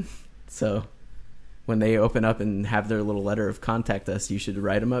anyone. So when they open up and have their little letter of contact us, you should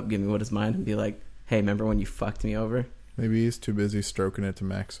write them up, "Give me what is mine," and be like, hey, remember when you fucked me over? Maybe he's too busy stroking it to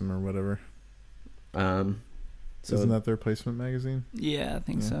Maxim or whatever. So isn't that their placement magazine? Yeah, I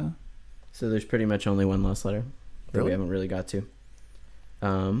think so. So there's pretty much only one last letter that we haven't really got to.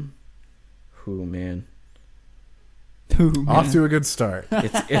 Man. Off to a good start.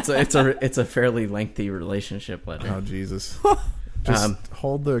 It's a fairly lengthy relationship letter. Oh Jesus! Just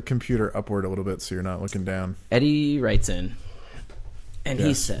hold the computer upward a little bit so you're not looking down. Eddie writes in, and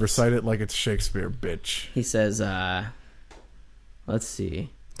he says, "Recite it like it's Shakespeare, bitch." He says, "Let's see."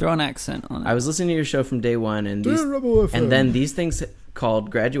 Throw an accent on it. I was listening to your show from day one, and then these things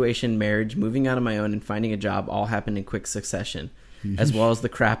called graduation, marriage, moving out on my own, and finding a job all happened in quick succession, as well as the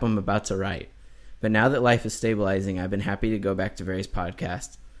crap I'm about to write. But now that life is stabilizing, I've been happy to go back to various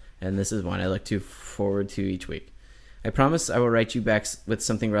podcasts, and this is one I look forward to each week. I promise I will write you back with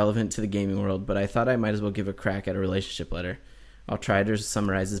something relevant to the gaming world, but I thought I might as well give a crack at a relationship letter. I'll try to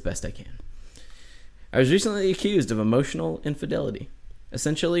summarize as best I can. I was recently accused of emotional infidelity.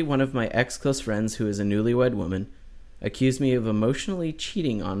 Essentially, one of my ex-close friends, who is a newlywed woman, accused me of emotionally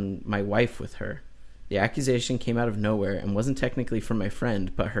cheating on my wife with her. The accusation came out of nowhere and wasn't technically from my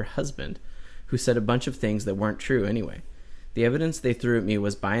friend, but her husband, who said a bunch of things that weren't true anyway. The evidence they threw at me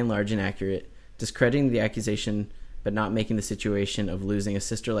was by and large inaccurate, discrediting the accusation but not making the situation of losing a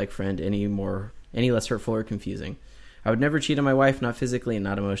sister-like friend any less hurtful or confusing. I would never cheat on my wife, not physically and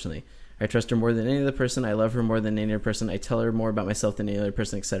not emotionally. I trust her more than any other person. I love her more than any other person. I tell her more about myself than any other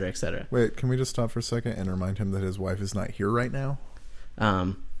person, etc., etc. Wait, can we just stop for a second and remind him that his wife is not here right now?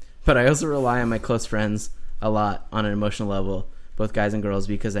 But I also rely on my close friends a lot on an emotional level, both guys and girls,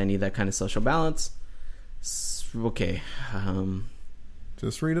 because I need that kind of social balance. Okay.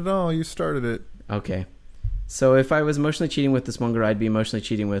 Just read it all. You started it. Okay. So if I was emotionally cheating with this one girl, I'd be emotionally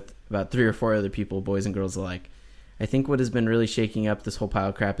cheating with about 3 or 4 other people, boys and girls alike. I think what has been really shaking up this whole pile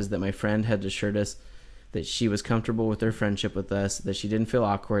of crap is that my friend had assured us that she was comfortable with her friendship with us, that she didn't feel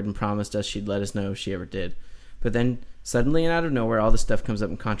awkward, and promised us she'd let us know if she ever did. But then, suddenly and out of nowhere, all this stuff comes up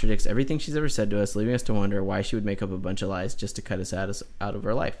and contradicts everything she's ever said to us, leaving us to wonder why she would make up a bunch of lies just to cut us out of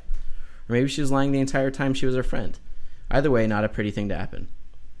her life. Or maybe she was lying the entire time she was our friend. Either way, not a pretty thing to happen.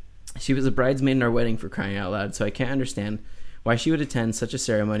 She was a bridesmaid in our wedding, for crying out loud, so I can't understand why she would attend such a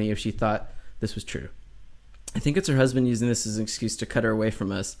ceremony if she thought this was true. I think it's her husband using this as an excuse to cut her away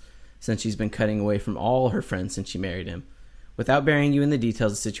from us, since she's been cutting away from all her friends since she married him. Without burying you in the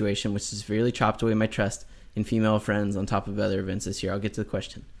details of the situation, which severely chopped away my trust in female friends on top of other events this year. I'll get to the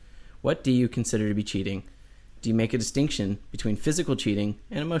question. What do you consider to be cheating? Do you make a distinction between physical cheating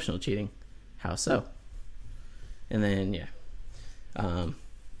and emotional cheating? How so? And then,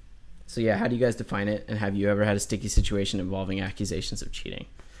 so how do you guys define it? And have you ever had a sticky situation involving accusations of cheating?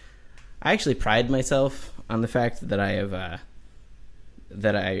 I actually pride myself on the fact that I have,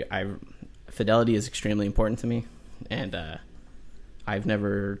 fidelity is extremely important to me. And I've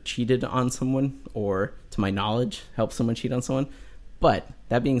never cheated on someone or, to my knowledge, helped someone cheat on someone. But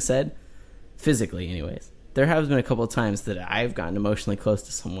that being said, physically anyways, there has been a couple of times that I've gotten emotionally close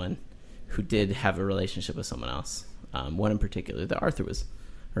to someone who did have a relationship with someone else. One in particular that Arthur was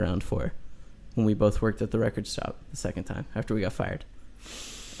around for when we both worked at the record shop the second time after we got fired.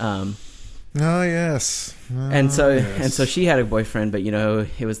 Oh yes. And so she had a boyfriend, but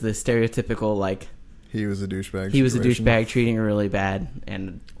it was the stereotypical, like, he was a douchebag. He was a douchebag, treating her really bad,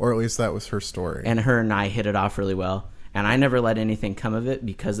 or at least that was her story. And her and I hit it off really well. And I never let anything come of it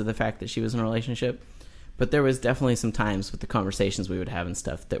because of the fact that she was in a relationship. But there was definitely some times with the conversations we would have and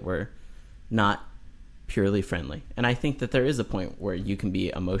stuff that were not purely friendly. And I think that there is a point where you can be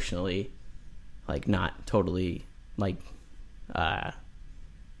emotionally, like, not totally, like, I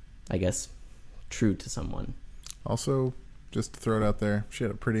guess, true to someone. Also, just to throw it out there, she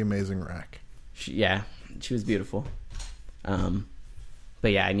had a pretty amazing rack. She was beautiful.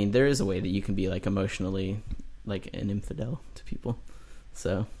 But yeah, I mean, there is a way that you can be, like, emotionally, like, an infidel to people.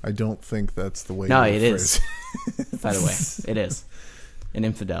 So I don't think that's the way. No, it is. By the way, it is an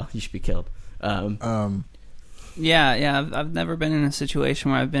infidel. You should be killed. I've never been in a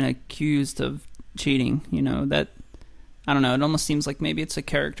situation where I've been accused of cheating. That, I don't know. It almost seems like maybe it's a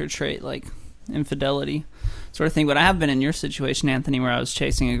character trait, like infidelity sort of thing. But I have been in your situation, Anthony, where I was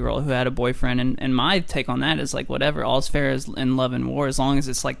chasing a girl who had a boyfriend, and my take on that is like, whatever, all's fair is in love and war, as long as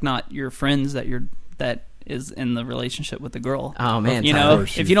it's like not your friends that is in the relationship with the girl. Oh man,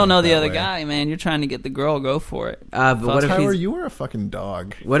 if you don't know the other guy, man, you're trying to get the girl, go for it. But what if Tyler, you were a fucking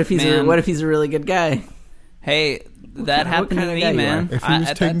dog. What if he's a really good guy? Hey, that happened to me, man. If he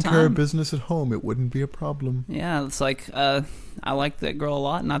was taking care of business at home, it wouldn't be a problem. Yeah, it's like I liked that girl a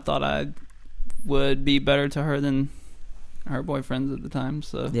lot, and I thought I would be better to her than her boyfriends at the time.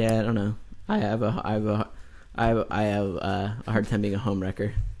 So yeah, I don't know. I have a hard time being a home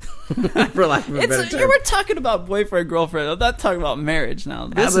wrecker. For lack of a better term. We're talking about boyfriend, girlfriend. I'm not talking about marriage now.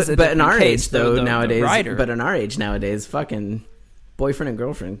 But in our age, though, nowadays, fucking boyfriend and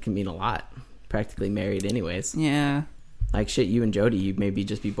girlfriend can mean a lot. Practically married anyways. Yeah. Like, shit, you and Jody, you maybe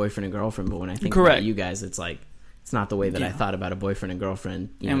just be boyfriend and girlfriend, but when I think about you guys, it's like, it's not the way that I thought about a boyfriend and girlfriend,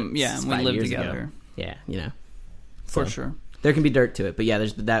 and we live together. Ago. Yeah, For sure. There can be dirt to it, but yeah,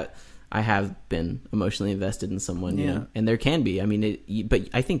 there's that. I have been emotionally invested in someone, and there can be. I mean, but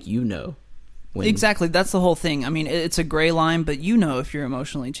I think when, exactly. That's the whole thing. I mean, it's a gray line, but if you're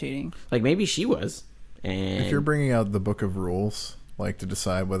emotionally cheating. Like, maybe she was. And if you're bringing out the book of rules, like, to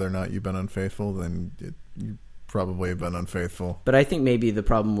decide whether or not you've been unfaithful, then you probably have been unfaithful. But I think maybe the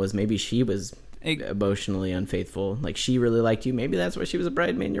problem was maybe she was emotionally unfaithful. Like, she really liked you. Maybe that's why she was a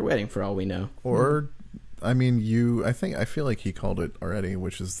bridesmaid in your wedding, for all we know. Or, I mean, I feel like he called it already,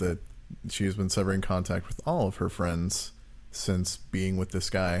 which is that she's been severing contact with all of her friends since being with this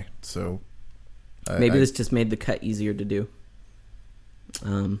guy. So maybe this just made the cut easier to do.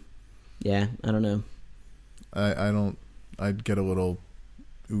 Yeah, I don't know. I'd get a little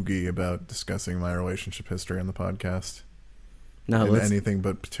oogie about discussing my relationship history on the podcast. No, in anything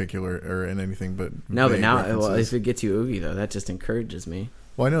but particular, or in anything but no. But now, references. If it gets you oogie though, that just encourages me.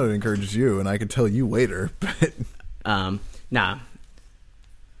 Well, I know it encourages you, and I could tell you later. But nah.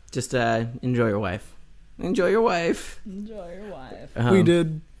 Just enjoy your wife. Enjoy your wife. We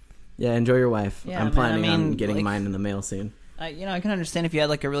did. Yeah, enjoy your wife. Yeah, I'm planning on getting mine in the mail soon. I can understand if you had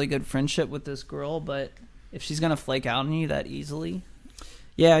like a really good friendship with this girl, but if she's gonna flake out on you that easily.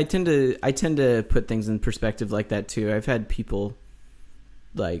 Yeah, I tend to put things in perspective like that too. I've had people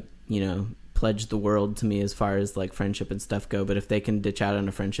like, pledge the world to me as far as like friendship and stuff go, but if they can ditch out on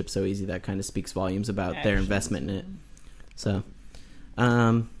a friendship so easy, that kind of speaks volumes about their investment in it. So,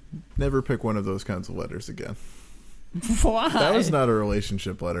 never pick one of those kinds of letters again. Why? That was not a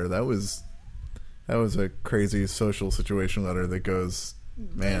relationship letter. That was a crazy social situation letter that goes,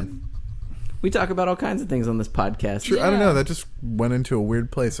 man. We talk about all kinds of things on this podcast. True. Yeah. I don't know. That just went into a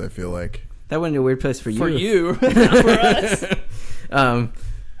weird place, I feel like. That went into a weird place for you. For you. Not for us. All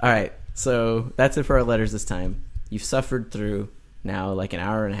right. So that's it for our letters this time. You've suffered through now like an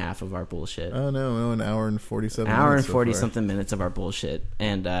hour and a half of our bullshit. Oh, no. An hour and 47 minutes. An hour and 40-something minutes of our bullshit.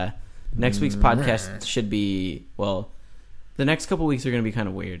 And next week's podcast should be, well, the next couple weeks are going to be kind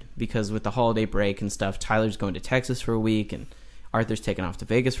of weird because with the holiday break and stuff, Tyler's going to Texas for a week and Arthur's taking off to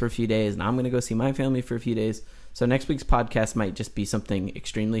Vegas for a few days, and I'm going to go see my family for a few days. So next week's podcast might just be something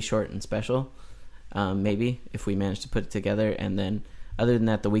extremely short and special, maybe, if we manage to put it together. And then other than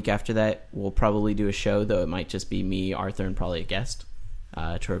that, the week after that, we'll probably do a show, though it might just be me, Arthur, and probably a guest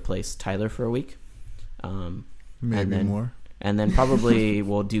to replace Tyler for a week. Maybe more. And then probably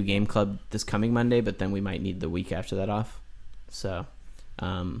we'll do Game Club this coming Monday, but then we might need the week after that off. So,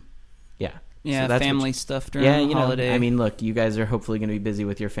 yeah. Yeah, so that's family stuff during the holiday. I mean, look, you guys are hopefully going to be busy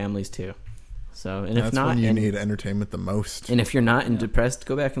with your families too. So, and That's if not, when you need entertainment the most. and if you're not and depressed,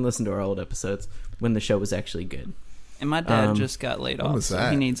 go back and listen to our old episodes when the show was actually good. And my dad just got laid off, was so that?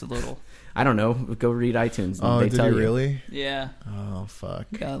 he needs a little. I don't know. Go read iTunes. And Oh, they did tell you really? Yeah, Oh, fuck.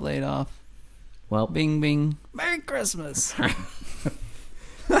 got laid off. Well, Bing, bing. Merry Christmas.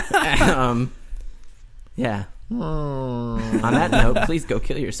 yeah. Oh. On that note, please go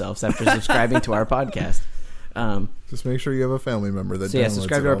kill yourselves after subscribing to our podcast. Just make sure you have a family member that So yeah, downloads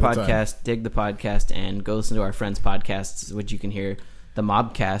subscribe it to our all the time. podcast, dig the podcast, and go listen to our friends' podcasts, which you can hear the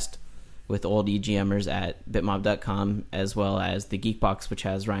Mobcast with old EGMers at bitmob.com, as well as the Geekbox, which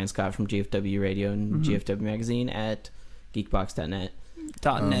has Ryan Scott from GFW Radio and GFW Magazine at geekbox.net.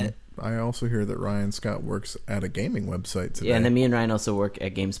 .net. I also hear that Ryan Scott works at a gaming website today. Yeah, and then me and Ryan also work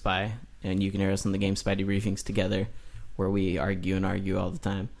at GameSpy, and you can hear us on the GameSpy debriefings together, where we argue all the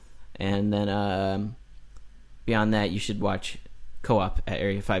time. And then beyond that, you should watch Co-op at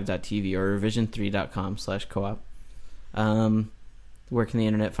area5.tv or revision3.com/co-op. Where can the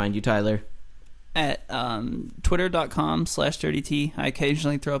internet find you, Tyler? At twitter.com/dirtyt. I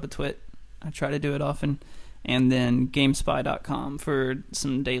occasionally throw up a twit. I try to do it often. And then gamespy.com for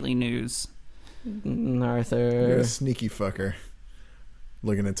some daily news. You're Arthur. a sneaky fucker.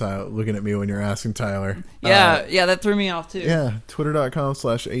 Looking at me when you're asking Tyler. Yeah, that threw me off too. Yeah,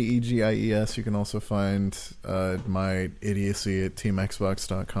 twitter.com/AEGIES. You can also find my idiocy at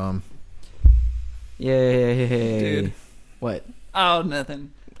teamxbox.com. Yay. Dude. What? Oh,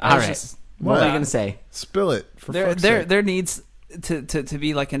 nothing. All right. What are you going to say? Spill it, for fuck's sake. There needs to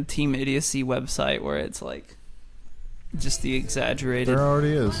be like a Team Idiocy website where it's like just the exaggerated There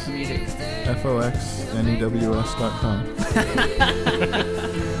already is. comedic. FOXNEWS.com.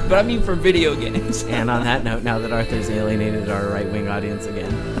 But I mean for video games. And on that note, now that Arthur's alienated our right-wing audience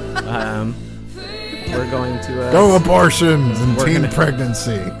again, we're going to... Go abortions and We're teen gonna-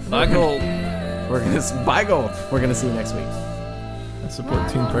 pregnancy. Buy gold. Buy gold. We're going to see you next week. I support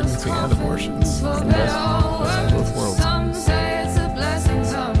teen pregnancy and abortions. Best of both worlds. Some say it's a blessing,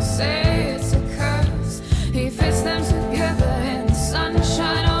 some say it's a curse. He fits them together in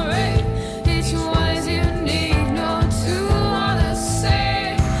sunshine or rain. Each one is unique, no two are the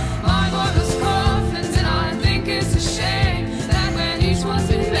same. My boy builds coffins, and I think it's a shame that when each one's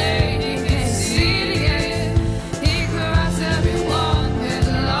been made, he can't see the end. He corrects everyone with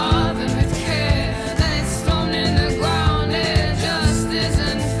love and with care. Then it's thrown in the ground, it just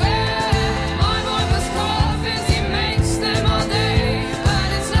isn't fair. My boy builds coffins, he makes them all day. But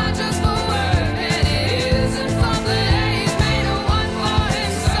it's not just for work, and it isn't for play. He's made a one for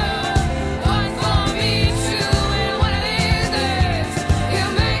himself, one for me too. And one of these days,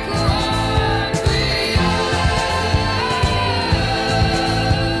 he'll make one for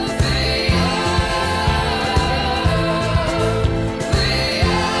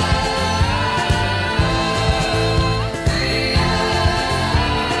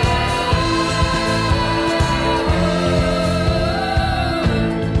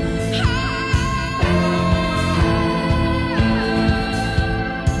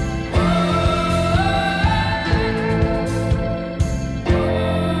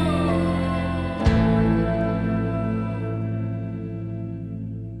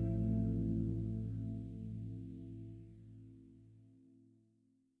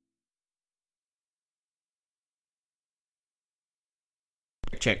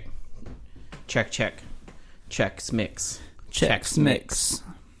Check. Checks mix. Checks mix.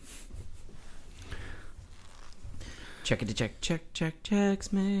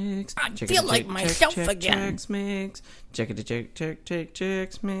 Checks mix. I feel like myself again. Checks mix.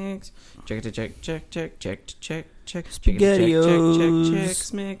 Checks mix. Check. SpaghettiOs.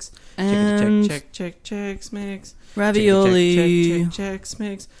 Checks mix. And Checks mix. ravioli Checks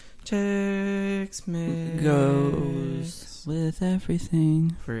mix. Checks mix. goes with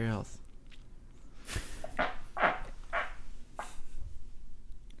everything. For your health.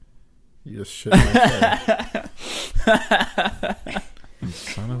 You just shit my head.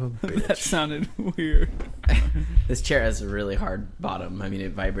 Son of a bitch. That sounded weird. This chair has a really hard bottom. I mean,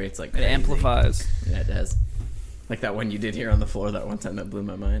 it vibrates like It crazy. amplifies. Yeah, it does. Like that one you did here on the floor that one time that blew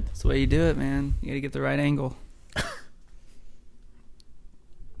my mind. That's the way you do it, man. You gotta get the right angle.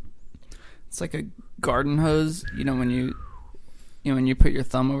 It's like a garden hose. You know when you put your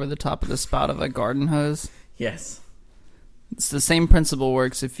thumb over the top of the spout of a garden hose? Yes. It's the same principle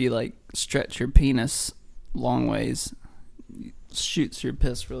works if you like stretch your penis long ways. It shoots your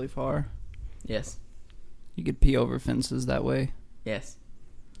piss really far. Yes. You could pee over fences that way. Yes.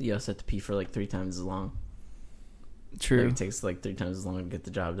 You also have to pee for like 3 times as long. True. Like, it takes like 3 times as long to get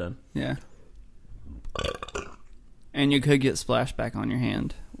the job done. Yeah. And you could get splashback on your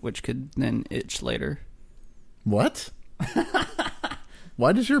hand, which could then itch later. What?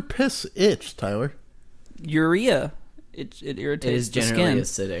 Why does your piss itch, Tyler? Urea. It irritates It is the generally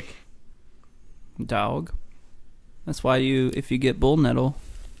skin. acidic. Dog. That's why if you get bull nettle,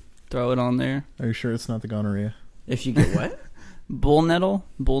 throw it on there. Are you sure it's not the gonorrhea? If you get what? Bull nettle?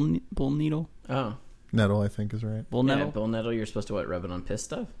 Bull needle? Oh. Nettle, I think, is right. Bull Yeah, nettle? bull nettle, you're supposed to rub it on piss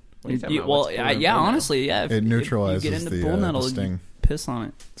stuff? What are you talking about? Well, What's cool in yeah, bull nettle? honestly, yeah. It neutralizes if you get into the, bull the nettle, sting. you piss on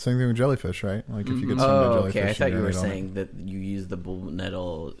it. Same thing with jellyfish, right? Like if you get stung by Oh, jellyfish, okay. I thought you were urinate on it. saying that you use the bull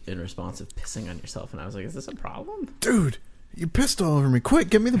nettle in response of pissing on yourself, and I was like, is this a problem? Dude, you pissed all over me. Quick,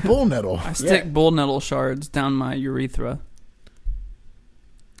 get me the bull nettle. I stick bull nettle shards down my urethra.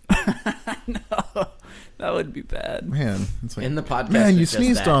 No, that would be bad. Man, it's like, In the podcast, man, you it's just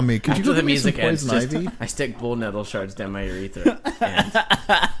sneezed that. on me. Could After you go the get me some music ends, poison just, ivy? I stick bull nettle shards down my urethra.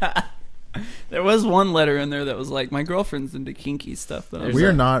 And There was one letter in there that was like, my girlfriend's into kinky stuff. But I was We are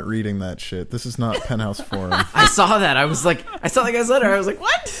like, not reading that shit. This is not Penthouse Forum. I saw that. I was like, I saw the guy's letter. I was like,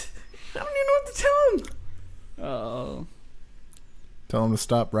 what? I don't even know what to tell him. oh, Tell him to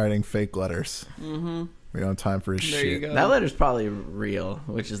stop writing fake letters. mm-hmm. We don't have time for his There shit. you go. That letter's probably real,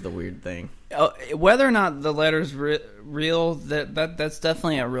 which is the weird thing. Oh, whether or not the letter's real, that's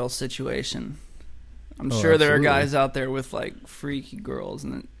definitely a real situation. I'm Oh, sure there are absolutely. guys out there with like freaky girls,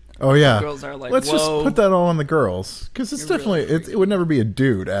 and Oh yeah. girls are like, Let's whoa. just put that all on the girls, because it's You're definitely really it would never be a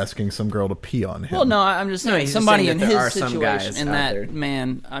dude asking some girl to pee on him. Well, no, I'm just No, saying he's just somebody saying in that there are his some situation, guys and out that there.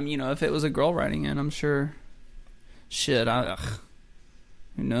 man, if it was a girl writing in, I'm sure. Shit,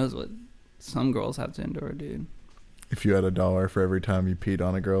 who knows what some girls have to endure, dude. If you had $1 for every time you peed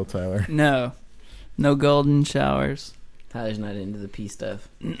on a girl, Tyler. No golden showers. Tyler's not into the pee stuff.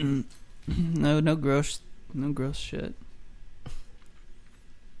 No gross shit.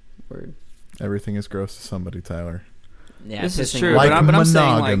 Word. Everything is gross to somebody, Tyler. Yeah, This is pissing true, on- Like but I'm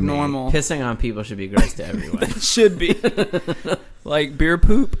saying like monogamy. normal. Pissing on people should be gross to everyone. It should be like beer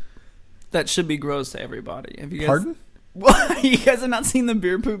poop. That should be gross to everybody. Have you guys? Pardon? What? You guys have not seen the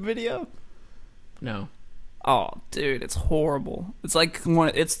beer poop video? No. Oh, dude, it's horrible. It's like one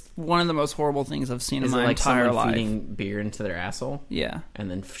of the most horrible things I've seen Is in it my like entire someone life. feeding beer into their asshole Yeah,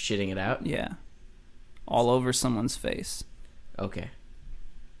 and then shitting it out? yeah, all over someone's face. Okay.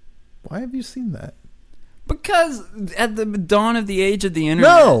 Why have you seen that? Because at the dawn of the age of the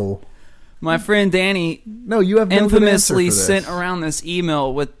internet, No, my friend Danny no, you have no good answer infamously for this. sent around this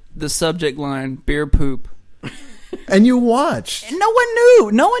email with the subject line "beer poop." and you watched. And no one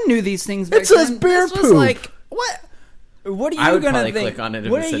knew. No one knew these things. Back says then. beer This was poop. like what? What are you I would gonna probably think? click on it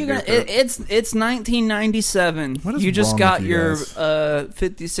if what it are said you beer gonna? poop. It's 1997. What is you just wrong got with you your guys?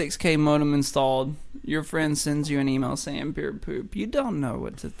 56K modem installed. Your friend sends you an email saying beer poop. You don't know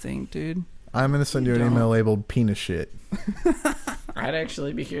what to think, dude. I'm gonna send you an Don't. email labeled penis shit. I'd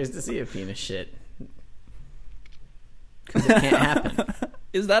actually be curious to see a penis shit. Because it can't happen.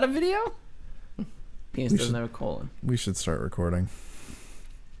 Is that a video? Penis We doesn't should- have a colon. We should start recording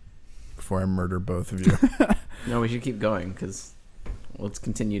before I murder both of you. No, we should keep going because let's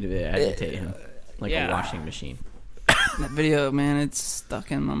continue to agitate him like yeah. a washing machine. That video, man, it's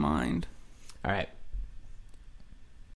stuck in my mind. All right.